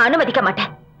நான் அனுமதிக்க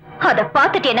மாட்டேன். அதை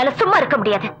பார்த்துட்டு என்னால சும்மா இருக்க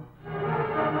முடியாது.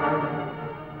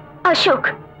 அசோக்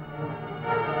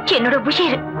என்னோட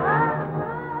உயிர்.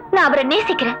 நான் அவரை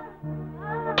நேசிக்கிறேன்.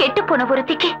 கெட்டு போன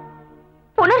ஒருத்திக்கு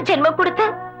புனர்ஜென்மம் கொடுத்த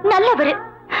நல்லவரு.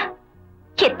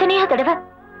 எத்தனையோ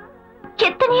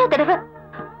தடவை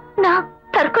நான்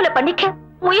தற்கொலை பண்ணிக்க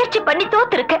முயற்சி பண்ணி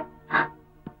தோத்துருக்கேன்.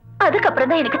 அதுக்கப்புறம்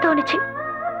தான் எனக்கு தோணுச்சு,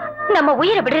 நம்ம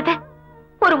உயிரை விடுறது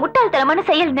ஒரு முட்டாள்தனமான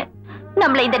செயல்னு.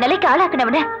 நம்மள இந்த நிலைக்கு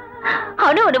ஆளாக்குனவன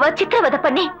அணு அணுவா சித்திரவதை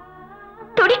பண்ணி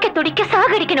துடிக்க துடிக்க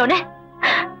சாகடிக்கணும்னு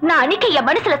நான் அன்னைக்கு என்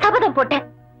மனசுல சபதம் போட்டேன்.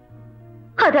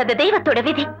 அது அந்த தெய்வத்தோட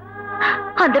விதி.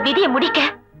 அந்த விதியை முடிக்க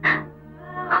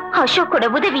அசோக்கோட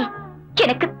உதவி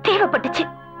எனக்கு தேவைப்பட்டுச்சு.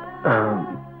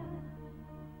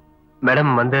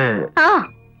 மேடம்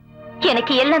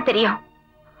எனக்கு எல்லாம் தெரியும்.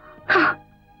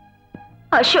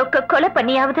 அசோக்க கொலை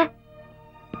பண்ணியாவது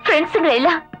ஃப்ரெண்ட்ஸுங்களை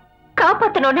எல்லாம்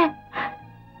காப்பாத்தணும்னு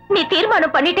நீ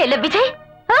தீர்மானம் பண்ணிட்ட இல்ல விஜய்?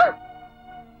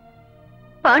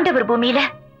 பாண்டவர் பூமியில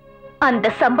அந்த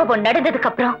சம்பவம் நடந்ததுக்கு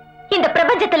அப்புறம் இந்த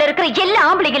பிரபஞ்சத்துல இருக்கிற எல்லா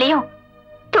ஆம்பளைகளையும்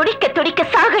துடிக்க துடிக்க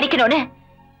சாகடிக்கணும்னு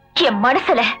என்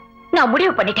மனசுல நான்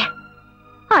முடிவு பண்ணிட்டேன்.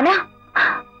 ஆனா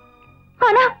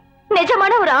ஆனா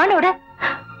நிஜமான ஒரு ஆணோட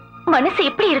மனசு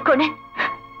எப்படி இருக்கும்னு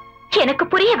எனக்கு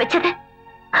புரிய வச்சது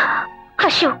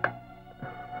அசோக்.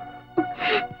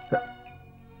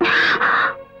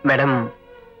 மேடம்,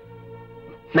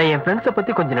 நான் என் ஃப்ரெண்ட்ஸை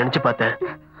பத்தி கொஞ்சம் நினைச்சு பார்த்தேன்.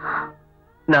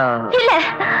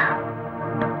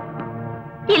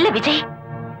 இல்ல விஜய்,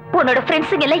 உன்னோட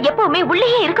ஃப்ரெண்ட்ஸுங்க எல்லாம் எப்பவுமே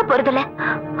உள்ளேயே இருக்க போறதில்ல.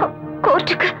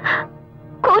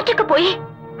 கோர்ட்டுக்கு போய்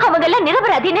அவங்க எல்லாம்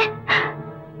நிரபராதின்னு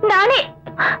நானே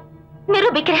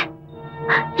நிரூபிக்கிறேன்.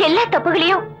 எல்லா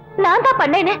தப்புகளையும் நான் தான்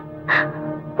பண்ணேன்னு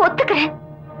ஒத்துக்கிறேன்.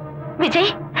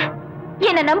 விஜய்,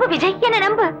 என்ன நம்பு. விஜய், என்ன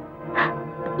நம்பு.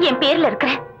 என் பேர்ல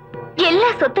இருக்கிற எல்லா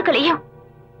சொத்துக்களையும்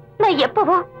நான்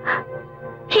எப்பவோ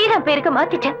ஹீரா பேருக்கு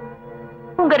மாத்திட்டேன்.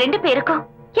 உங்க 2 பேருக்கும்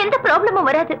எந்த ப்ராப்ளமும்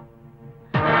வராது.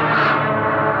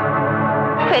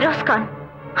 ஃபெரோஸ் கான்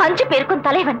 5 பேருக்கும்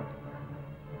தலைவன்.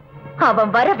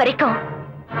 அவன் வர வரைக்கும்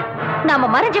நாம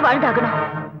மறைஞ்சு வாழ்ந்தாகணும்.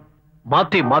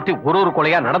 மாத்தி மாத்தி ஒரு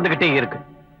கொலையா நடந்துகிட்டே இருக்கு.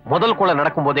 முதல் கொலை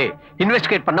நடக்கும் போதே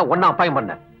இன்வெஸ்டிகேட் பண்ண ஒன்னா அப்பாயம்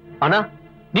பண்ண. ஆனா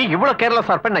நீ இவ்வளவு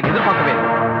கேர்லெஸ்ஸா இருப்ப நான் எதிர்பார்க்கவே இல்லை.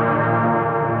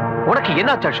 உனக்கு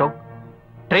என்னாச்சு அசோக்?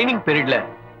 ட்ரைனிங் பீரியட்ல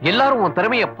எல்லாரும் உன்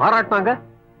திறமையை பாராட்டினாங்க.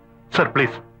 சார்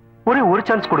ப்ளீஸ் ஒரு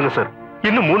சான்ஸ் கொடுங்க சார்.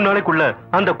 இன்னும் 3 நாளைக்குள்ள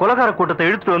அந்த கொலைகார கூட்டத்தை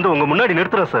இழுத்துட்டு வந்து உங்க முன்னாடி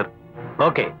நிறுத்துறேன் சார்.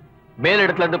 ஓகே, மேல்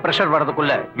இடத்துல இருந்து பிரஷர்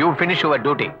வரதுக்குள்ள you finish your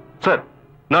duty. Sir,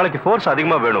 நாளைக்கு ஃபோர்ஸ்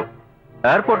அதிகமா வேணும்.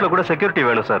 ஏர்போர்ட்ல கூட செக்யூரிட்டி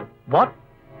வேணும் சார்.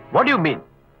 What you mean?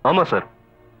 ஆமா சார்,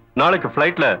 நாளைக்கு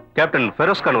ஃபிளைட்ல கேப்டன்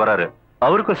ஃபெரோஸ் கான் வராரு.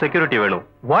 அவருக்கும் செக்யூரிட்டி வேணும்.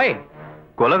 Why?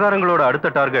 கொலைகாரங்களோட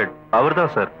அடுத்த டார்கெட்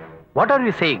அவர்தான் sir. What are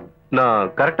you saying?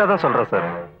 நான் கரெக்டா தான் சொல்றேன் சார்.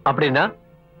 அப்படின்னா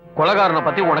கொலைகாரனை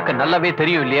பத்தி உனக்கு நல்லாவே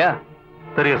தெரியும் இல்லையா?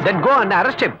 தெரியும். Then go and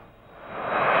arrest him.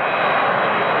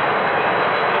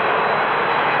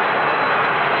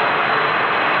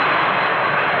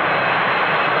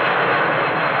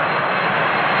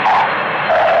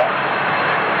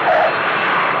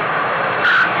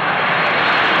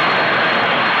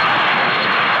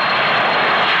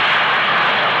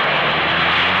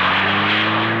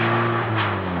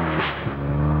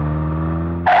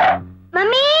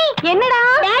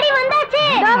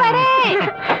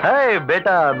 Hey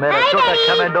beta, मेरा छोटा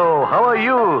commando, how are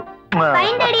you?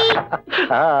 Fine, Daddy.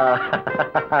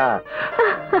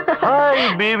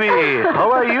 Hi, baby. How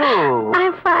are you?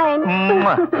 I'm fine.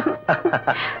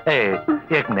 Hey,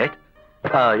 एक मिनट.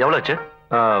 எவ்வளவு ஆச்சு?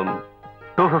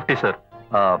 250 sir.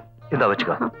 இந்த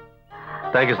வச்சுக்கோ.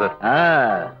 Thank you sir.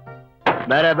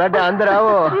 मेरा बेटा अंदर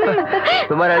आओ.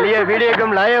 तुम्हारे लिए वीडियो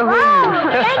गेम लाया हूँ.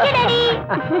 Thank you, Daddy.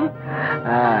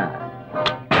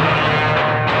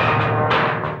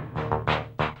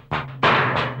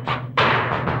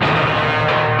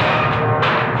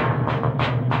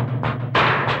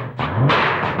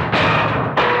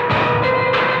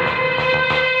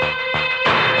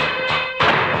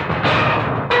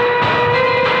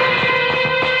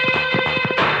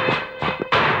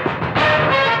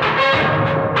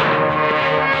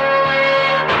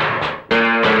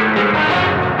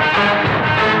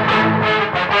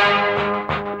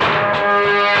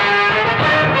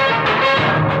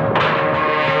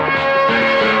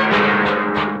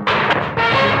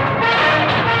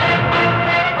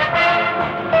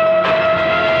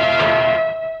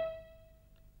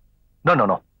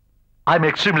 No. I'm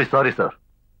extremely sorry, sir.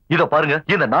 இத பாருங்க,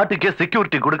 இந்த நாட்டுக்கே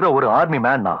செக்யூரிட்டி கொடுக்கிற ஒரு ஆர்மி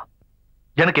மேன் நான்.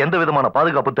 எனக்கு எந்த விதமான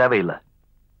பாதுகாப்பு தேவையில்லை.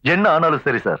 என்ன ஆனாலும்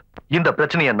சரி சார், இந்த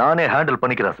பிரச்சனையை நானே ஹேண்டில்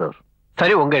பண்ணிக்கிறேன் சார்.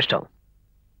 சரி, உங்க இஷ்டம்.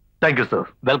 Thank you sir.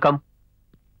 Welcome.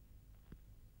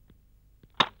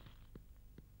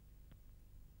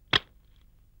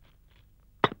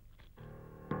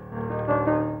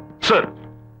 Sir.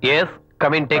 S,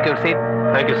 come in, take your seat.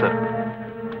 Thank you sir.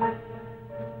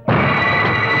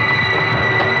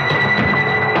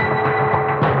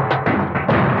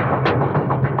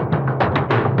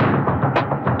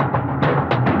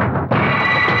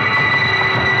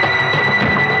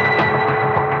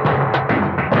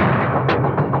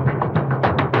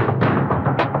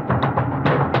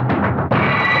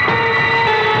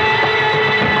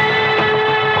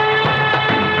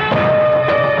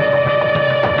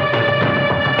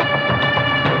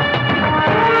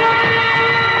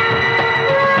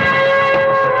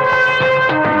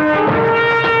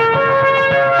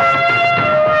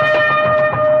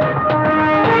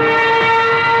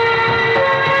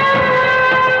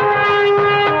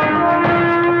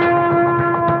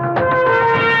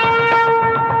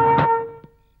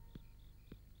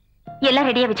 எல்லாம்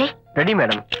ரெடியா Vijay? Ready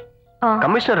madam.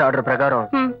 Commissioner order பிரகாரம்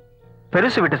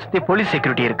பெருசு வீட்டை சுத்தி போலீஸ்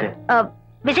செக்யூரிட்டி இருக்கு.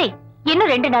 விஜய்,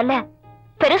 இன்னும் 2 நாள்ல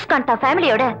பெருஸ் கான் தான்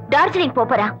ஃபேமிலியோட டார்ஜிலிங்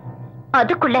போறான்.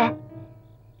 அதுக்குள்ள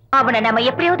அவனை நாம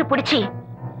எப்படியாவது புடிச்சு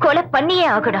கொலை பண்ணியே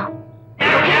ஆகணும்.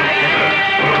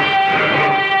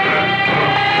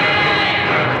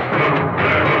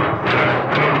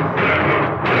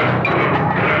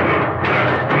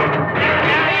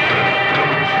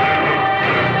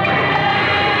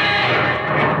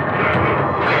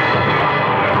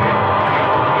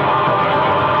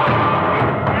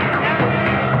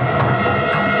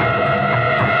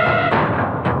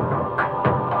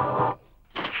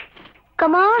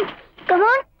 Come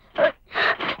on.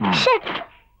 Shit.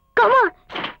 Come on.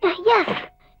 Yes.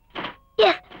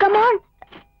 Come on.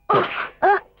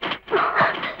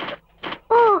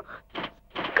 Oh.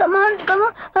 Come on.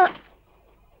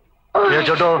 ये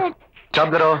छोटो, स्टॉप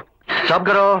करो.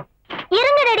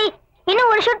 இருங்க டாடி,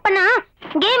 இன்னும் ஒரு ஷூட் பண்ணா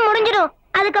கேம் முடிஞ்சிடும்.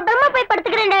 அதுக்கப்புறமா போய்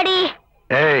படுத்துக்கிறேன் டாடி.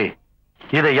 ஏய்,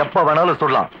 இதை எப்ப வேணாலும்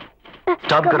சொல்லலாம்.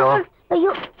 ஸ்டாப் கரோ.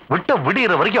 ஐயோ, விட்ட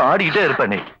விடியற வரைக்கும் ஆடிட்டே இருப்ப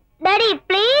நீ. Daddy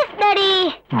please daddy.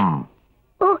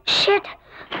 Oh shit.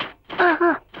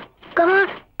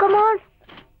 Come on.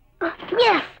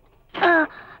 Yes.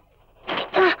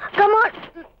 Come on.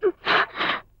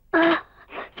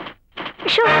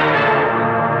 Shoot.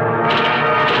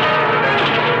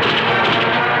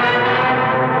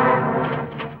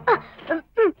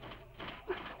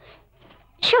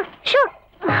 Shoot.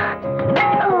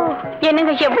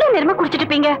 என்னங்க எவ்வளவு நேரமா குடிச்சிட்டு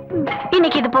இருப்பீங்க?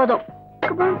 இன்னைக்கு இது போதும்.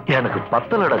 எனக்கு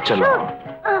பத்தலடா செல்லம்.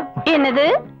 என்னது?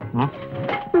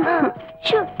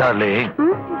 டார்லிங்,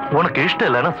 உனக்கு இஷ்டம்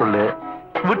இல்லைன்னா சொல்லு,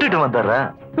 விட்டுட்டு வந்துடுறேன்.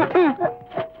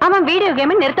 அவன் வீடியோ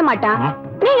கேம் நிறுத்த மாட்டான்,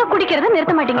 நீங்க குடிக்கிறத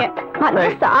நிறுத்த மாட்டீங்க.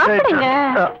 சாப்பிடுங்க.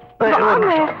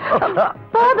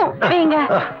 போதும் வைங்க.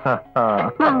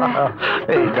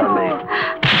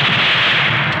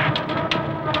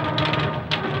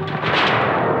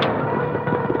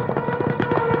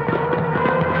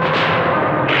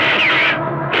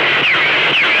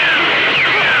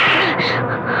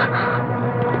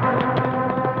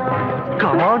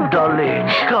 Come on, darling.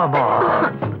 Come on.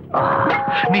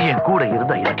 நீ என் கூட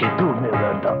இருந்தா எனக்கு எதுவுமே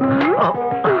வேண்டாம்.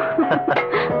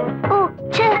 ஓ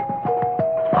சே.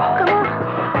 Come on.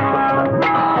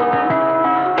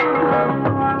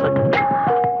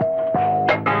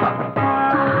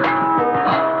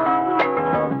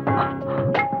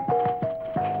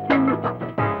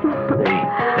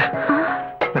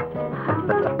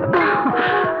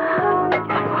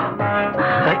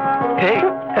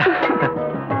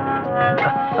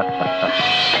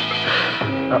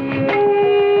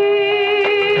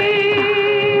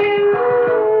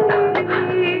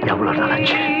 எவ்வளவு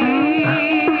நாளாச்சு?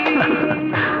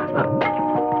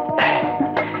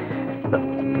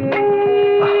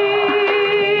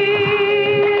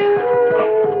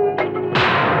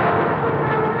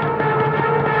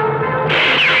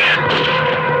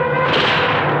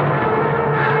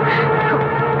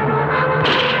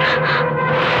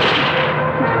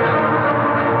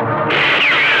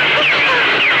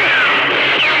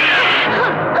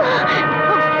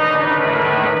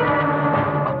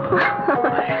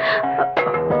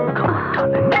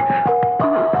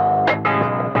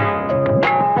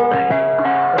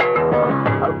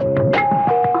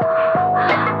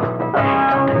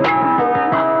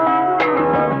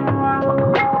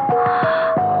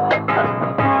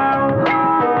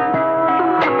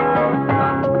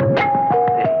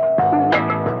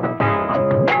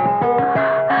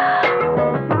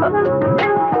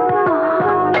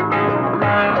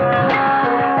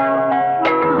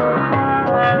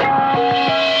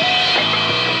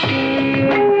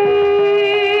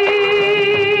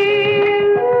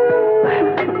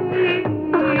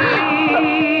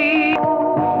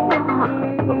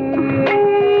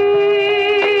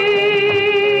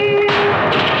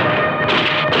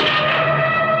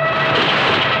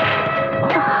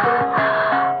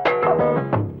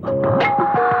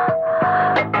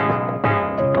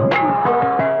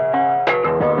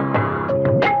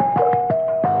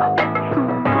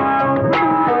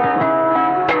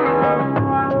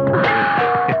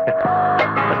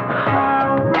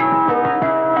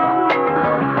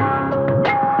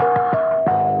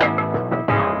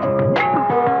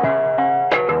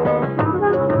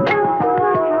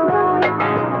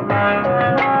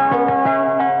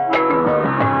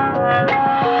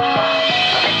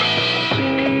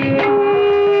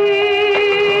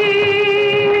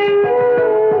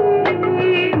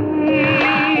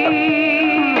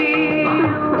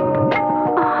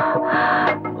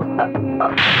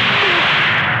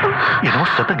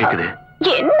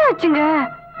 என்னாச்சுங்க?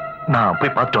 நான்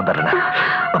போய் பார்த்துட்டு வந்துடுறேன்.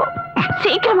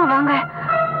 சீக்கிரமா வாங்க.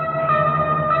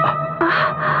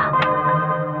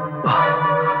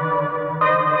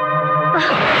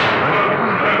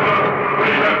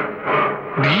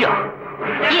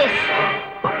 எஸ்,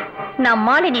 நான்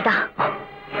மாலினிதான்.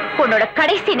 உன்னோட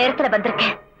கடைசி நேரத்துல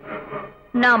வந்திருக்கேன்.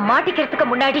 நான் மாட்டிக்கிறதுக்கு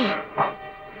முன்னாடி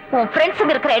உன்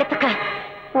ஃப்ரெண்ட்ஸுங்க இருக்கிற இடத்துக்கு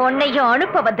உன்னையும்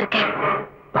அனுப்ப வந்திருக்கேன்.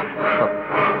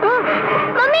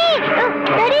 Mummy,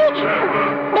 daddy,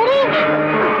 daddy,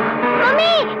 mummy.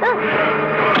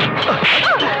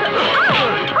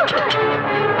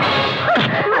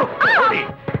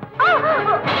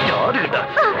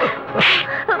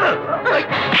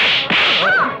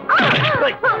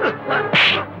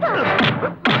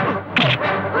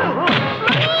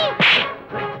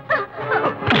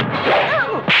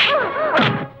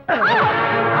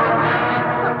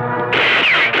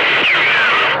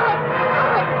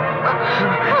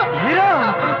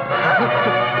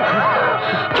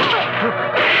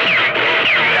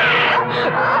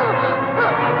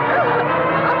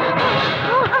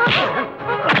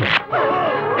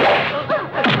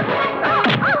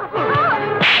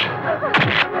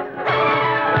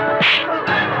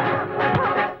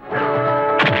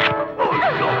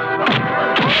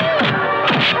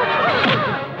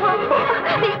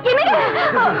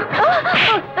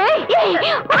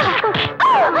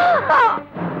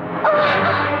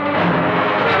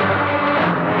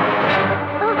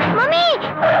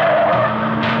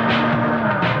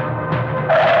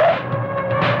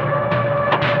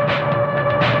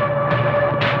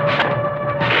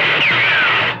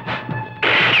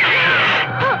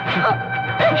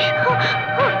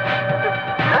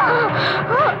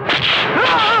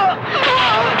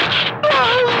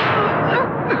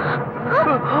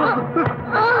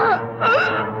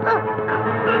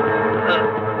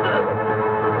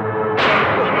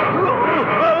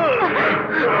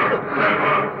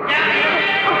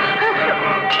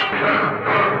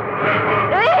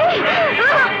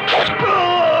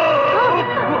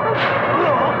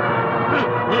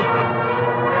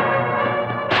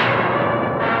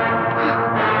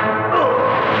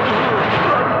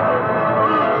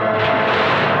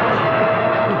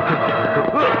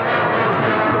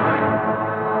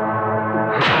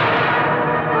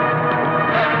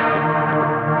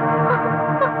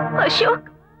 Ashok,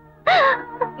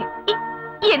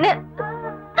 என்ன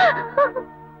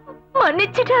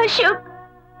மன்னிச்சிடு அசோக்.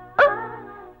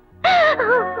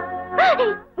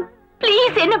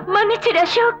 ப்ளீஸ் என்ன மன்னிச்சிடு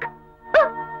அசோக்.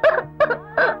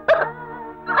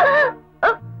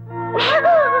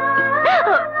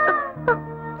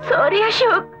 சாரி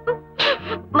அசோக்.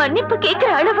 மன்னிப்பு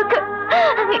கேட்கிற அளவுக்கு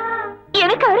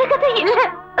எனக்கு அருகதை இல்ல.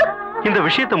 இந்த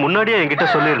விஷயத்தை முன்னாடியே என்கிட்ட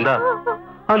சொல்லியிருந்தா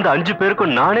அந்த 5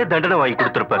 பேருக்கும் நானே தண்டனை வாங்கி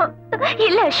கொடுத்திருப்பேன்.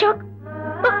 இல்ல அசோக்,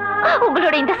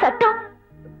 உங்களோட இந்த சட்டம்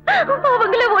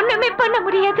அவங்கள ஒண்ணுமே பண்ண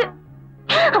முடியாது.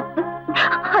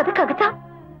 அதுக்காகத்தான்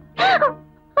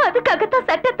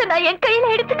சட்டத்தை நான் என்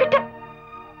கையில எடுத்துக்கிட்டேன்.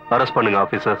 அரெஸ்ட் பண்ணுங்க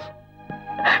ஆபீசர்ஸ்.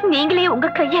 நீங்களே உங்க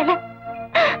கையால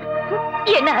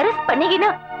என்ன அரெஸ்ட்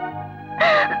பண்ணீங்கன்னா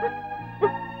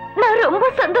நான் ரொம்ப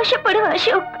சந்தோஷப்படுவேன்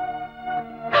அசோக்.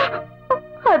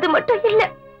 அது மட்டும் இல்ல,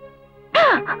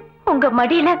 உங்க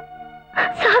மடியில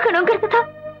சாகணுங்கிறதுதான்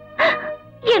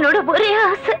என்னோட ஒரே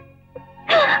ஆசை.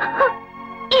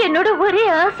 என்னோட ஒரே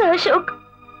ஆசை அசோக்.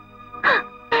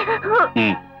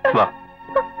 வா.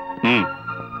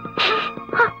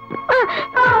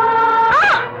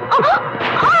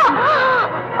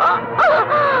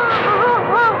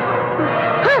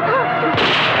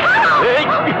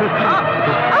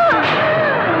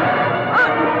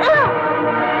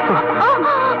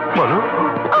 மனு,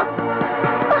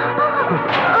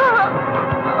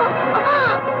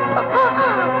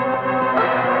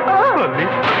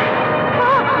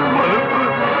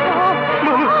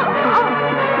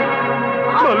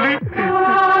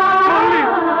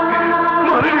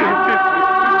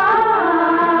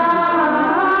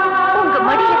 உங்க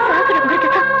மடியில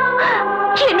சாகணுங்கிறதுதான்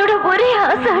என்னோட ஒரே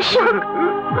ஆசை அசோக்.